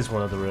 wait, this is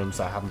one of the rooms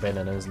I haven't been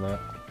in, isn't it?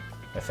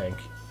 I think.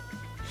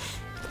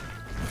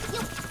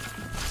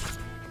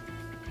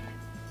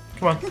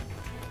 Come on.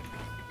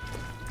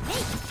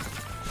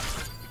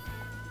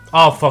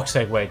 Oh, fuck's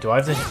sake, wait, do I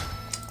have to...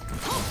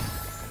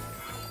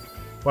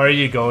 What are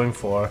you going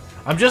for?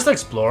 I'm just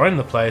exploring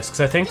the place, because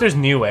I think there's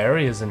new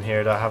areas in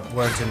here that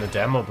weren't in the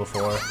demo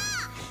before.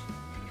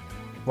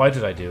 Why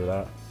did I do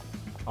that?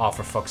 Oh,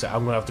 for fuck's sake,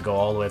 I'm gonna have to go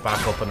all the way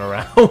back up and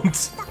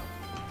around.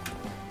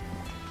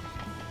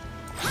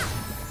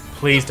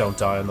 Please don't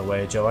die on the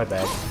way, Joe, I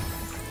beg.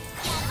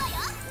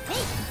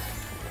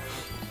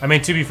 I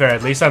mean, to be fair,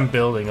 at least I'm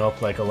building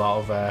up, like, a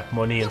lot of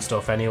money and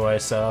stuff anyway,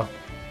 so...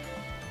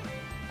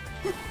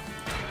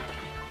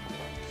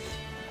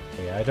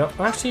 Yeah, I don't...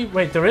 Actually,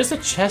 wait, there is a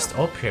chest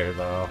up here,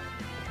 though.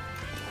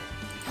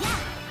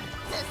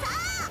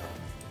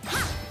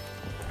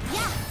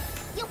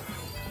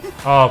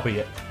 Oh, but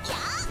yeah...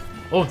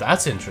 Oh,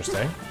 that's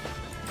interesting.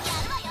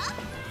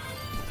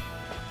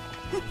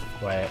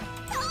 Wait.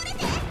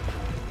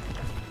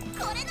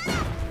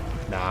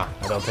 Nah,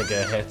 I don't think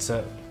it hits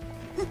it.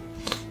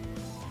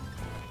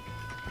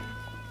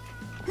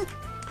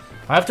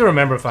 I have to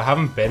remember, if I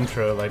haven't been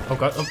through it, like, oh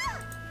god, oh.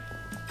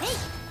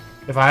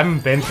 If I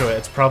haven't been through it,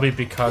 it's probably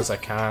because I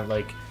can't,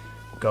 like,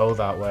 go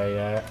that way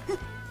yet.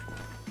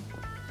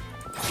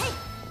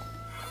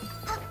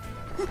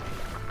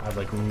 I have,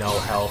 like, no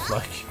health,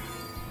 like.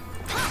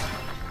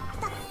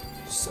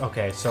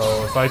 Okay, so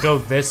if I go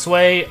this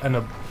way and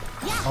a...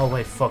 Oh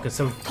wait, fuck,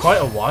 it's quite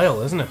a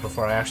while, isn't it,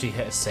 before I actually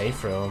hit a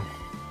safe room.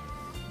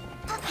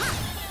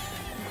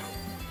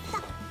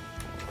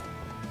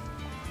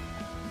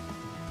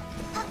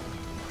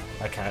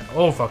 I can't.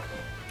 Oh, fuck.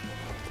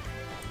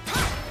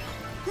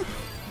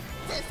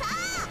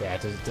 Yeah,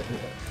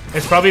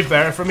 it's probably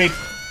better for me...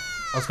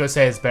 I was gonna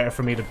say it's better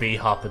for me to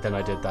B-hop, but then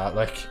I did that,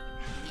 like...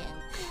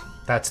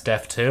 That's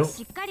death too.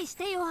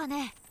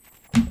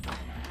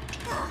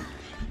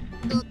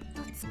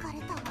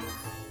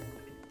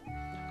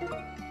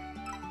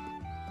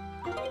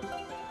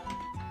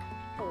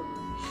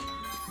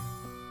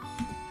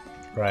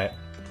 Right.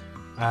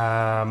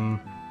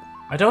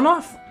 I don't know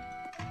if...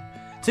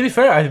 To be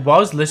fair, I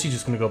was literally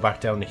just going to go back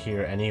down to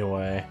here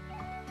anyway.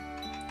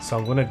 So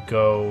I'm going to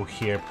go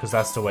here, because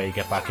that's the way you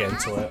get back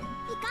into it.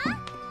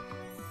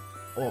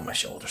 Oh, my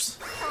shoulders.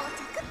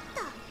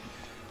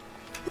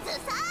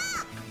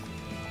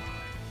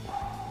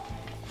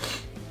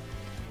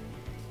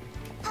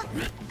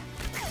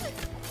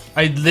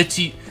 I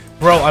literally...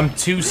 Bro, I'm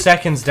 2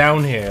 seconds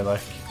down here,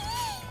 like...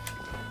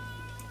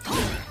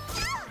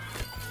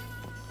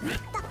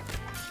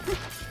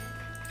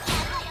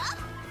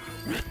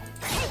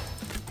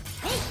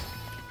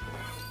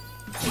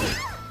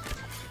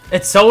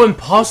 It's so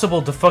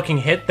impossible to fucking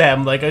hit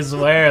them, like, I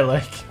swear,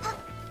 like...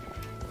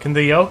 Can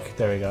the yoke?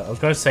 There we go. I was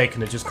gonna say,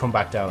 can it just come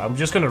back down? I'm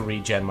just gonna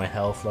regen my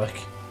health, like...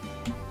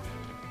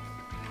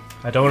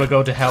 I don't want to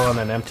go to hell on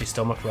an empty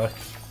stomach, like...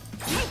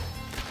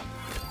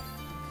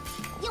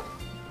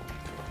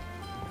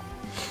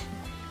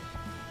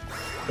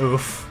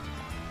 Oof.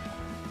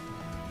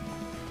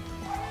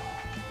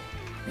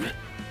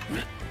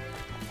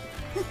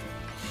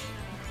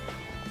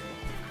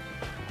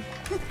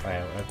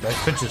 I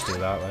could just do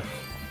that, like...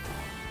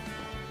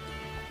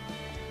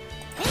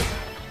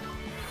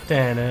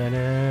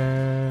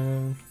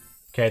 Da-na-na.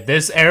 Okay,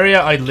 this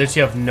area, I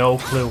literally have no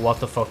clue what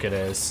the fuck it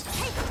is.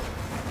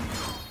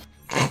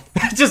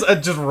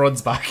 It just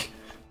runs back.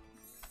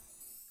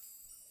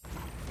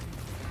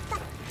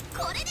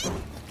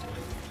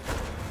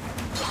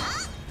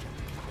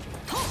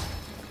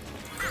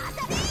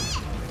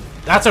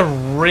 That's a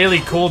really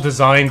cool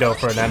design, though,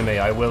 for an enemy.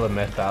 I will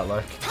admit that,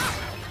 like.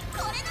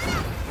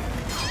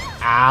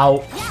 Ow.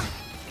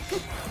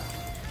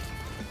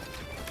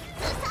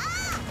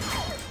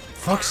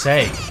 Fuck's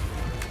sake.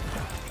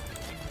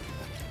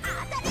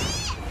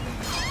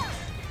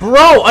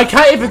 Bro, I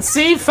can't even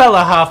see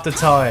fella half the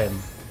time.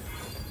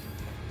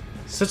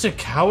 Such a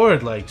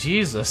coward, like,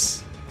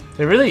 Jesus.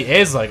 It really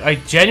is, like, I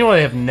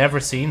genuinely have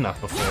never seen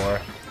that before.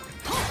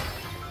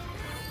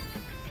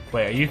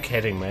 Wait, are you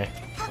kidding me?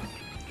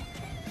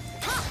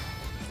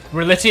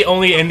 We're literally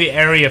only in the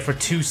area for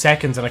 2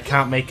 seconds and I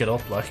can't make it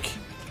up, like.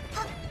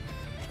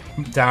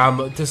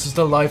 Damn, this is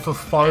the life of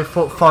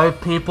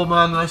 5'5" people,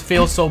 man. I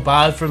feel so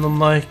bad for them,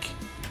 like.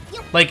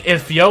 Like,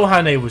 if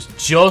Yohane was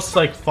just,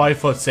 like,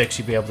 5'6",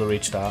 she'd be able to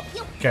reach that.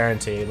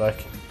 Guaranteed,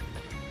 like.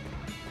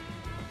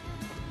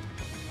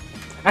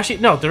 Actually,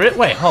 no,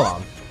 wait, hold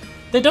on.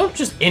 They don't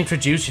just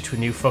introduce you to a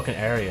new fucking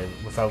area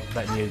without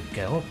letting you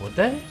get up, would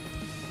they?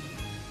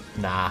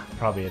 Nah,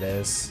 probably it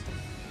is.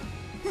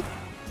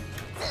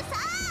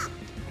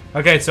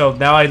 Okay, so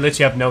now I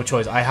literally have no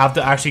choice. I have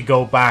to actually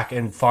go back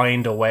and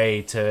find a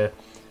way to,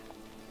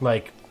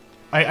 like...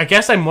 I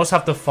guess I must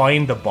have to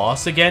find the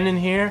boss again in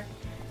here.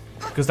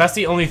 Because that's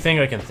the only thing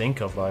I can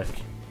think of, like...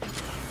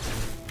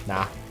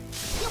 Nah.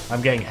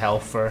 I'm getting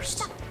health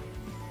first.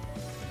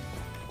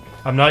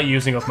 I'm not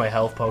using up my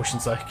health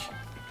potions, like...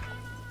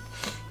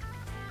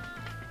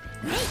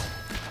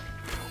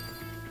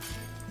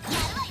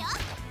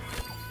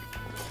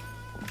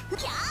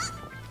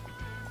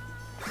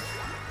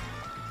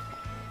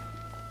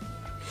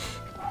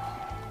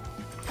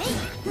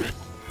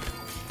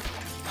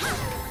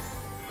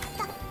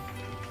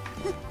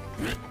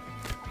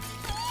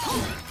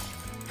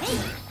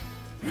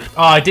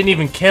 Oh, I didn't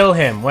even kill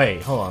him.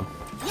 Wait, hold on.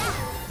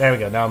 There we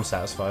go, now I'm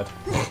satisfied.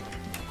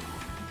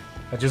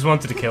 I just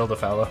wanted to kill the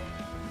fella.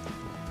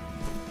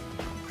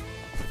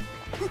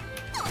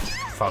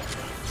 Fuck.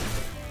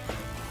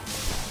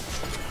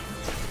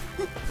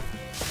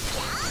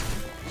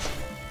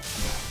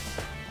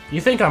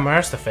 You think I'm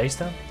arsed to face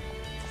them?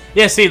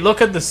 Yeah, see,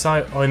 look at the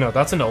side. Oh, no,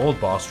 that's an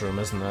old boss room,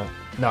 isn't it?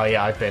 No,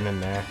 yeah, I've been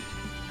in there.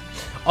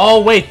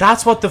 Oh, wait,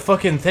 that's what the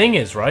fucking thing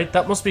is, right?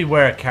 That must be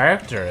where a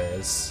character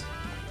is.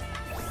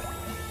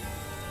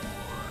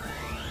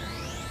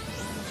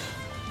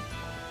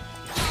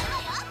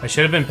 I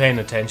should have been paying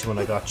attention when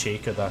I got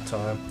Chica that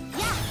time.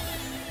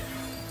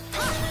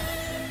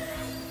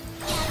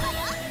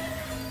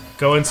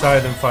 Go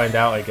inside and find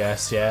out, I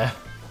guess, yeah.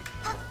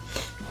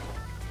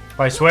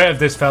 But I swear if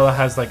this fella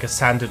has like a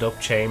sanded up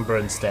chamber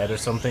instead or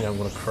something, I'm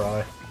gonna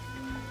cry.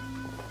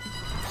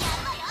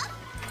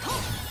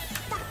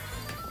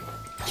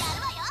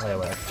 Oh yeah,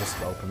 wait, I can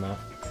just open that.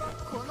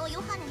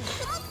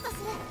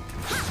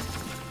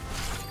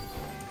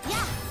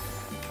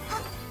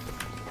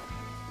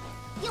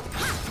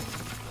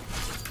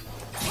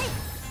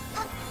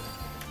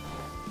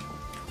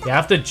 You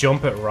have to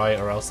jump it right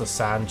or else the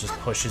sand just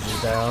pushes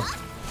you down.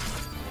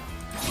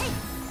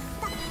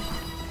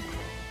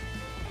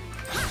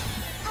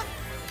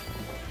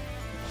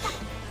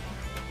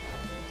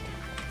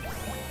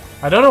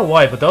 I don't know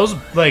why, but those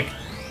like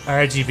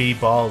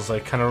RGB balls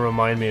like kind of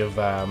remind me of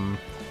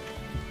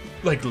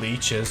like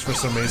leeches for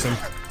some reason.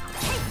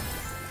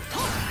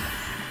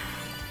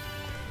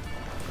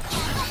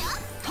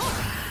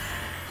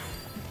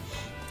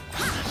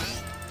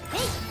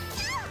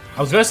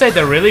 I was gonna say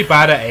they're really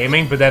bad at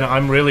aiming, but then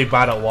I'm really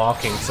bad at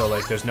walking, so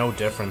like there's no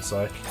difference,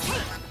 like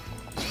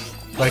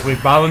we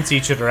balance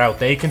each other out.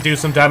 They can do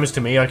some damage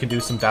to me, I can do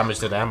some damage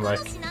to them,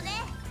 like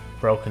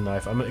broken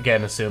knife. I'm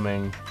again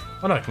assuming,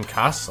 oh no, I can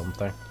cast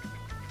something.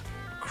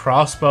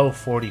 Crossbow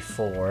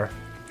 44,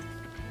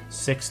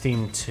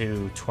 16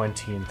 2,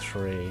 20 and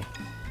 3.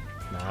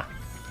 Nah.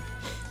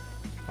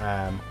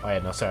 Oh yeah,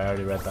 no, sorry, I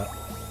already read that.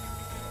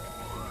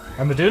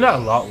 I've been doing that a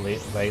lot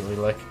lately,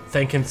 like,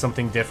 thinking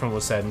something different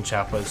was said in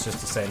chat, but it's just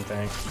the same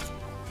thing.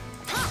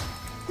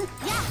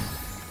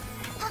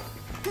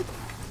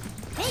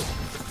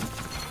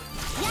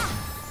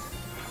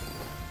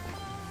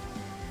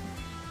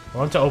 I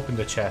want to open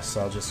the chest,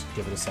 so I'll just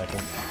give it a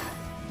second.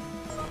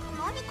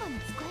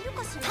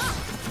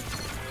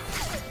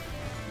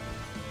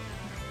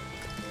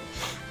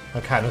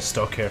 I'm kind of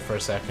stuck here for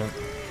a second.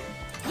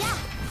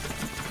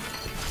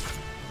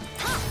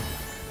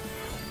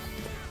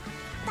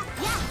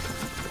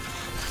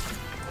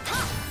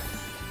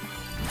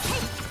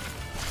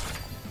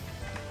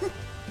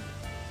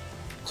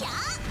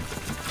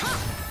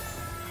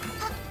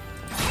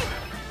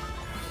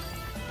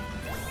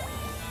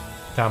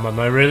 Damn, am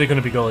I really going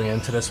to be going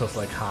into this with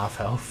like half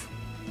health?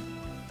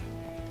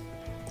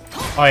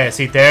 Oh yeah,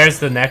 see, there's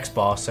the next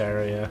boss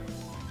area.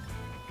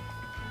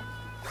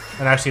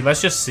 And actually,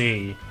 let's just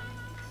see.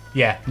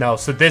 Yeah, no,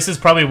 so this is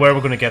probably where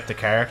we're going to get the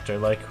character,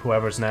 like,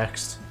 whoever's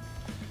next.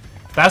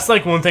 That's,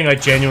 like, one thing I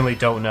genuinely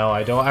don't know.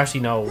 I don't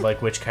actually know,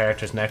 like, which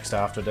character's next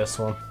after this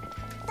one.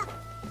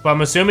 But I'm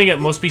assuming it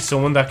must be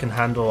someone that can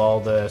handle all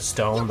the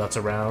stone that's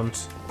around.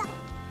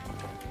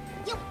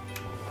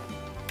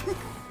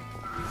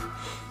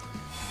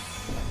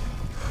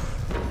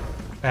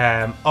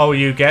 Oh,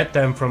 you get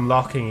them from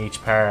locking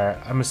each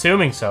pair. I'm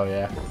assuming so,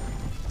 yeah.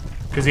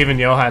 Because even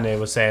Yohane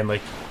was saying,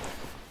 like,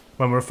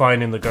 when we're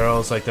finding the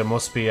girls, like, there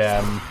must be,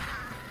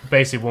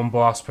 basically one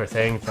boss per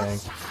thing.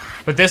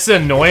 But this is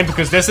annoying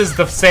because this is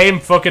the same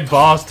fucking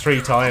boss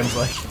 3 times,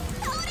 like.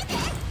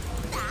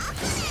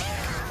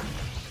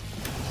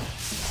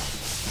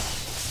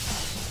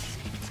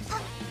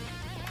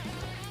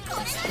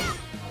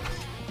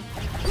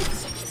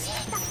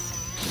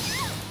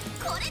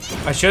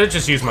 I should have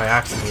just used my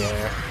axe in the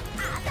air.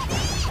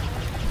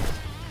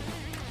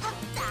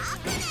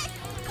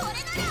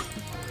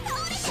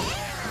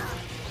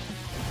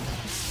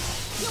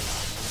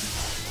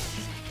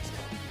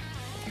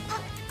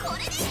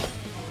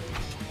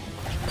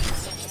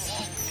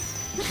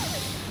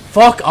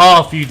 Fuck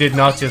off, you did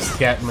not just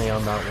get me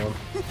on that one.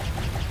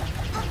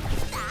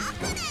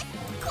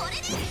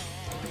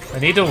 I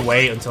need to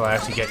wait until I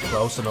actually get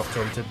close enough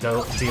to him to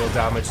deal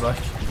damage, like.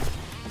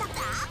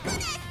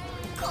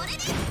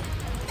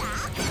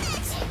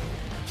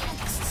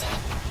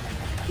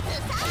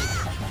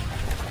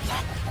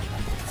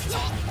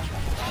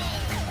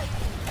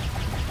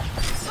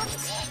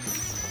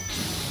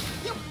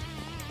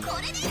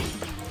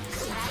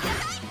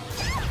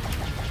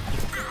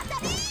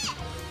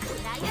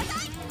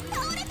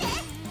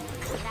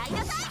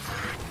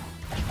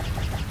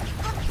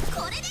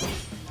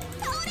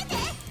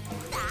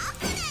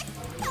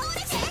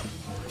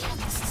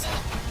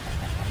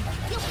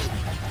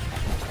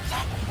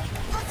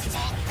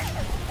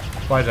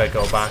 Why did I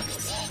go back?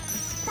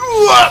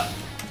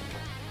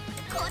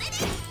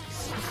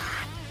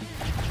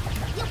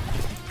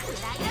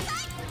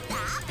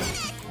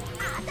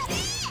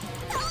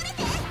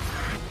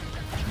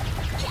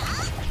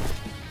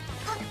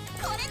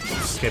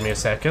 Just give me a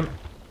second.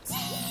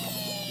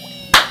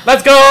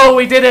 Let's go!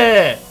 We did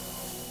it!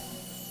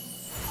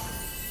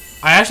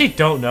 I actually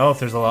don't know if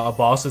there's a lot of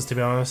bosses, to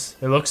be honest.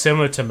 It looks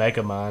similar to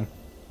Mega Man.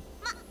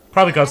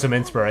 Probably got some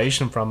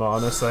inspiration from it,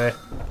 honestly.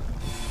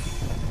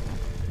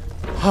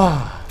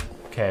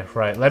 Okay,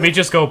 right. Let me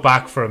just go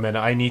back for a minute.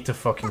 I need to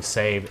fucking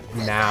save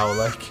now,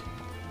 like.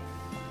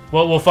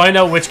 Well, we'll find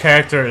out which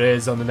character it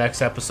is on the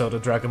next episode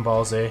of Dragon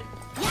Ball Z.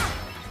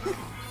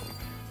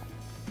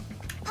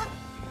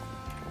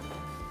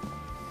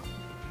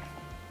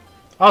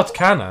 Oh, it's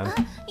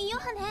Kanan.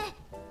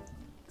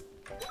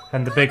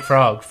 And the big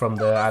frog from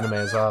the anime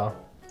as well.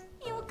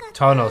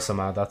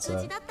 Tono-sama, that's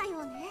it.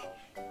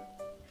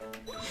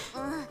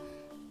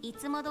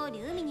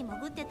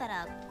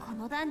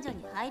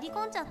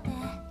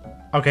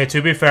 Okay,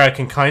 to be fair, I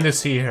can kind of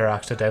see her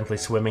accidentally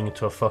swimming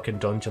into a fucking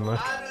dungeon, like.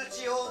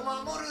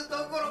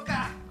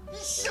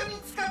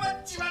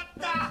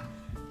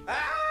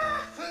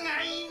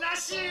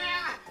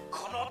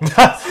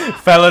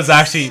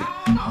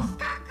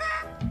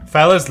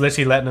 Fella's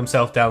literally letting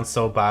himself down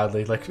so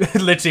badly. Like,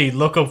 literally,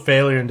 look up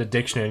failure in the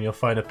dictionary and you'll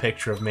find a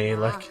picture of me,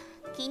 like.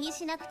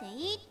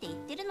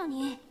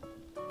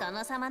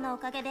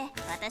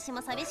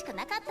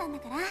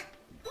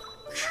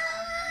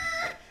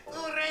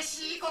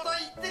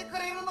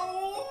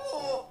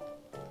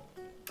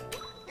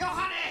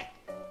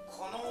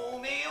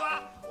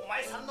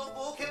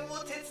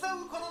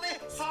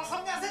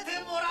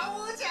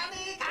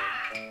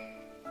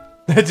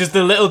 Just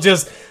a little,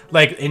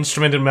 like,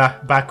 instrument in the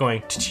back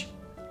going.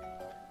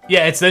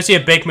 Yeah, it's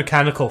literally a big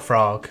mechanical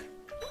frog.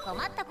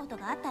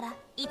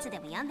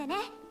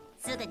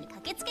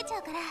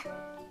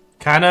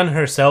 Kanan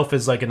herself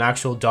is like an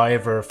actual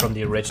diver from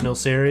the original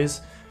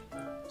series.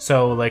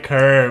 So, like,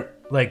 her,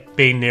 like,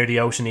 being near the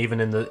ocean even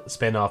in the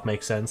spin-off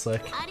makes sense,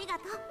 like.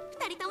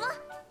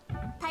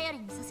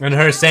 And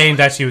her saying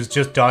that she was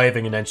just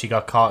diving and then she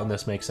got caught in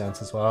this makes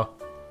sense as well.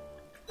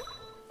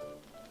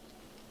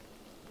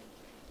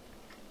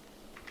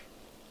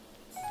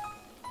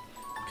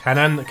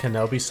 Kanan can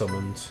now be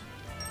summoned.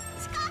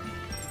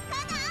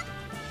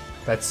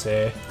 Let's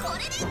see.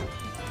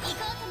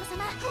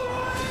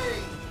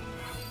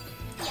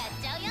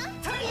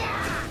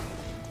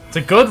 It's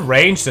a good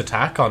ranged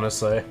attack,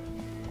 honestly.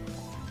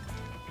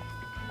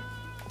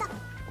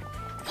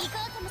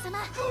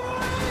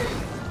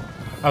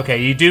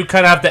 Okay, you do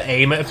kind of have to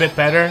aim it a bit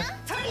better.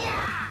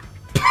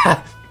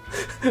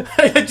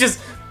 just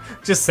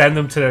send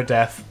them to their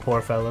death,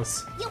 poor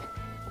fellas.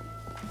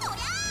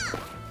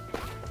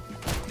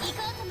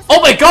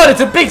 Oh my god,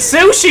 it's a big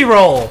sushi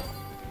roll!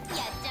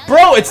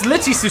 Bro, it's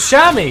literally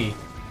sushami!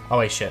 Oh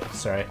wait, shit,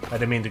 sorry. I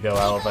didn't mean to go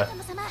Aweber.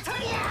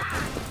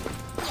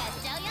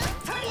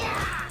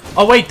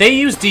 Oh wait, they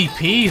use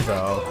DP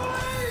though.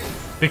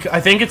 I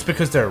think it's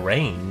because they're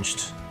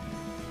ranged.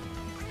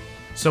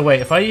 So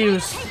wait, if I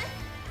use...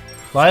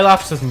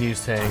 Lilaps doesn't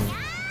use thing.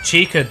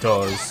 Chica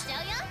does.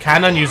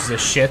 Canon uses a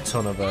shit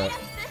ton of it.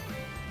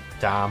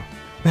 Damn.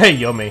 Hey,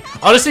 yummy.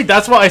 Honestly,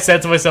 that's what I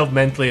said to myself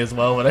mentally as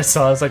well when I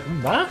saw it. I was like,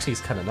 that actually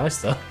is kind of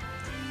nice though.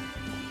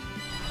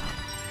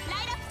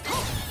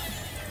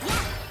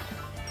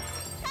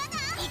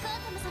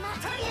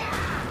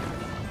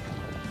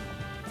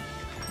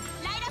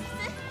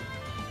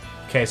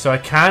 Okay, so I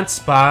can't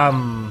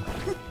spam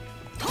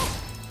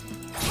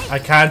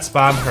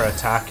her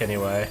attack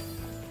anyway.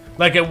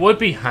 Like, it would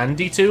be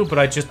handy to, but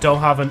I just don't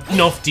have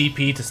enough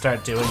DP to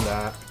start doing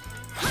that.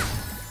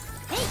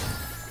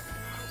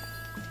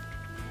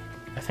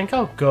 I think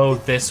I'll go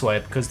this way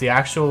because the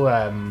actual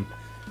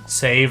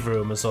save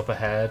room is up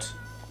ahead.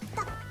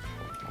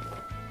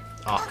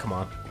 Oh, come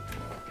on.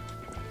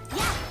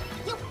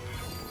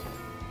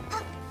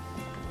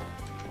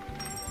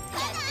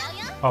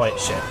 Oh wait,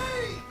 shit.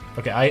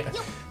 Okay,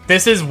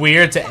 this is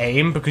weird to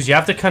aim because you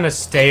have to kind of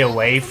stay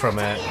away from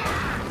it.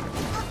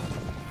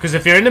 Because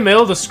if you're in the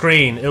middle of the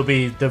screen, it'll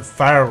be the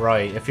far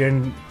right. If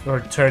you're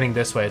turning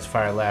this way, it's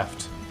far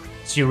left.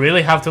 So you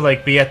really have to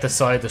like be at the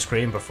side of the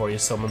screen before you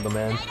summon them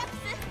in.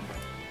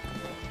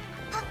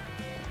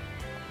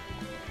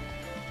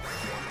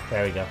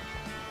 There we go.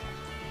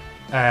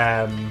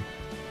 I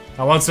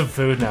want some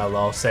food now,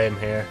 lol. Same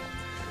here.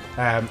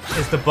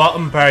 Is the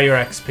bottom bar your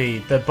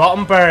XP? The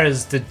bottom bar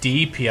is the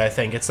DP, I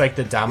think. It's like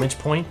the damage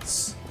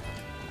points.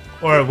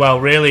 Or, well,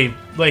 really,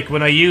 like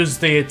when I use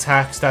the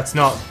attacks, that's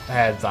not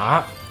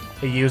that.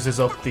 It uses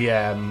up the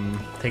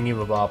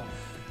thingy-mabob.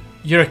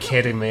 You're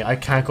kidding me. I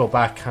can't go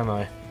back, can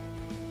I?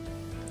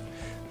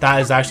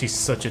 That is actually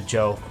such a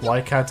joke.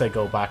 Why can't I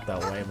go back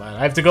that way, man? I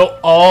have to go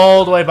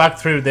all the way back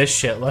through this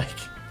shit, like.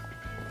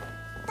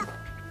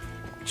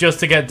 Just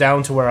to get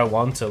down to where I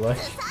want to, like.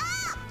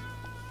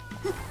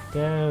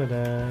 Got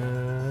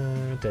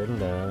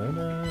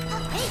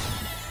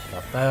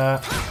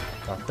that.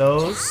 Got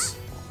those.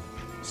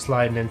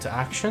 Sliding into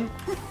action.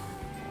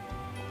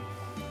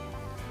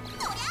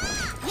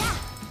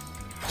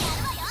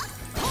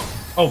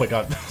 Oh my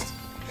god.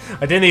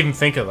 I didn't even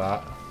think of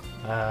that.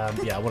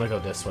 Yeah, I want to go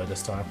this way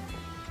this time.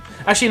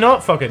 Actually, no,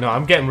 fuck it, no.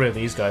 I'm getting rid of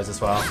these guys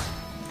as well.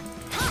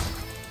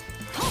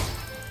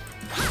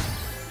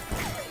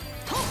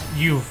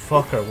 You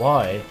fucker,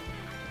 why?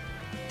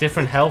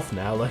 Different health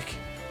now, like.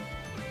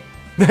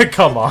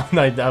 Come on,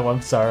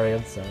 I'm sorry,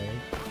 I'm sorry.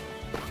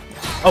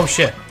 Oh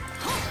shit.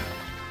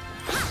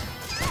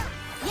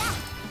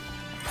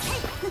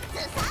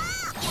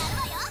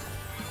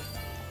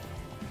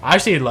 I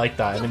actually like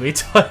that enemy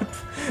type.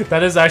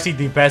 That is actually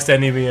the best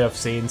enemy I've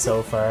seen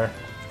so far.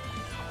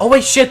 Oh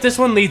wait, shit, this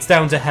one leads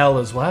down to hell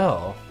as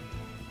well.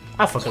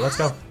 Ah, fuck it, let's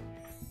go.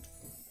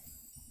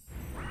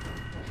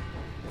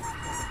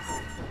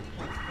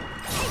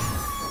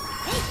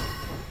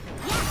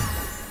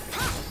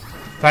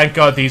 Thank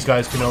God these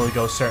guys can only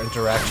go certain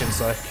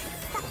directions, like.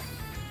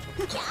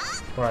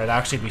 Or I'd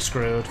actually be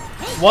screwed.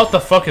 What the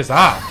fuck is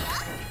that?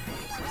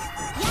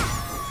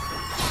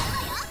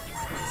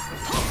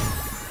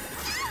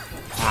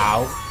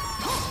 Ow.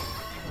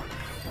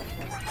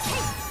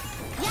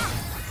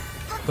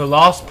 The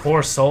lost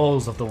poor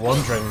souls of the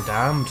wandering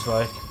damned,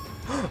 like.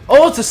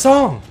 Oh, it's a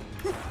song!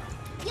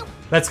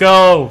 Let's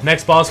go!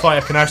 Next boss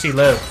fight, I can actually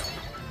live.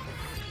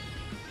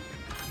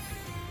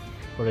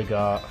 What do we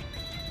got?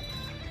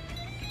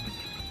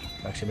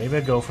 Actually, maybe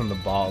I'd go from the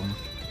bottom.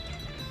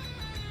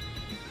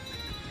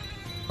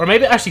 Or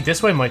maybe, actually,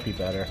 this way might be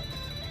better.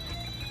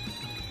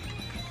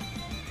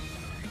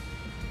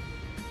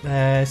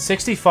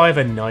 65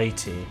 and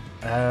 90.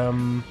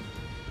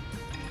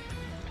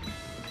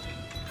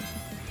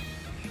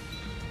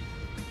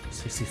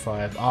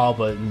 65. Oh,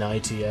 but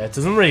 90, yeah. It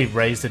doesn't really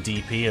raise the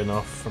DP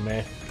enough for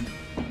me.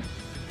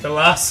 The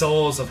last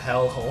souls of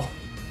Hellhole.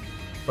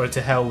 Or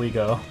to hell we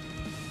go.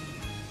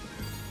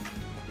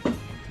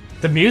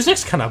 The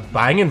music's kind of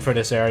banging for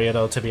this area,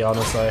 though, to be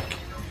honest, like.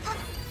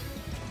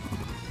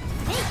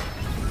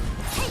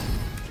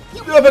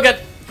 Oh my god!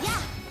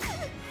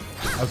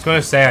 I was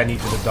gonna say I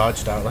needed to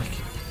dodge that, like.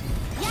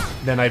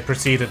 Then I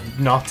proceeded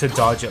not to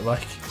dodge it,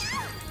 like.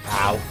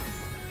 Ow.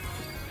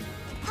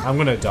 I'm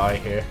gonna die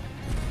here.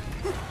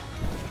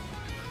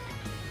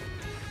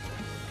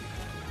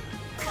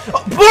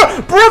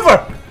 Oh,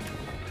 brother!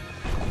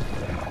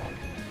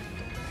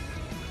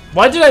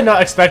 Why did I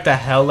not expect a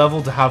hell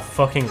level to have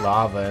fucking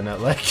lava in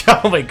it? Like,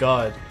 oh my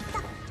god.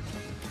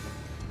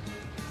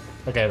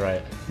 Okay,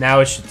 right. Now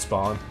it should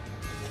spawn.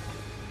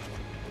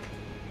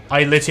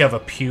 I literally have a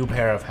pube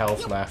hair of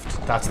health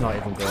left. That's not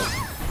even good.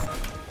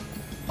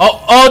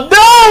 Oh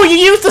no! You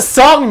used the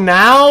song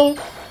now?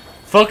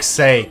 Fuck's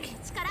sake.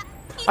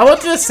 I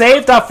wanted to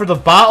save that for the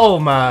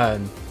battle,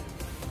 man.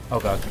 Oh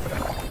god.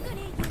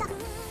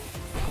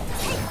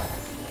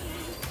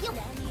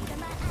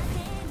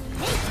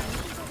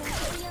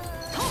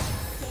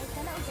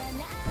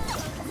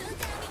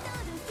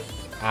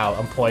 Ow,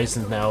 I'm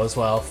poisoned now as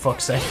well.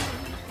 Fuck's sake.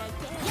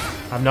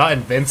 I'm not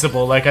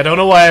invincible. Like, I don't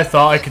know why I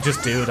thought I could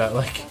just do that.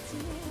 Like.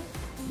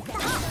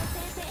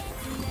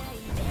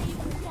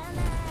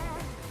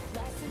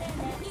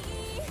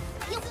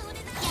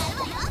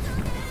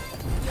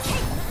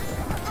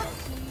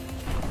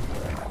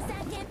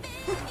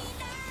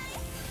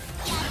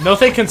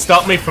 Nothing can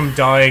stop me from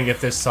dying if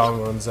this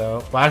song runs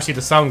out. Well, actually,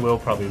 the song will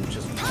probably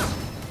just...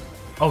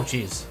 Oh,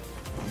 jeez.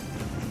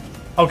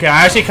 Okay,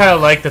 I actually kind of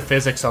like the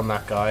physics on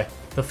that guy.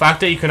 The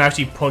fact that you can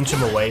actually punch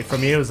him away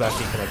from you is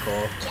actually kind of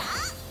cool.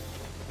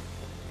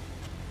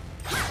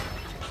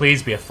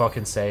 Please be a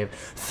fucking save.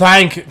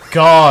 Thank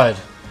God!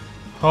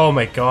 Oh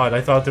my god,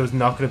 I thought there was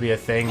not going to be a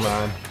thing,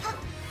 man.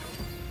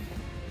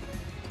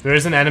 There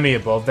is an enemy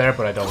above there,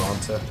 but I don't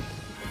want to.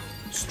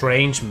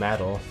 Strange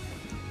metal.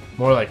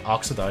 More like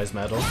oxidized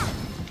metal.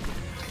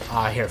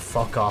 Ah, here,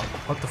 fuck off.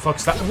 What the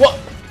fuck's that? What?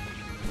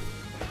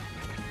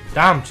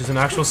 Damn, she's an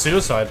actual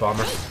suicide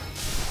bomber.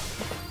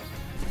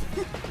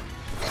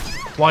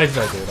 Why did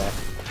I do that?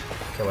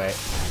 Okay, wait.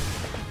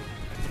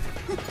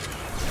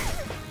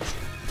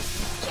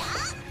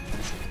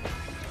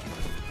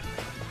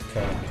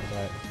 Okay,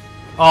 right.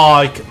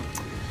 Oh,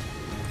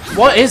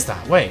 what is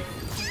that? Wait.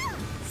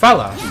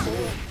 Fella.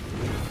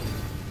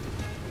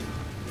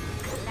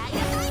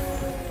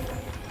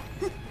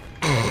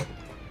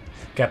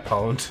 Get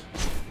pwned.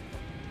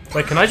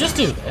 Wait, can I just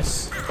do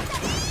this?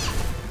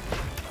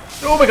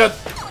 Oh my god!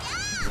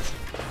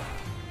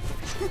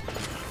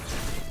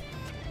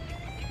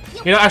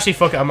 You know, actually,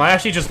 fuck it. I might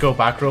actually just go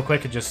back real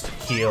quick and just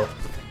heal.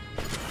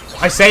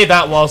 I say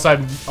that whilst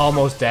I'm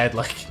almost dead,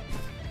 like.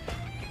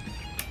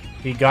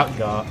 He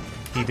got.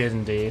 He did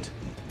indeed.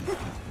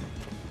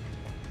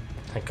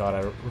 Thank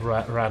god I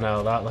ran out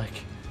of that,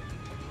 like.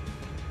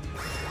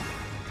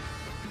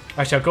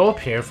 Actually, I'll go up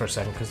here for a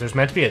second, because there's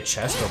meant to be a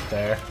chest up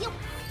there.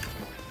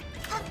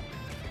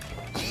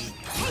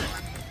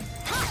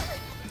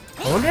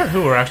 I wonder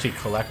who we're actually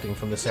collecting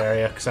from this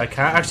area, because I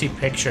can't actually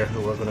picture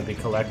who we're going to be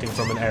collecting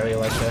from an area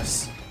like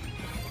this.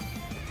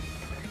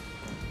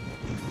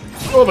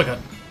 Oh my god.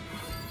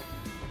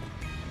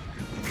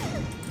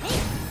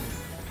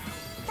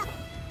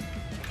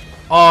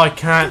 Oh, I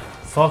can't.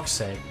 Fuck's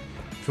sake.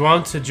 If you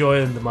want to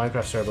join the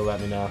Minecraft server, let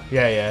me know.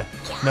 Yeah.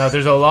 No,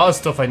 there's a lot of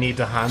stuff I need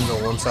to handle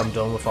once I'm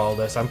done with all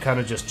this. I'm kind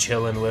of just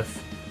chilling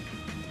with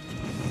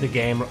the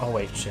game. Oh,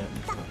 wait, shit.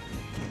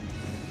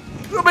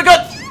 Oh my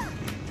god!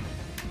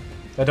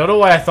 I don't know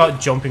why I thought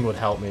jumping would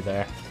help me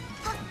there.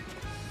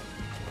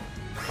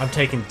 I'm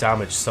taking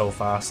damage so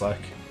fast,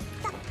 like.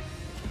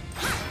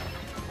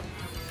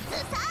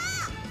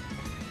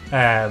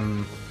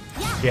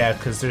 Yeah,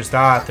 because there's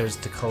that. There's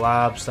the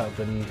collabs that have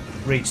been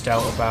reached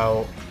out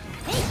about.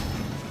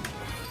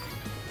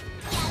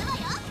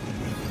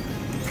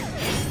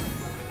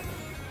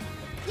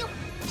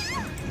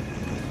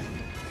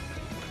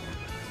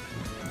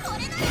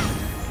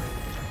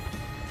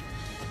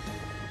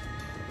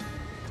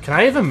 Can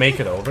I even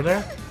make it over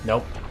there?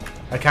 Nope.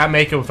 I can't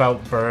make it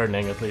without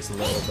burning at least a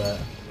little bit.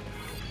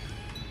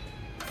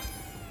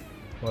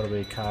 What are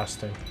we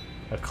casting?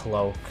 A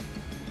cloak.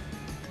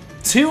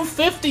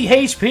 250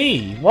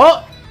 HP!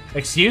 What?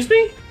 Excuse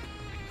me?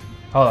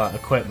 Hold on,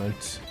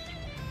 equipment.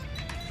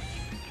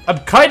 I'm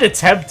kind of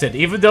tempted,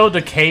 even though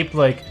the cape,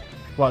 like...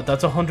 What,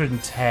 that's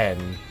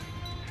 110.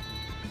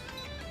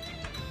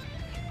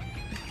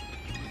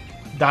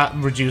 That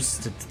reduces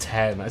to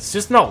 10. It's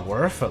just not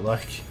worth it,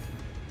 like...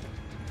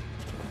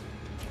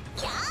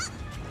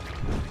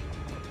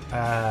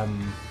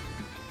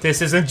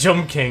 This isn't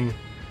Jump King.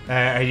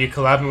 Are you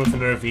collabing with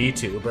another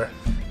VTuber?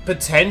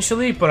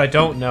 Potentially, but I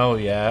don't know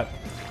yet.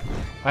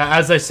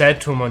 As I said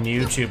to him on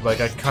YouTube,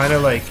 like, I kind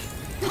of like...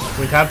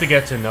 We'd have to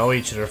get to know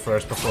each other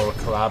first before we're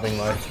collabing,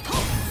 like.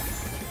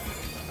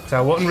 So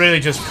I wouldn't really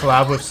just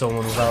collab with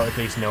someone without at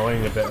least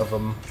knowing a bit of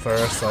them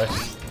first, like.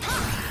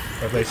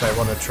 Or at least I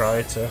want to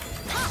try to.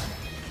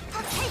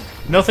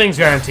 Nothing's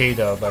guaranteed,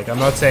 though. Like, I'm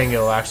not saying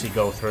it'll actually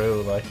go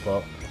through, like,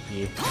 but...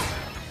 Yeah.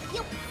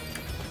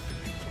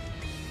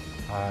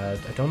 I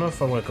don't know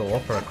if I want to go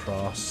up or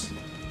across.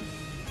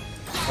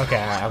 Okay,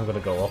 I'm gonna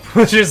go up.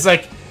 Which is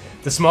like,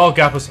 the small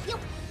gap was...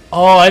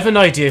 Oh, I have an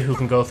idea who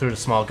can go through the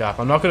small gap.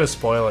 I'm not gonna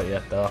spoil it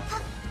yet, though.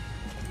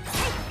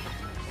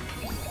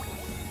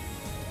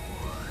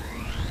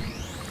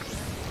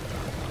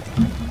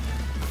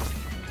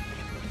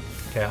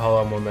 Okay,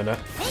 hold on 1 minute.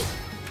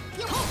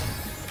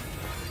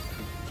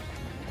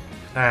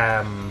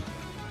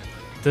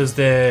 Does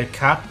the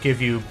cap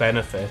give you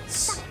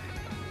benefits?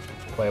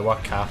 Wait,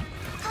 what cap?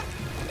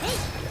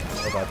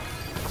 Oh god.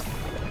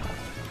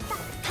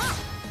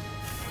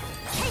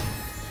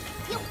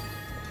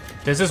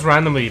 This is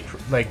randomly,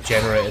 like,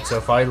 generated, so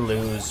if I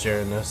lose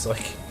during this,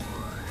 like...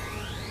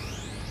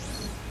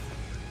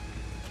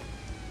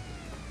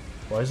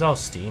 Why is it all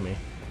steamy?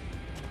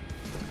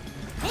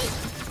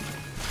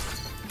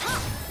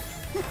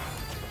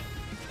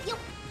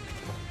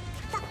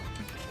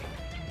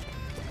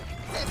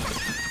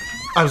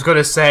 I was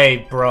gonna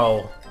say,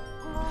 bro.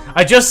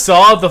 I just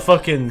saw the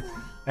fucking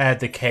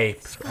the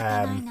cape.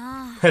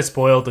 It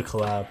spoiled the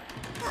collab.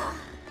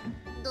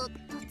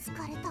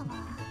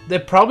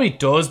 It probably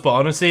does, but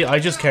honestly, I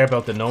just care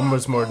about the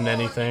numbers more than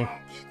anything.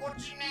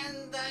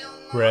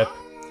 Rip.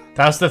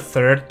 That's the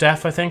 3rd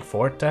death, I think.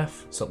 4th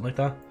death, something like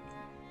that.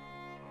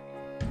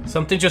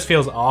 Something just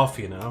feels off,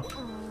 you know.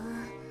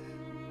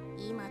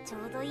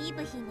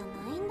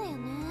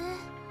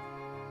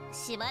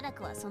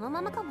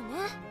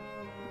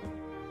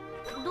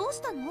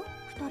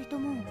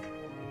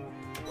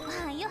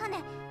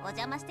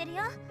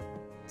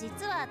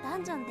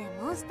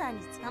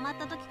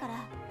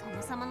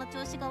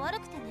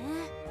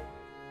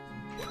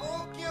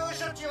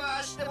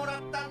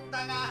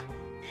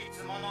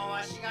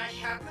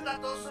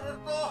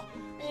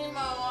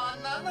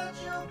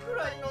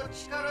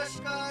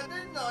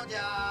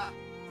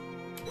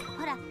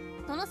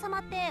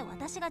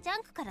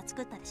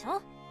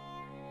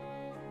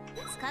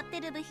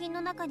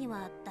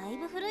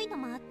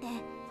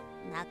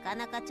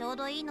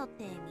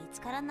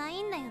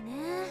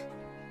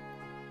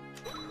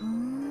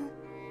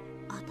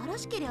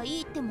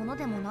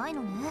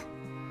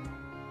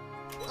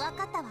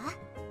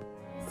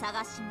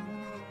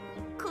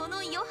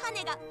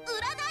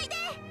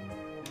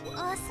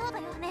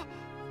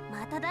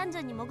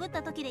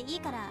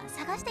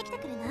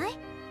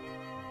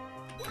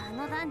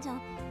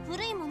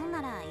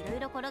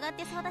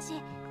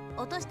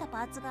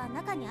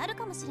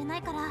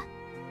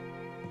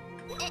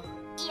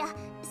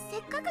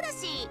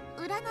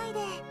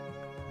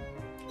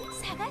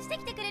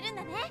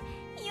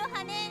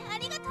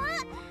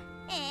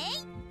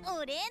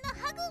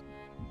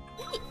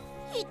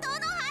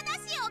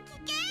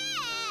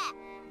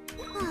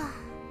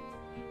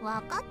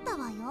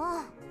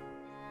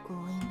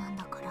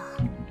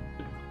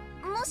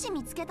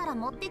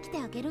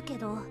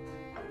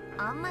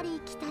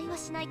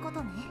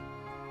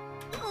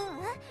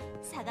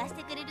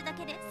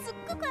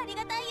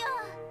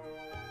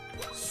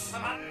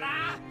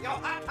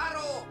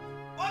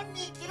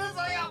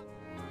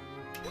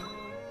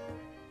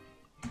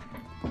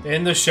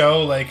 In the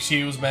show, like,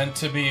 she was meant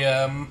to be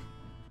a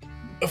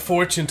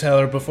fortune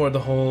teller before the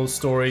whole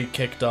story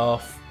kicked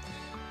off.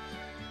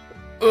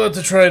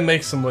 To try and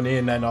make some money,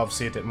 and then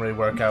obviously it didn't really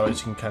work out, as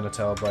you can kind of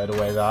tell by the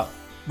way that,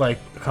 like,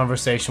 the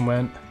conversation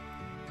went.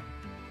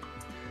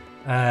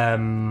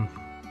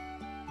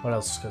 What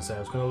else was I gonna say? I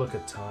was gonna look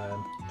at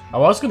time. I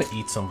was gonna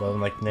eat some, but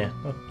I'm like, nah,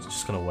 I'm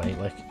just gonna wait,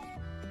 like.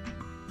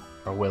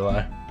 Or will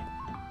I?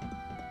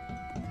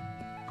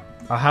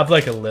 I'll have,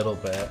 like, a little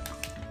bit.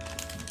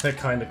 They're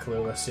kind of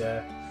clueless,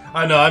 yeah.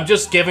 I know, I'm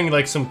just giving,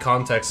 like, some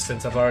context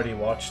since I've already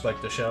watched, like,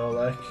 the show,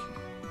 like.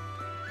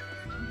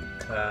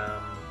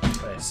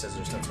 Hey,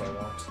 scissors, that's what I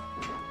want.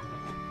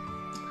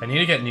 I need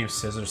to get new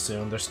scissors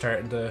soon. They're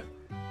starting to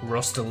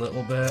rust a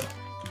little bit.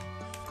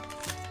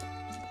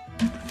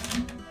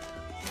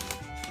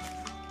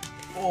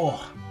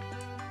 Oh.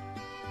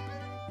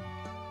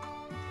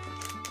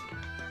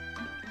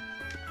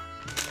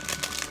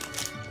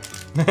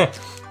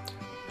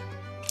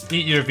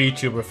 Eat your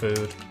VTuber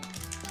food.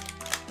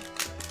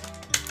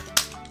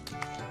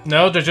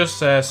 No, they're just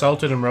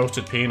salted and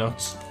roasted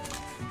peanuts.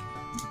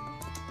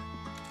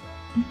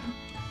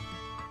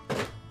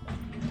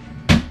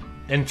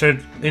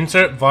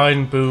 Insert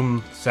Vine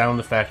boom sound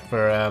effect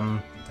for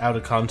out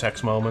of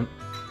context moment.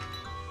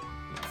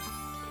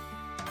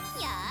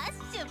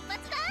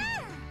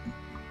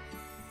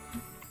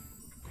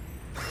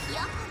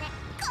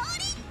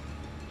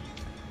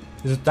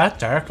 Is it that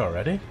dark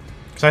already?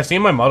 Because I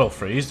seen my model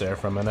freeze there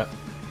for a minute.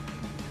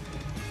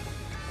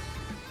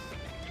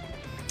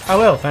 I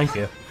will, thank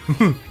you.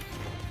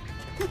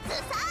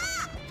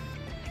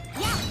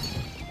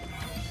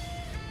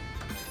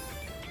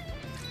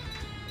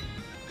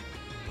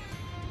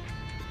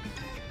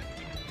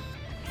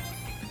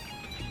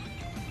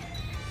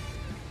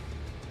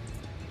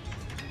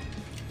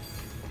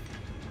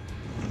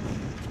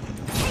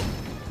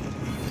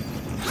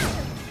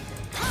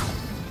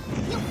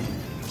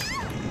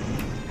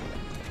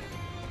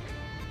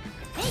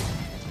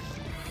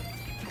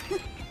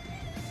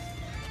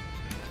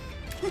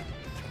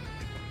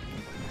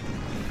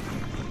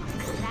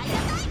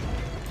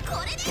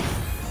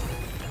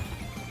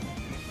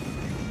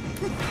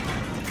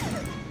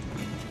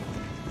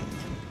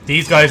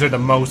 These guys are the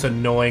most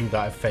annoying that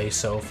I've faced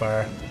so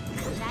far.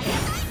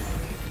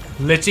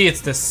 Literally,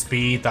 it's the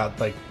speed that,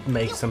 like,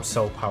 makes them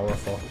so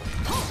powerful.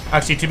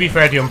 Actually, to be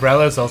fair, the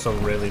umbrella is also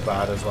really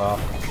bad as well.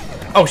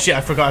 Oh shit, I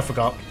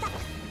forgot.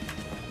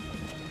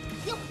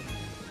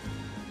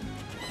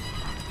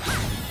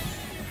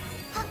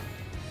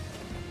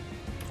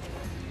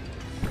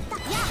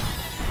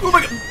 Oh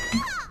my god!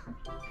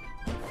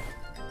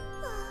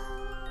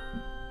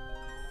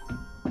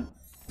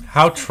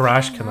 How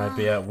trash can I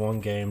be at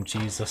one game?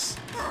 Jesus.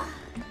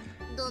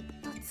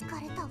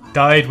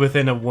 Died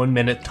within a 1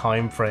 minute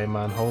time frame,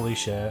 man. Holy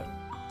shit.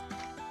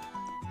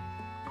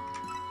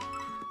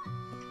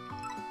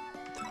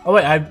 Oh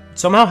wait, I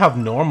somehow have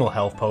normal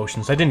health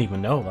potions. I didn't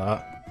even know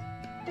that.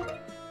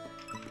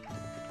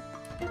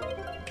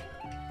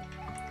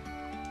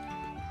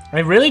 I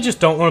really just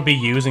don't want to be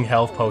using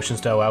health potions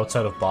though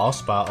outside of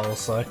boss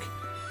battles, like.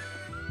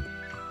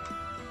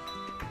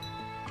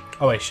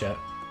 Oh wait, shit.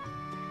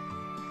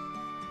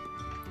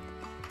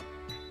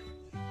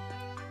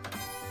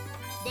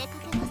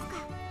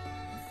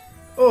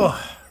 Oh,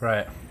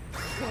 right.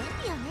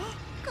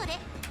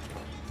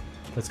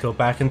 Let's go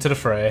back into the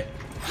fray.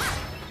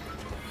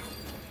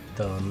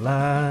 Don't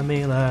lie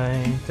me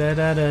like da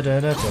da da da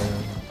da da.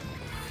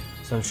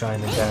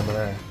 Sunshine and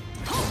Damarer.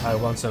 I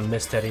want some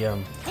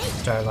Mysterium.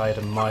 Starlight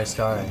in my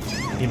sky.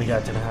 Even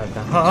got to have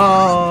the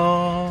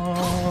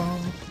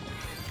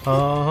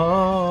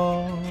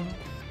oh.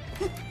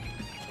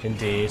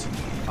 Indeed.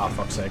 Oh,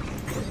 fuck's sake.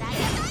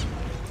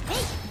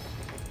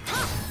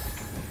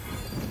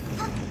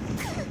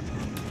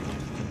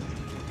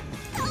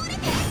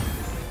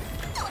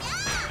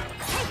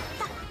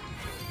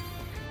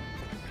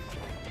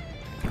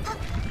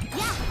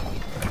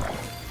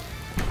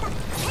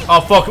 Oh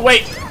fuck,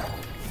 wait!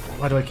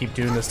 Why do I keep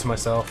doing this to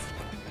myself?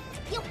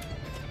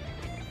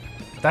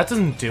 That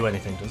doesn't do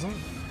anything, does it?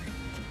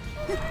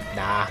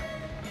 Nah.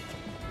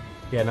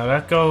 Yeah, no,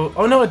 that go...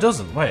 Oh no, it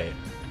doesn't, wait.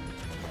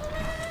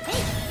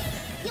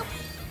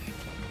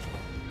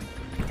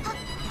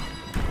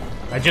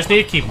 I just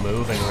need to keep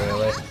moving,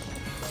 really.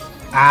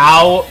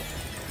 Ow!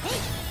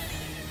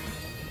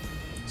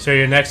 So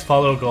your next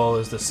follow goal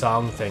is the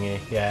song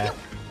thingy, yeah.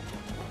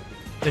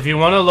 If you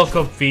want to look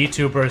up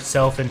VTuber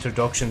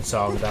self-introduction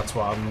song, that's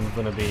what I'm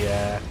going to be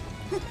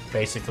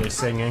basically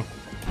singing.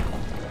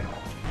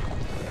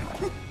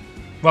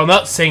 Well,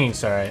 not singing,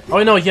 sorry.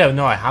 Oh, no, yeah,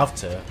 no, I have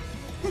to.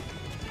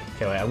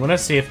 Okay, wait, I'm going to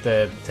see if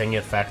the thingy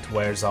effect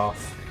wears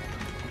off.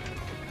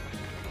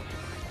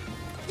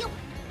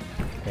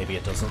 Maybe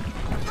it doesn't.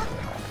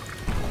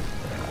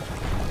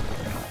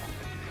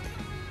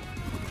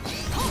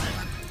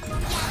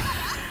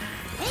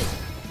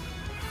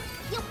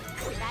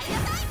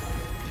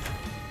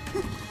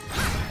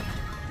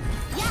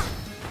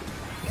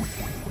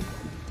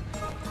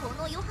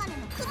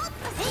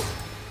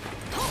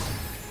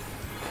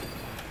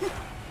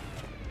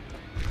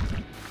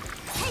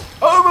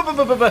 Oh,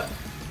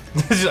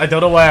 I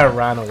don't know why I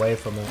ran away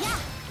from it.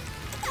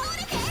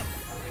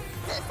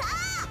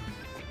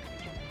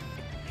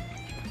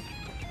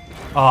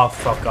 Oh,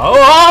 fuck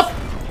off!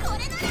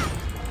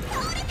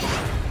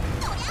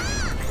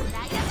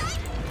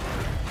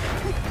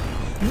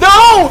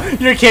 No!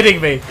 You're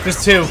kidding me.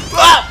 There's two.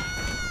 Ah!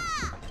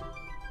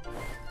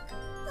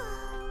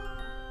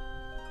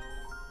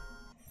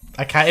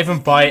 I can't even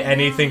buy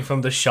anything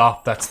from the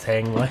shop that's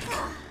thing, like.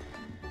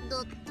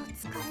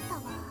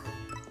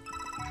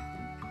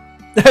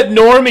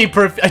 Normie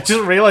perfume. I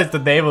just realized the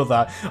name of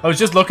that. I was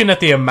just looking at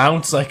the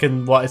amounts, like,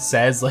 and what it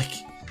says, like.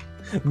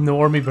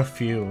 Normie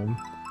perfume.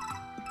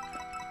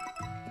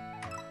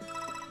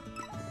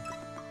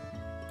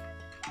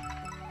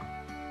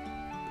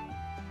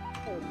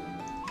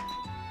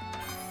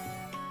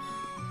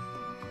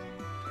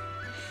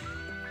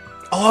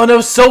 Oh, and I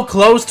was so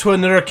close to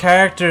another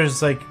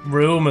character's, like,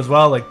 room as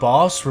well, like,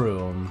 boss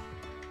room.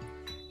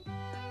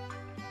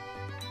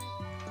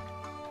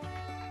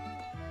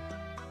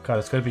 God,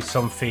 it's gonna be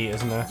some feat,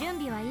 isn't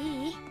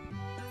it?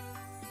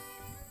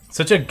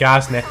 Such a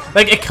gas net.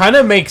 Like, it kind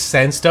of makes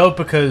sense, though,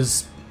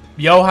 because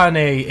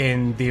Yohane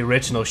in the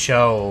original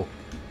show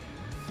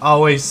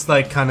always,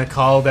 like, kind of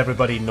called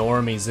everybody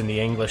normies in the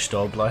English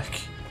dub,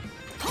 like.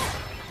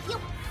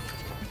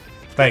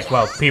 Like,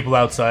 well, people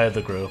outside of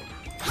the group.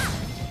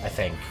 I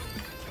think.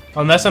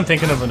 Unless I'm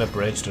thinking of an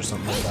abridged or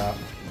something like that.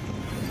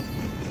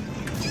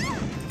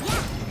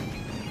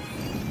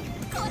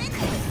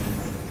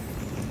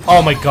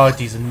 Oh my god,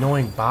 these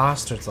annoying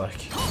bastards,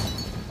 like.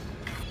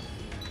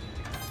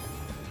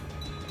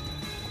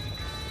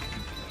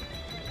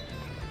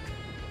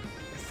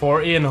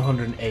 $40 and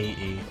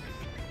 $180.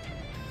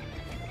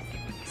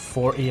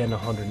 40 and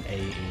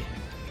 180.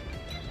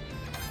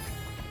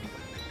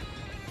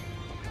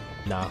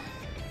 Nah.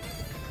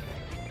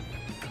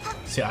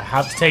 See, I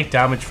have to take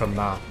damage from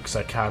that because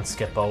I can't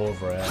skip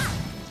over it.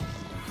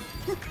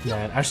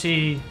 Yeah,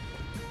 actually,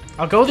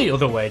 I'll go the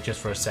other way just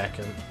for a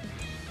second.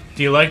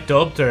 Do you like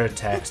dubbed or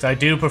text? I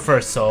do prefer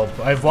sub.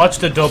 I've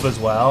watched the dub as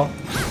well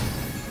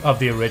of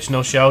the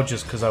original show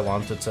just because I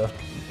wanted to.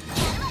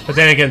 But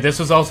then again, this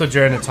was also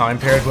during a time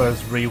period where I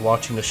was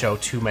re-watching the show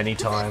too many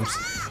times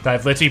that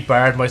I've literally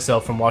barred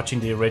myself from watching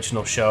the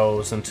original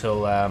shows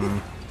until,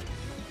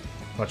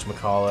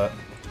 whatchamacallit.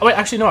 Oh wait,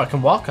 actually no, I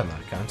can walk on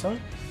that, can't I?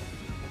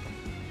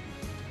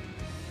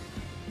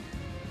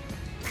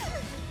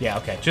 Yeah,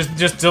 okay,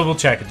 just double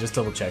check it, just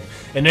double check.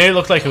 It nearly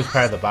looked like it was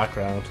part of the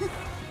background.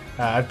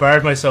 I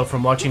barred myself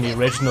from watching the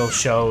original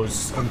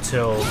shows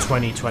until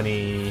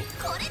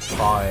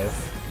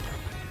 2025.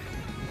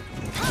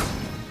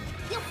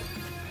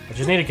 I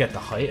just need to get the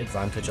height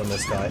advantage on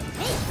this guy.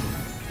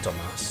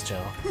 Dumbass,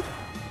 Joe.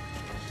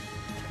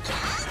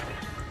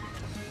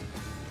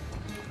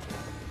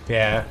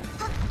 Yeah.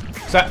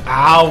 So,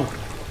 ow!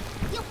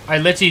 I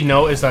literally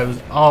noticed I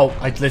was... Oh,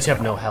 I literally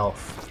have no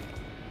health.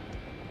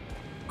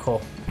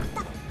 Cool.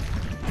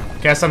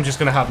 Guess I'm just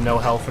gonna have no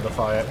health for the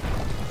fight.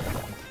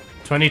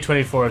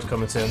 2024 is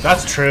coming soon.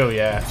 That's true,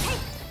 yeah.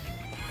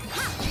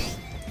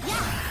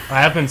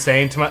 I have been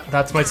saying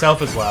that to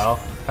myself as well.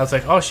 I was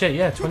like, oh shit,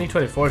 yeah,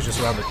 2024 is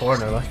just around the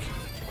corner, like.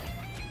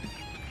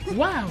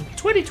 Wow,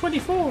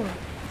 2024!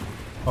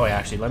 Oh yeah,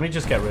 actually, let me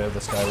just get rid of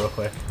this guy real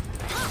quick.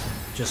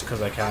 Just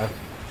because I can.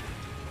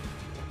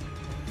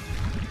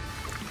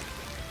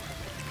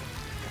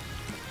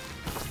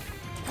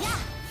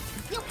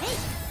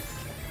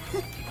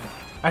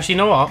 Actually, you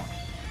know what?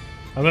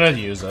 I'm gonna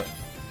use it.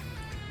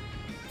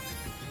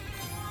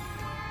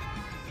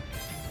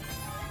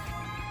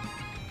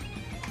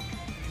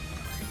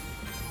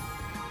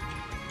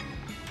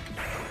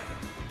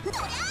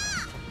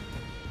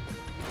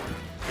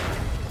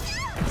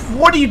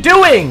 What are you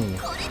doing?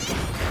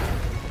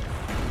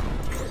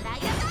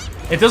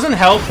 It doesn't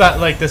help that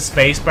like the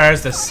spacebar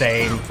is the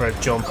same for a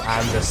jump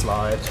and a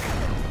slide.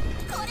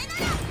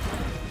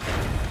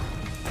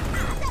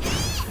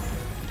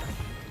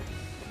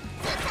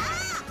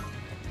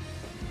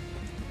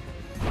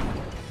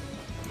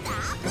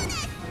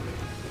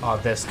 Oh,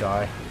 this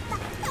guy.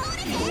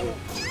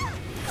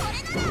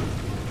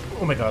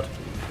 Oh my god.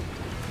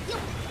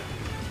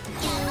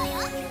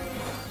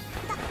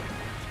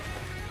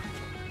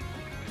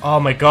 Oh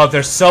my god,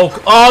 they're so...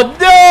 Oh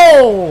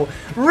no!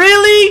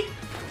 Really?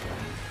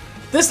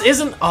 This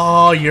isn't...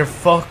 Oh, you're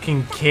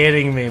fucking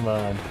kidding me,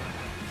 man.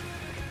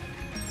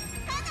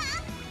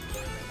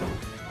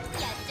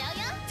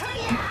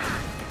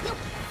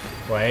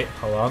 Wait,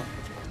 hold on.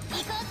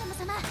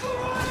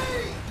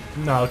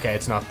 No, okay,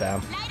 it's not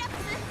them.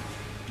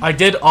 I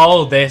did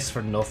all this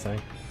for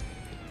nothing.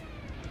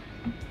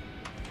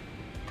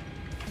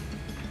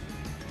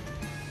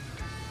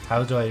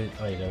 How do I...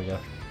 Oh, there we go.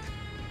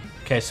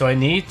 Okay, so I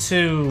need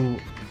to...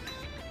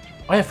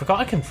 Oh yeah, I forgot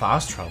I can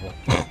fast travel.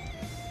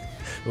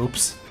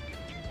 Oops.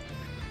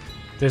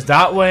 There's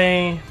that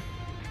way.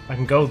 I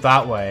can go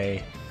that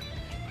way.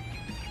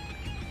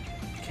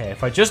 Okay,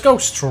 if I just go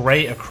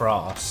straight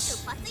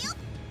across...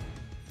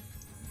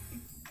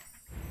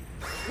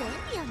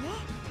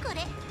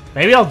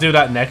 Maybe I'll do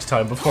that next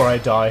time before I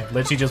die.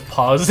 Literally just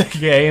pause the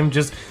game,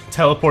 just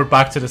teleport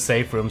back to the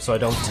safe room so I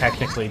don't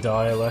technically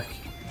die, like.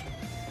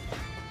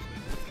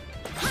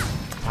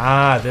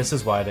 Ah, this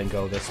is why I didn't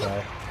go this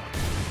way.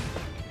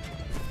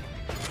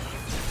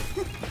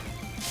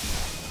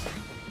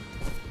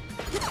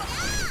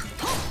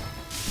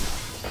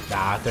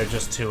 Nah, they're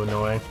just too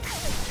annoying.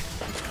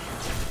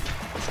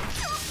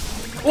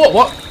 Whoa,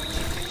 what?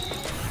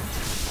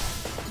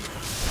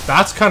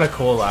 That's kind of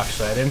cool,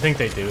 actually. I didn't think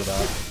they'd do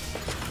that.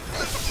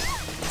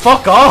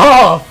 Fuck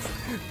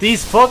off!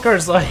 These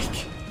fuckers,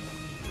 like...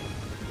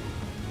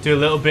 Do a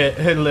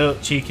little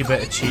cheeky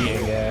bit of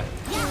cheating, yeah.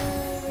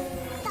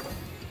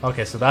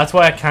 Okay, so that's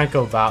why I can't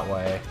go that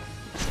way.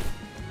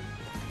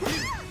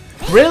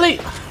 Really?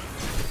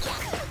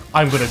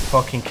 I'm gonna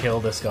fucking kill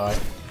this guy.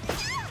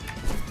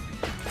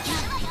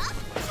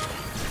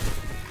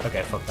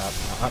 Okay, fuck that.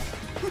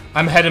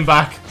 I'm heading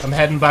back. I'm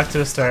heading back to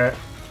the start.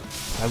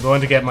 I'm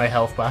going to get my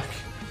health back.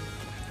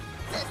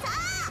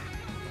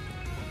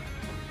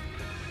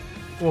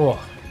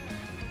 Oh.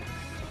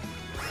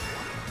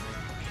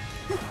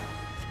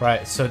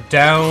 Right, so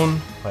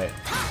down... Wait.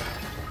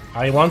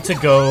 I want to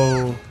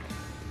go...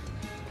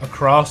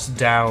 across,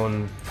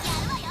 down,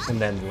 and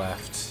then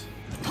left.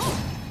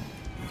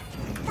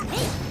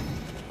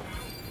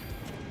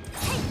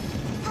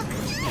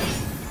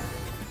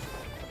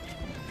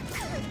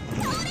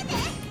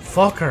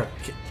 Fucker!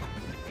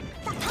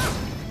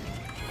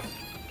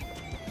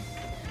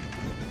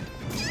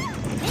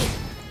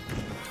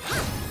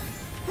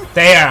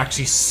 They are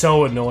actually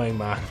so annoying,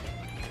 man.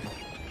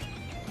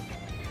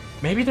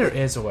 Maybe there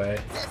is a way.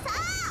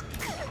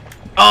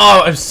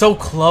 Oh, I'm so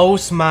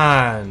close,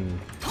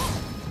 man.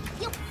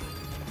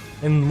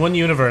 In one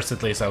universe,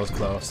 at least, I was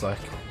close, like.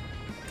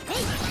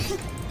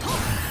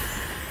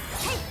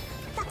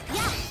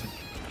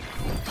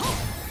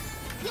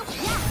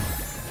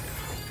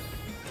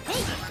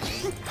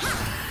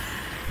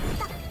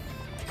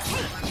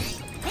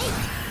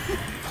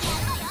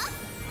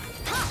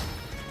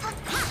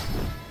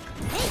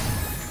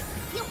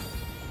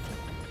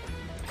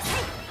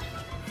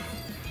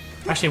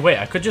 Actually, wait,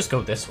 I could just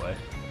go this way.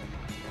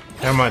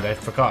 Never mind, I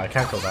forgot, I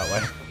can't go that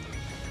way.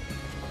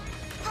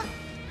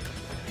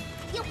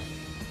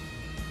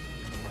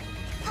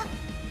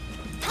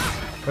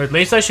 Or at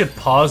least I should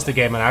pause the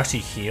game and actually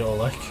heal,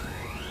 like,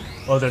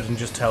 other than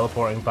just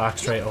teleporting back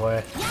straight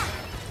away.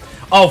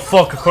 Oh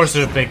fuck, of course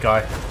there's a big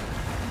guy.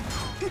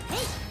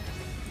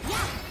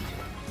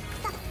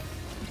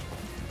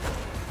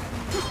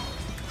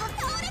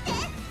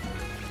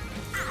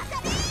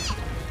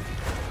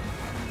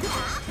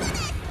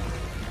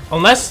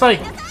 Unless, like,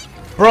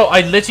 bro,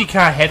 I literally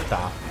can't hit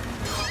that.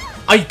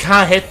 I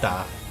can't hit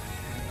that.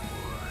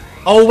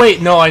 Oh wait,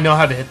 no, I know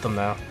how to hit them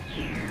now.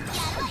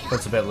 But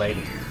it's a bit late.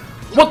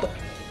 What the?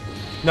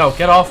 No,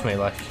 get off me,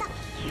 like.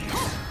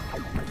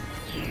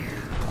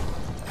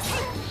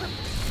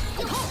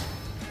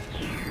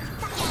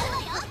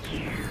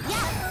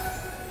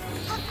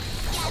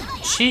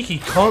 Cheeky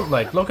cunt,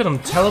 like. Look at him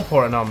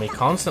teleporting on me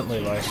constantly,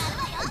 like.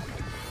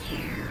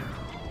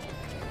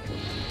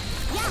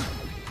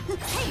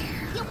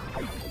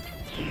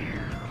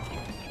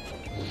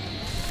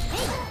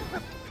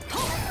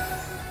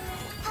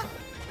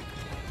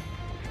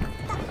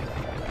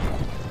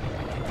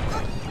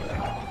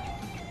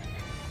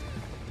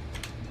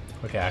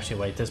 Okay, actually,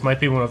 wait. This might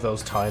be one of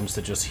those times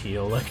to just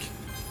heal, like.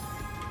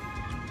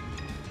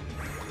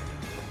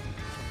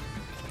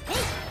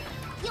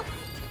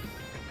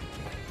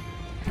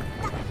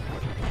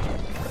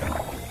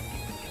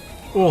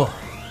 Oh.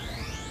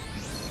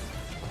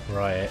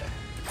 Right.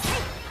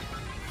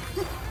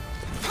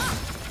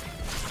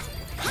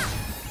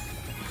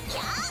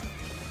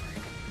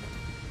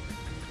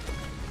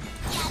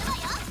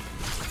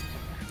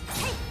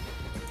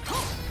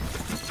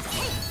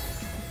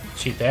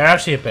 Gee, they're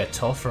actually a bit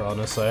tougher,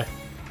 honestly.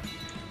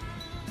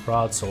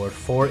 Broadsword,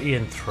 40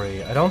 and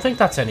 3. I don't think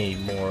that's any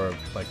more,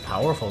 like,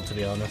 powerful, to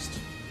be honest.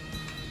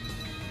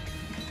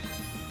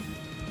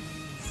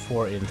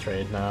 40 and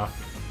 3 now.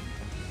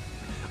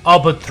 Oh,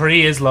 but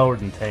 3 is lower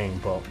than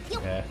thing, but,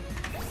 yeah.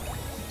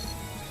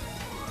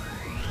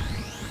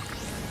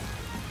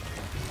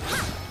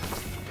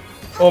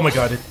 Oh my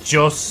god, it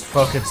just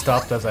fucking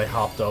stopped as I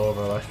hopped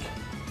over, like.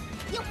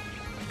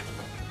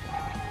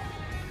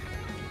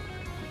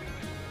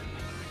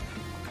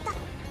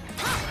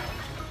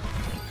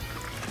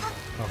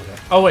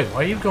 Oh wait, why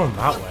are you going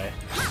that way?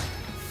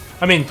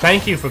 I mean,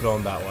 thank you for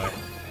going that way.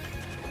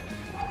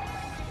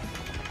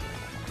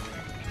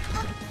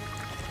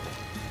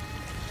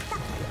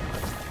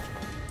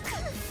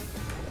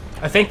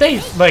 I think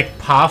they, like,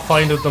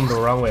 pathfinded them the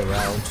wrong way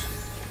around.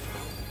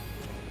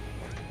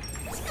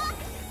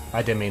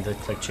 I didn't mean to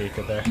click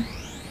Chica there.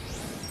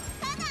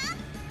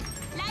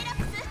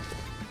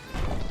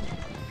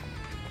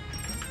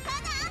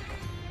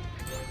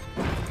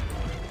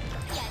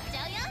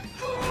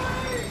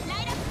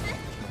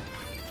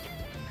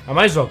 I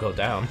might as well go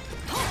down.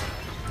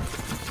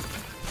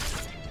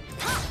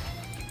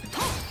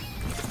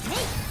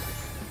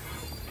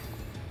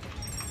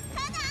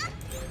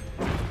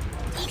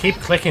 Keep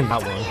clicking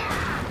that one.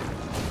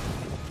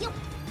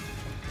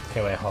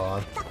 Okay, wait, hold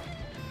on.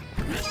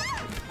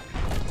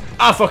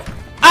 Ah, fuck!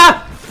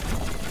 Ah!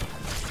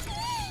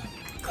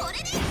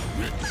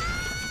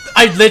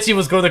 I literally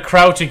was going to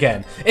crouch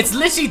again. It's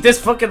literally this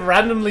fucking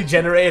randomly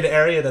generated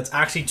area that's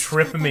actually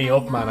tripping me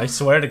up, man. I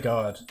swear to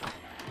God.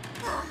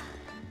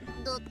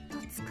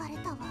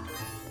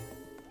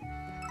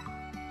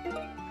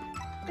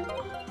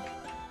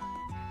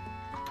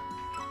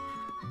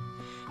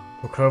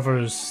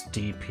 Recovers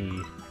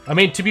DP. I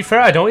mean, to be fair,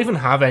 I don't even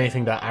have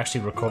anything that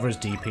actually recovers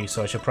DP,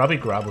 so I should probably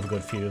grab a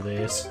good few of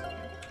these.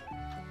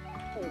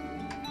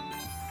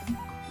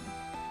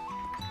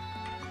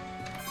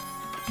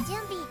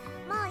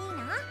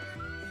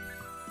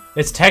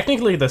 It's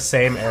technically the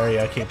same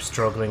area I keep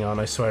struggling on,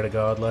 I swear to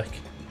God, like.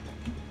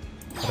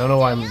 I don't know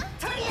why I'm...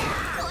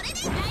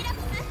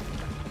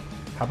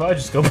 How about I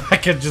just go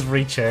back and just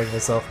recharge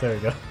myself? There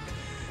we go.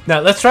 Now,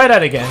 let's try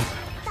that again.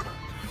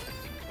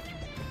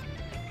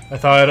 I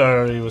thought it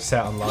already was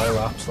set on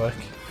Lilaps, like.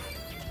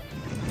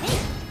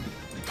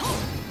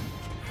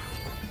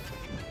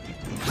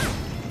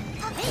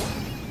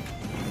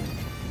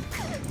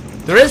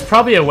 There is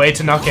probably a way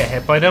to not get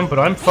hit by them, but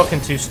I'm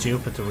fucking too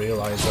stupid to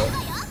realize it.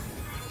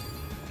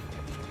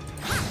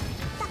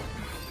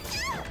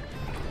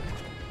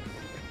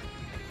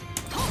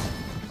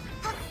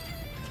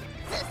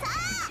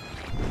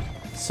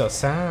 So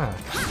sad.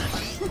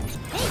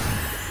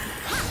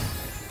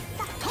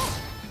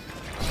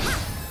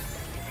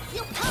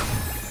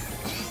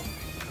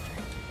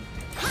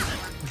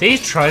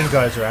 These Trident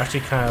guys are actually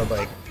kind of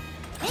like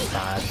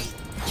bad.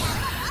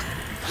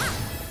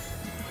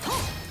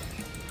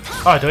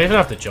 Oh, do I even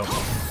have to jump?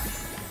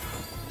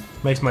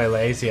 Makes my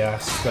lazy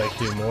ass like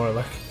do more,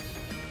 like,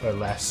 or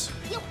less.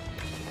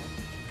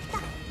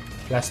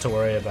 Less to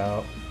worry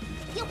about.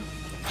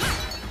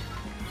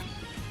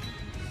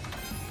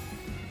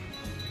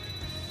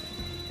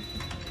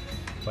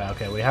 Wow,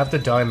 okay, we have the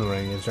diamond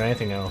ring. Is there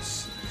anything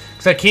else?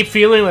 Because I keep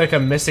feeling like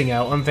I'm missing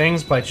out on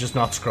things by just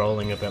not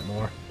scrolling a bit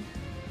more.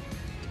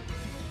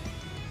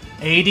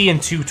 80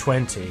 and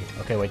 220.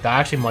 Okay, wait, that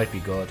actually might be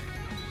good.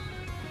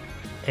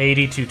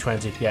 80,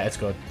 220. Yeah, it's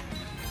good.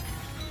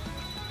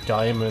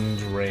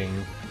 Diamond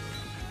ring.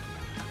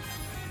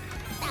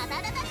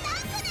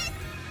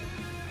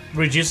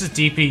 Reduces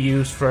DP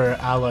used for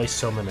ally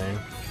summoning.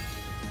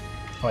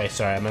 Oh, wait,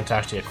 sorry, I meant to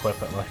actually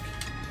equip it, like.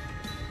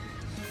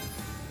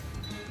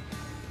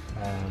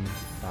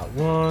 That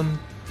one.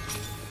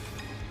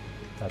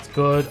 That's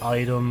good.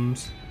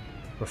 Items.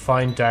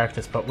 Refined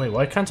darkness, but wait,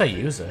 why can't I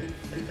use it?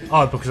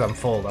 Oh, because I'm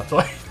full, that's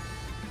why.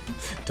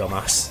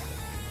 Dumbass.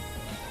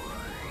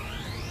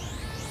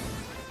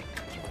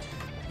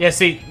 Yeah,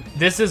 see,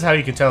 this is how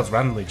you can tell it's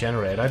randomly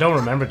generated. I don't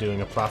remember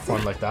doing a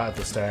platform like that at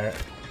the start.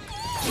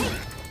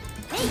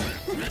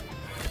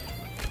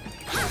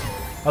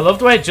 I love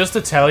the way, just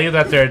to tell you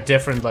that they're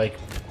different, like,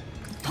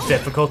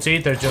 difficulty,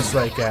 they're just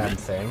like,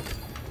 thing.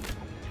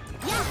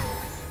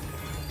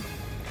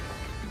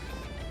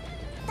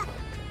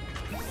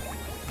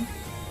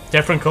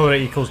 Different color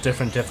equals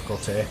different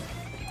difficulty.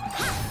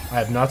 I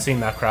have not seen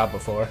that crap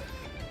before.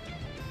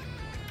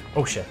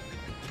 Oh shit.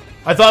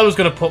 I thought it was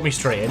gonna put me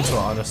straight into it,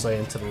 honestly,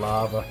 into the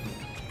lava.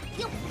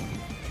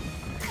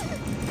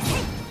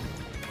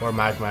 Or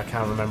magma, I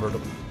can't remember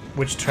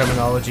which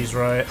terminology's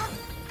right.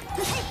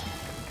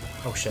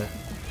 Oh shit.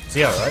 Is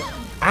he alright?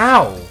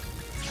 Ow!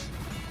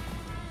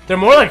 They're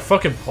more like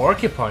fucking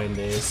porcupine,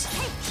 these.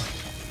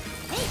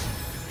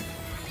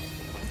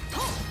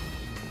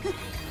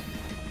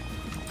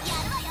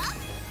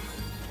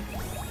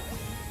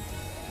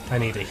 I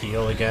need to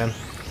heal again.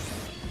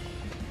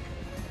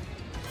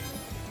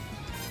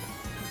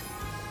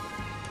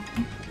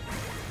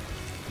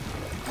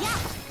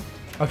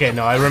 Okay,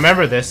 no, I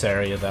remember this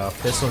area though.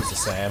 This one's the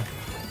same.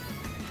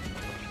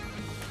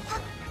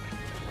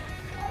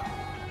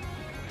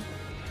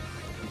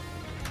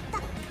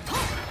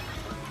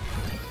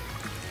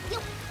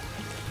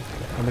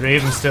 And they're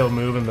even still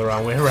moving the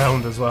wrong way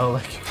around as well,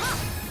 like.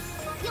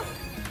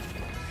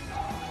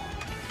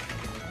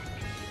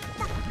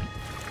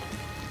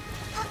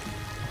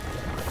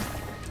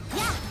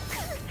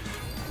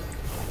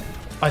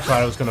 I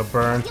thought I was gonna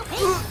burn.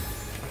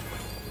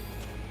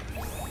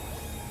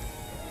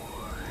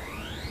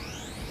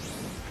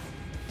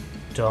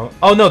 Don't.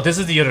 Oh no, this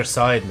is the other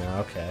side now,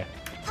 okay.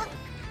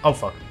 Oh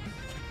fuck.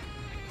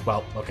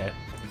 Well, okay.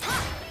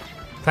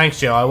 Thanks,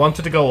 Joe. I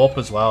wanted to go up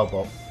as well,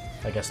 but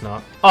I guess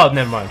not. Oh,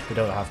 never mind. We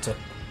don't have to.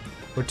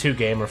 We're too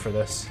gamer for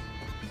this.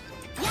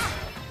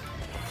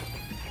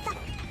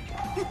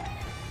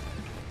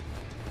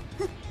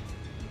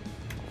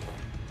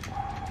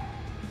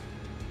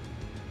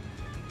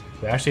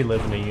 We actually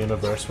live in a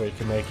universe where you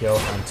can make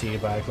Yohane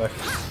teabag, like.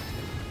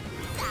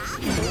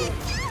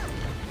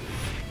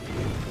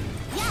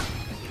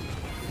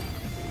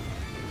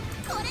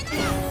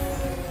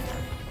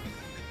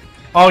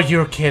 Oh,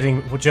 you're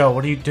kidding. Well, Joe,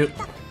 what do you do?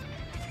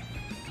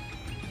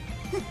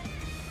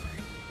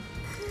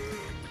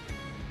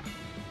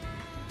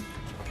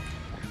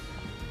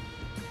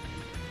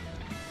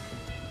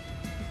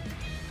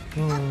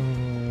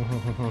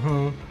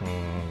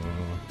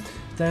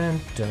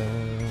 Dun,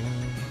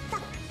 dun.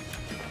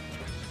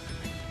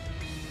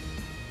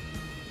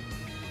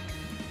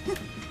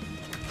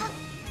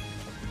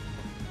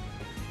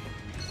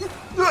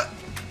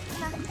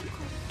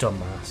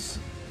 Dumbass.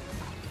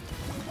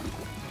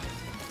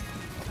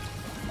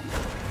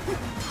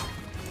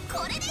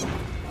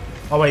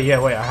 Oh wait,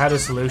 yeah, wait, I had a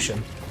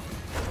solution.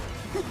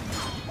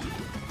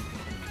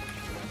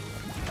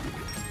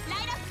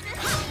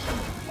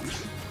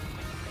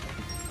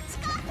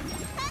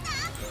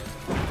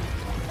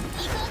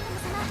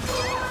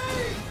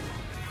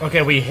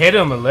 Okay, we hit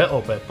him a little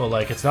bit, but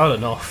like, it's not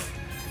enough.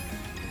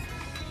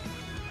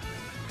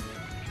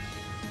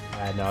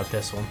 Not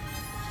this one.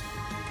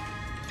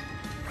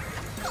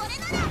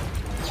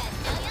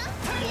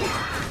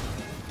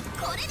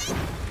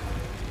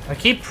 I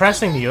keep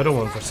pressing the other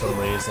one for some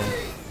reason.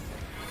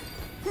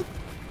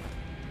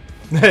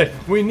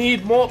 We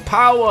need more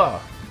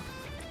power!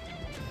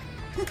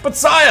 But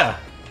sire!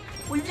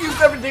 We've used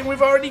everything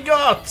we've already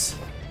got!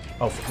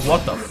 Oh,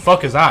 what the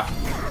fuck is that?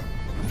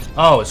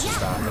 Oh, it's just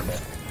that, okay.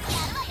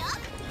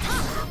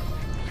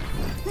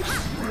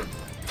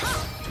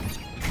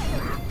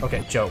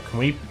 Okay, Joe, can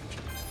we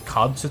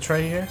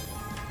concentrate here?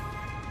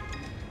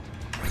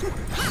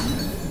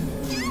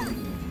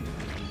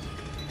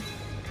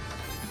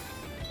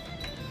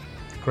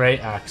 Great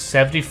axe,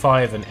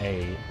 75 and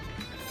 8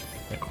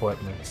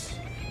 equipment.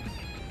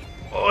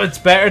 Oh, it's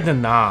better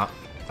than that.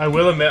 I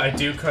will admit, I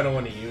do kind of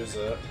want to use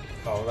it.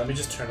 Oh, let me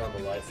just turn on the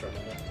light for a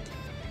minute.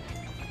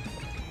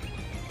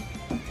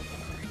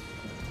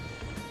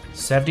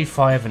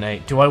 75 and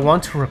 8. Do I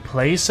want to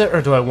replace it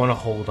or do I want to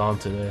hold on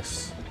to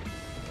this?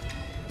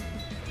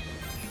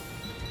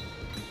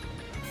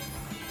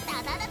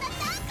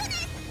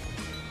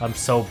 I'm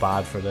so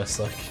bad for this,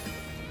 like.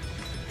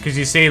 Because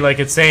you see, like,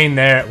 it's saying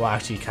there... Well,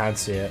 actually, you can't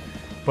see it.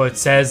 But it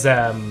says,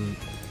 like,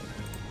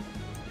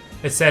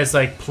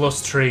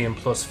 +3 and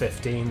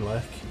 +15,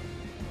 like.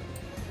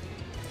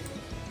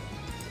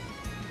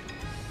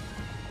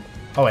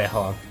 Oh, wait,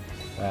 hold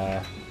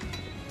on.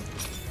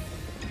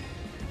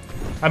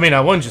 I mean, I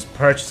wouldn't just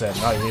purchase it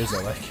and not use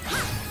it, like.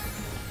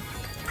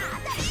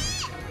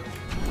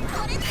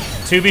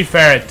 To be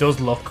fair, it does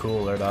look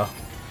cooler, though.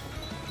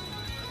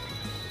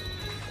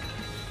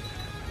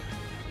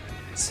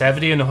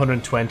 70 and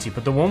 120,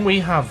 but the one we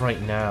have right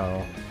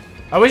now...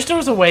 I wish there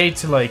was a way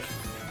to, like...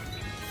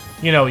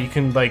 You know, you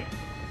can, like,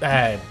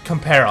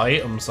 compare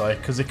items, like,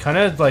 because it kind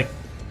of, like...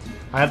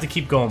 I have to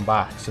keep going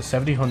back, so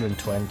 70,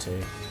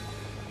 120.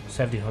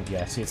 70, 100,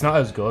 yeah, see, it's not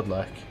as good,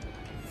 like...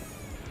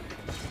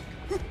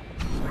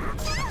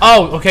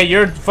 Oh, okay,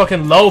 you're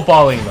fucking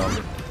lowballing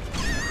them.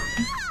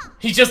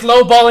 He's just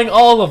lowballing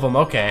all of them,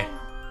 okay.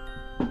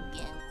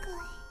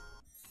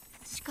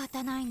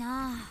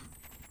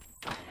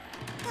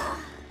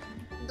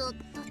 どっ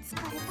と疲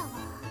れたわ。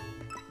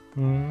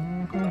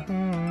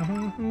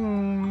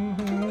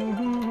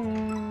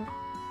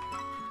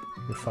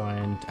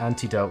 Refined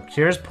antidote.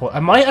 Cures I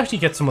might actually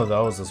get some of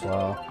those as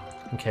well,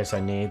 in case I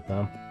need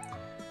them.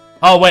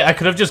 Oh wait, I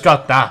could have just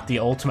got that, the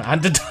ultimate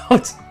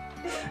antidote.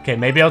 Okay,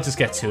 maybe I'll just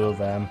get 2 of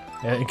them,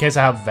 in case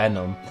I have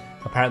Venom.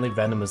 Apparently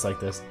Venom is like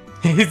this.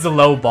 He's a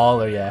low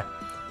baller, yeah.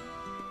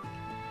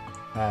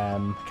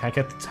 Can't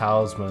get the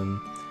talisman.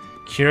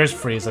 Cures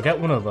freeze, I'll get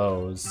one of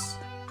those.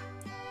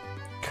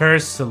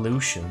 Cures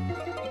solution.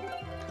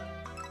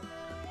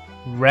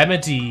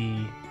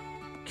 Remedy.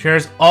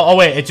 Cures. Oh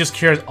wait, it just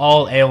cures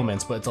all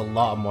ailments, but it's a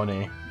lot of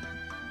money.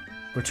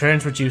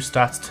 Returns reduced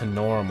stats to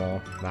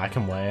normal. Nah, I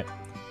can wait.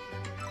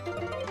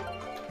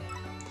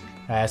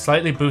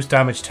 Slightly boost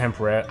damage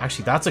temporarily.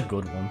 Actually, that's a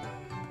good one.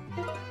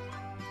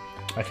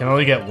 I can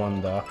only get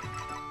 1 though.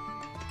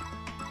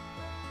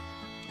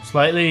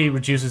 Slightly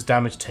reduces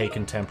damage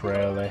taken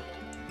temporarily.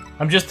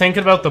 I'm just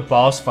thinking about the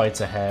boss fights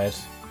ahead.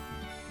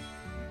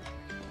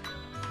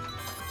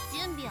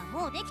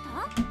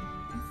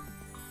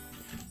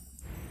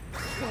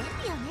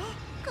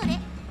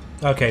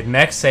 Okay,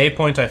 next save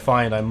point I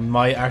find, I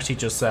might actually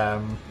just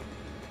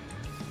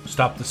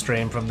stop the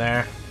stream from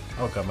there.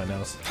 Oh god, my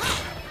nose.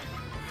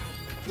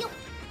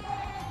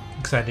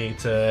 Because I need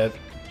to,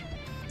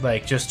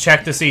 like, just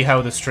check to see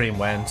how the stream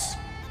went.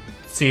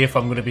 See if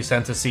I'm going to be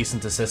sent a cease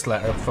and desist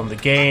letter from the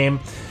game.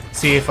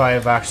 See if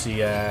I've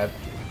actually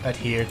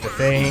adhered to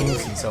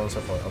things, and so on and so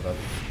forth. Oh god.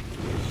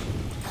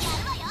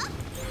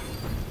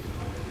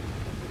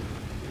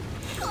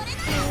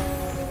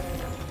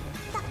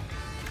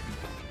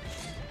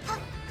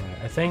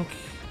 I think...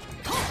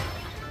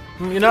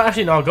 You know,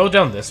 actually, no, I'll go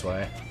down this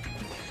way.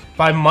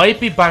 But I might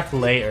be back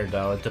later,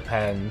 though. It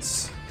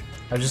depends.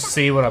 I'll just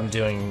see what I'm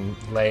doing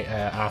late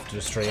after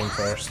the stream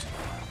first.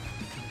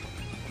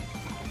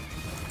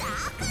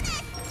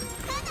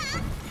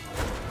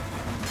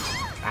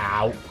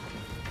 Ow.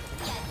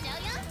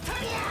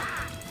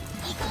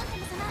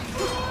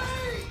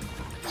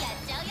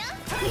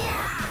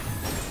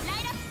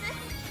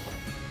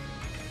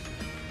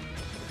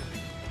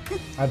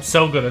 I'm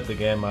so good at the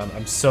game, man.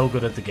 I'm so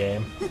good at the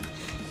game.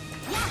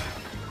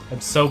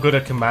 I'm so good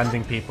at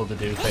commanding people to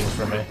do things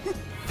for me.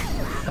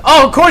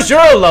 Oh, of course you're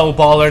a low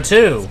baller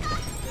too!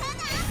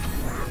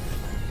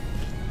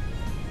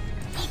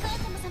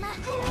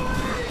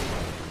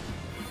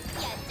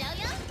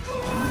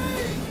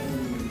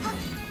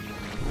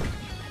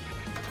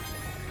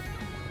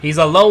 He's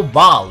a low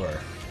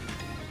baller.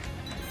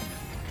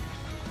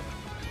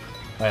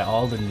 Right,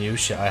 all the new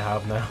shit I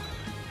have now.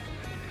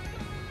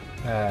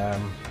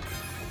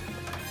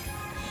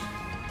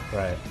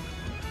 Right.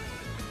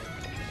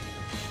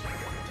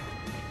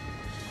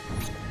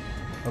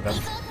 Okay.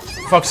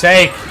 Fuck's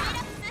sake!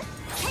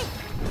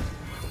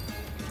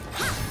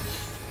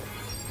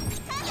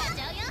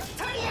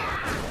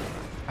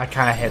 I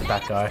can't hit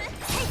that guy.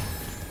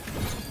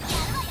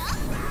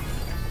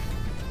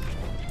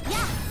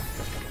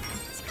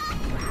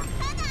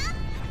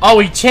 Oh,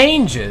 he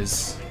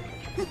changes!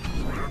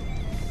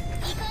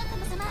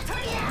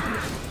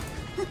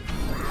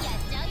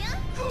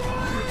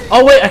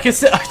 Oh wait, I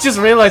just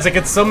realized I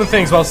could summon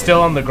things while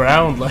still on the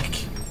ground,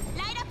 like.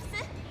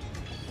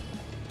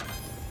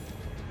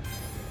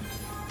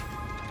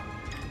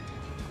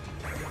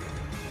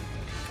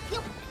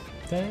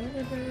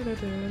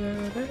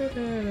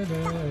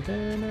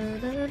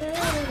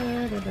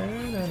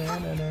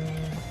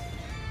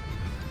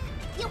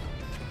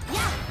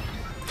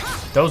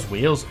 Those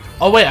wheels.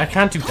 Oh wait, I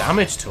can't do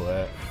damage to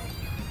it.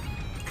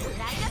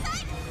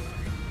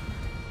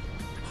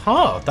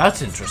 Huh,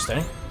 that's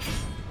interesting.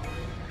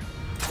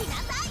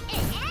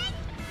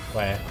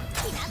 Wait.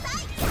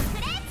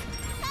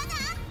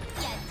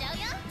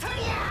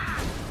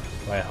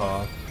 Wait, hold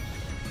on.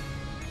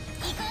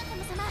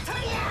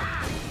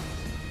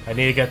 I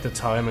need to get the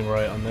timing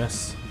right on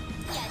this.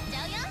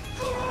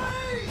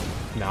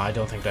 No, I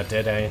don't think that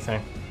did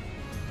anything.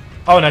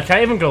 Oh, and I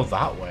can't even go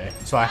that way,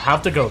 so I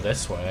have to go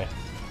this way.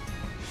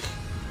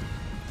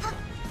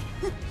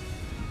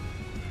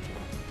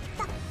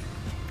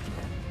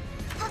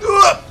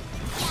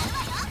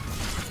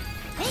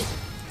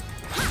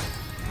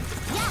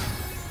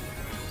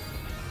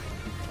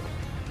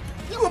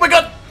 Oh my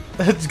god!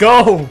 Let's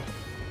go!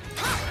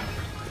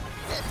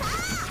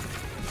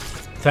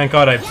 Thank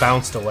god I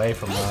bounced away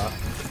from that.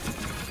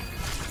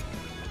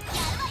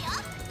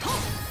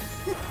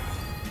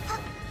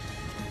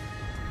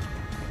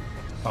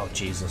 Oh,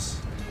 Jesus.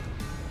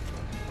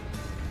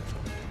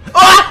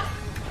 Ah!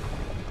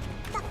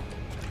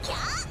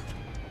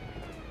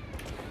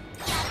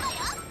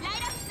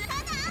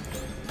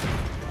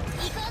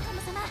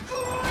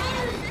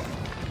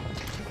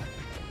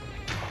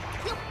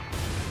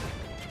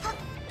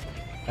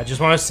 I just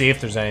want to see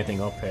if there's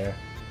anything up here.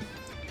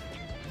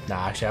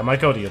 Nah, actually, I might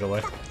go the other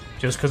way.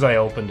 Just because I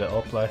opened it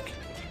up, like.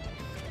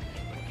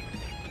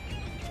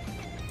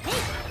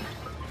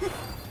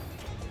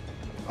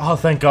 Oh,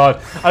 thank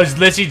God. I was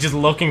literally just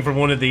looking for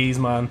one of these,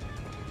 man.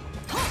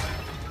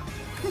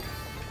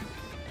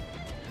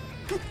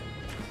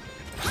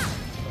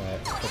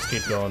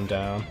 keep going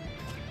down.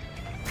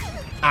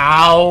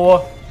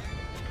 Ow!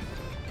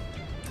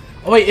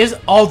 Oh wait,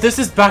 this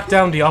is back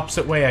down the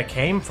opposite way I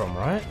came from,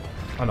 right?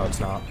 Oh no, it's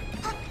not.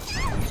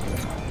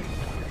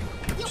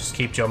 Just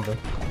keep jumping.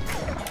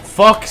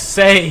 Fuck's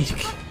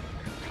sake!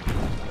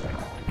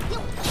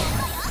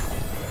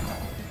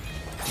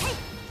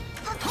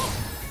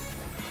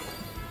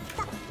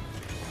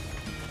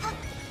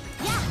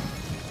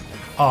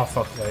 Oh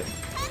fuck, wait.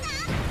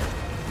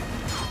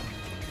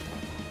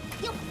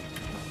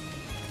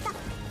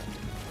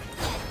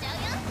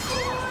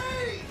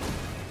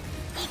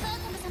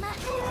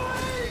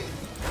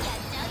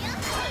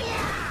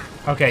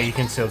 Okay, you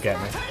can still get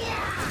me.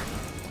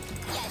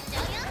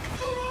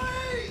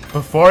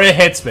 Before it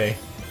hits me.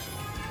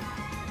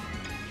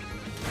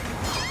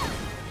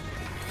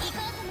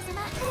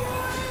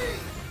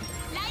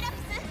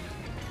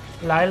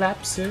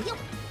 Lilapsu.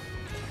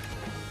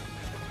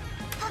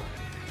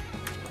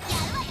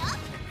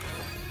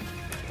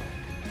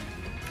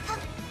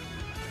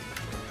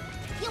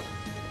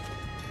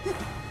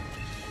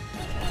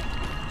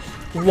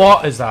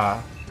 What is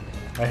that?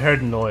 I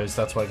heard noise,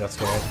 that's why I got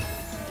scared.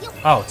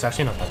 Oh, it's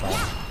actually not that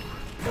bad.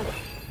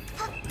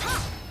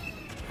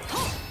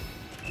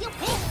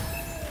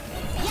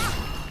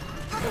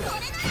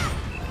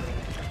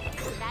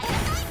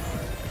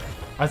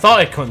 I thought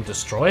I couldn't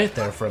destroy it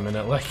there for a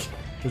minute, like,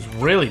 it was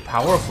really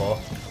powerful.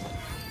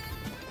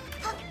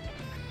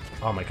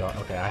 Oh my god,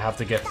 okay, I have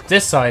to get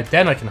this side,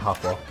 then I can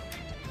hop up.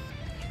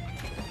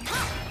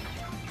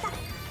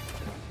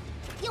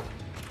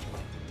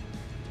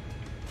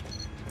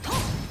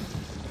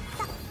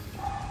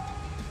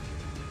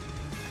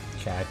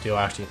 Okay, I do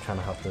actually kind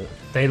of have to...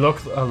 They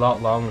look a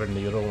lot longer than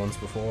the other ones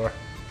before.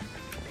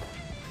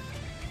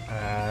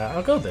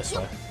 I'll go this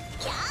way.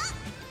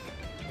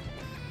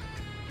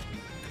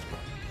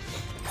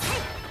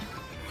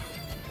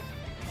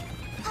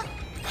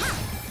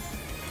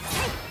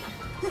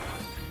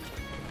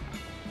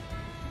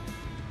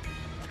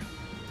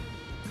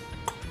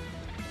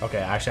 Okay,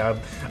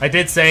 actually, I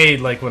did say,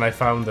 like, when I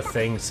found the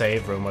thing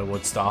save room, I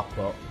would stop,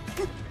 but...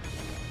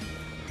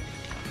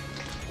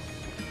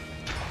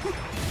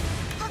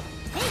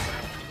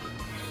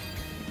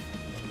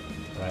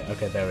 Right,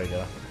 okay, there we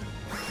go.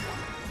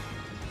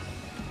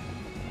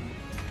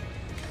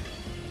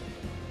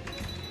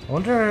 I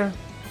wonder...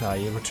 No,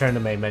 you return the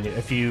main menu.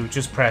 If you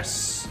just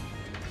press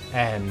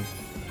N,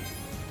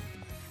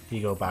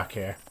 you go back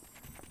here.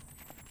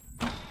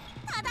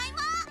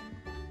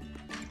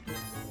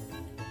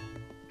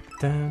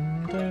 I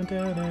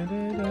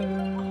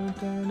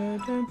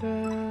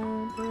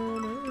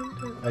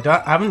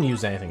haven't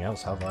used anything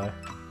else, have I?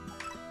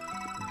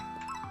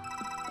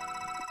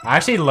 I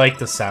actually like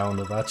the sound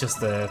of that,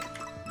 just the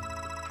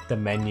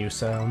menu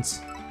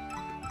sounds.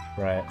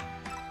 Right.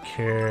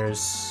 Cures,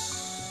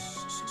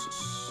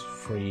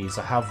 freeze.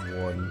 I have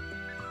one.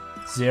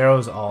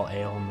 Zero's all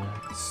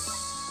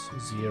ailments.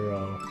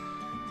 0.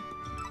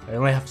 I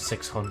only have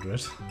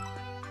 600.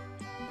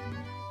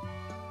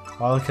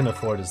 All I can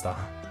afford is that.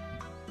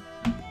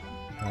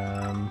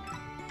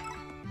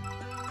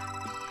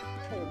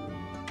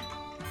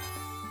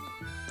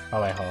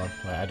 Oh wait, hold on.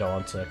 Wait, I don't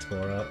want to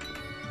explore it.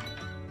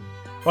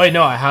 Wait,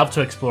 no, I have to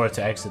explore it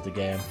to exit the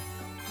game.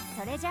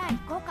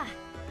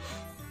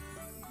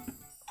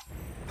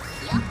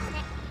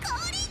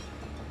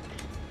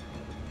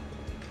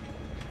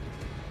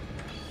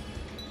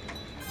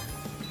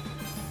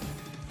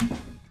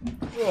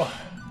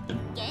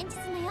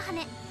 Genjitsu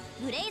Yohane,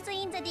 blaze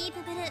in the deep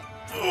blue.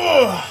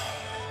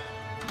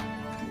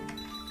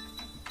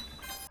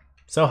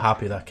 So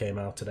happy that came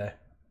out today.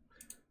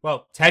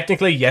 Well,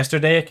 technically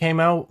yesterday it came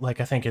out, like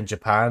I think in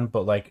Japan,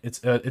 but like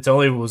it's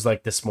only was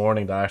like this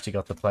morning that I actually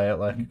got to play it,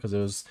 like because it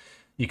was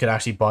you could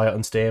actually buy it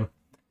on Steam.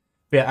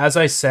 But yeah, as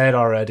I said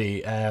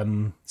already,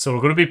 so we're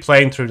going to be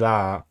playing through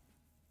that.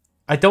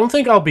 I don't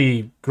think I'll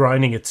be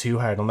grinding it too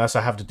hard unless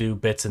I have to do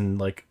bits in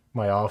like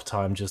my off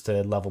time just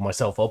to level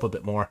myself up a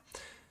bit more.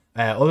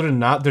 Other than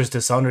that, there's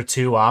Dishonored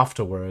 2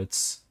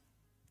 afterwards.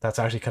 That's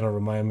actually kind of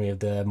remind me of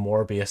the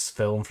Morbius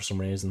film for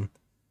some reason.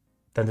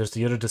 Then there's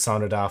the other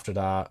Dishonored after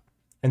that.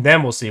 And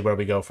then we'll see where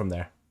we go from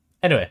there.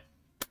 Anyway,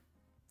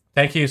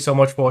 thank you so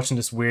much for watching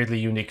this weirdly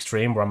unique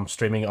stream where I'm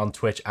streaming on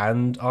Twitch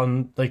and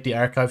on like the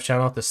archive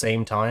channel at the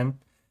same time.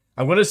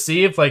 I'm going to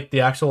see if like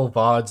the actual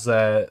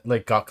VODs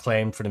like got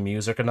claimed for the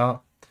music or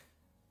not.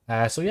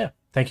 So yeah,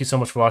 thank you so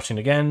much for watching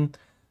again.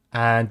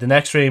 And the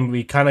next stream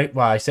we kind of,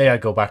 well, I say I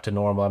go back to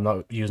normal. I'm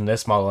not using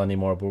this model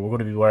anymore, but we're going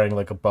to be wearing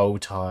like a bow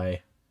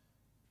tie.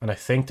 And I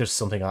think there's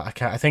something, I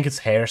think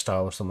it's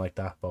hairstyle or something like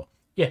that, but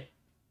yeah.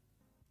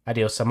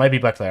 Adios. I might be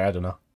back there. I don't know.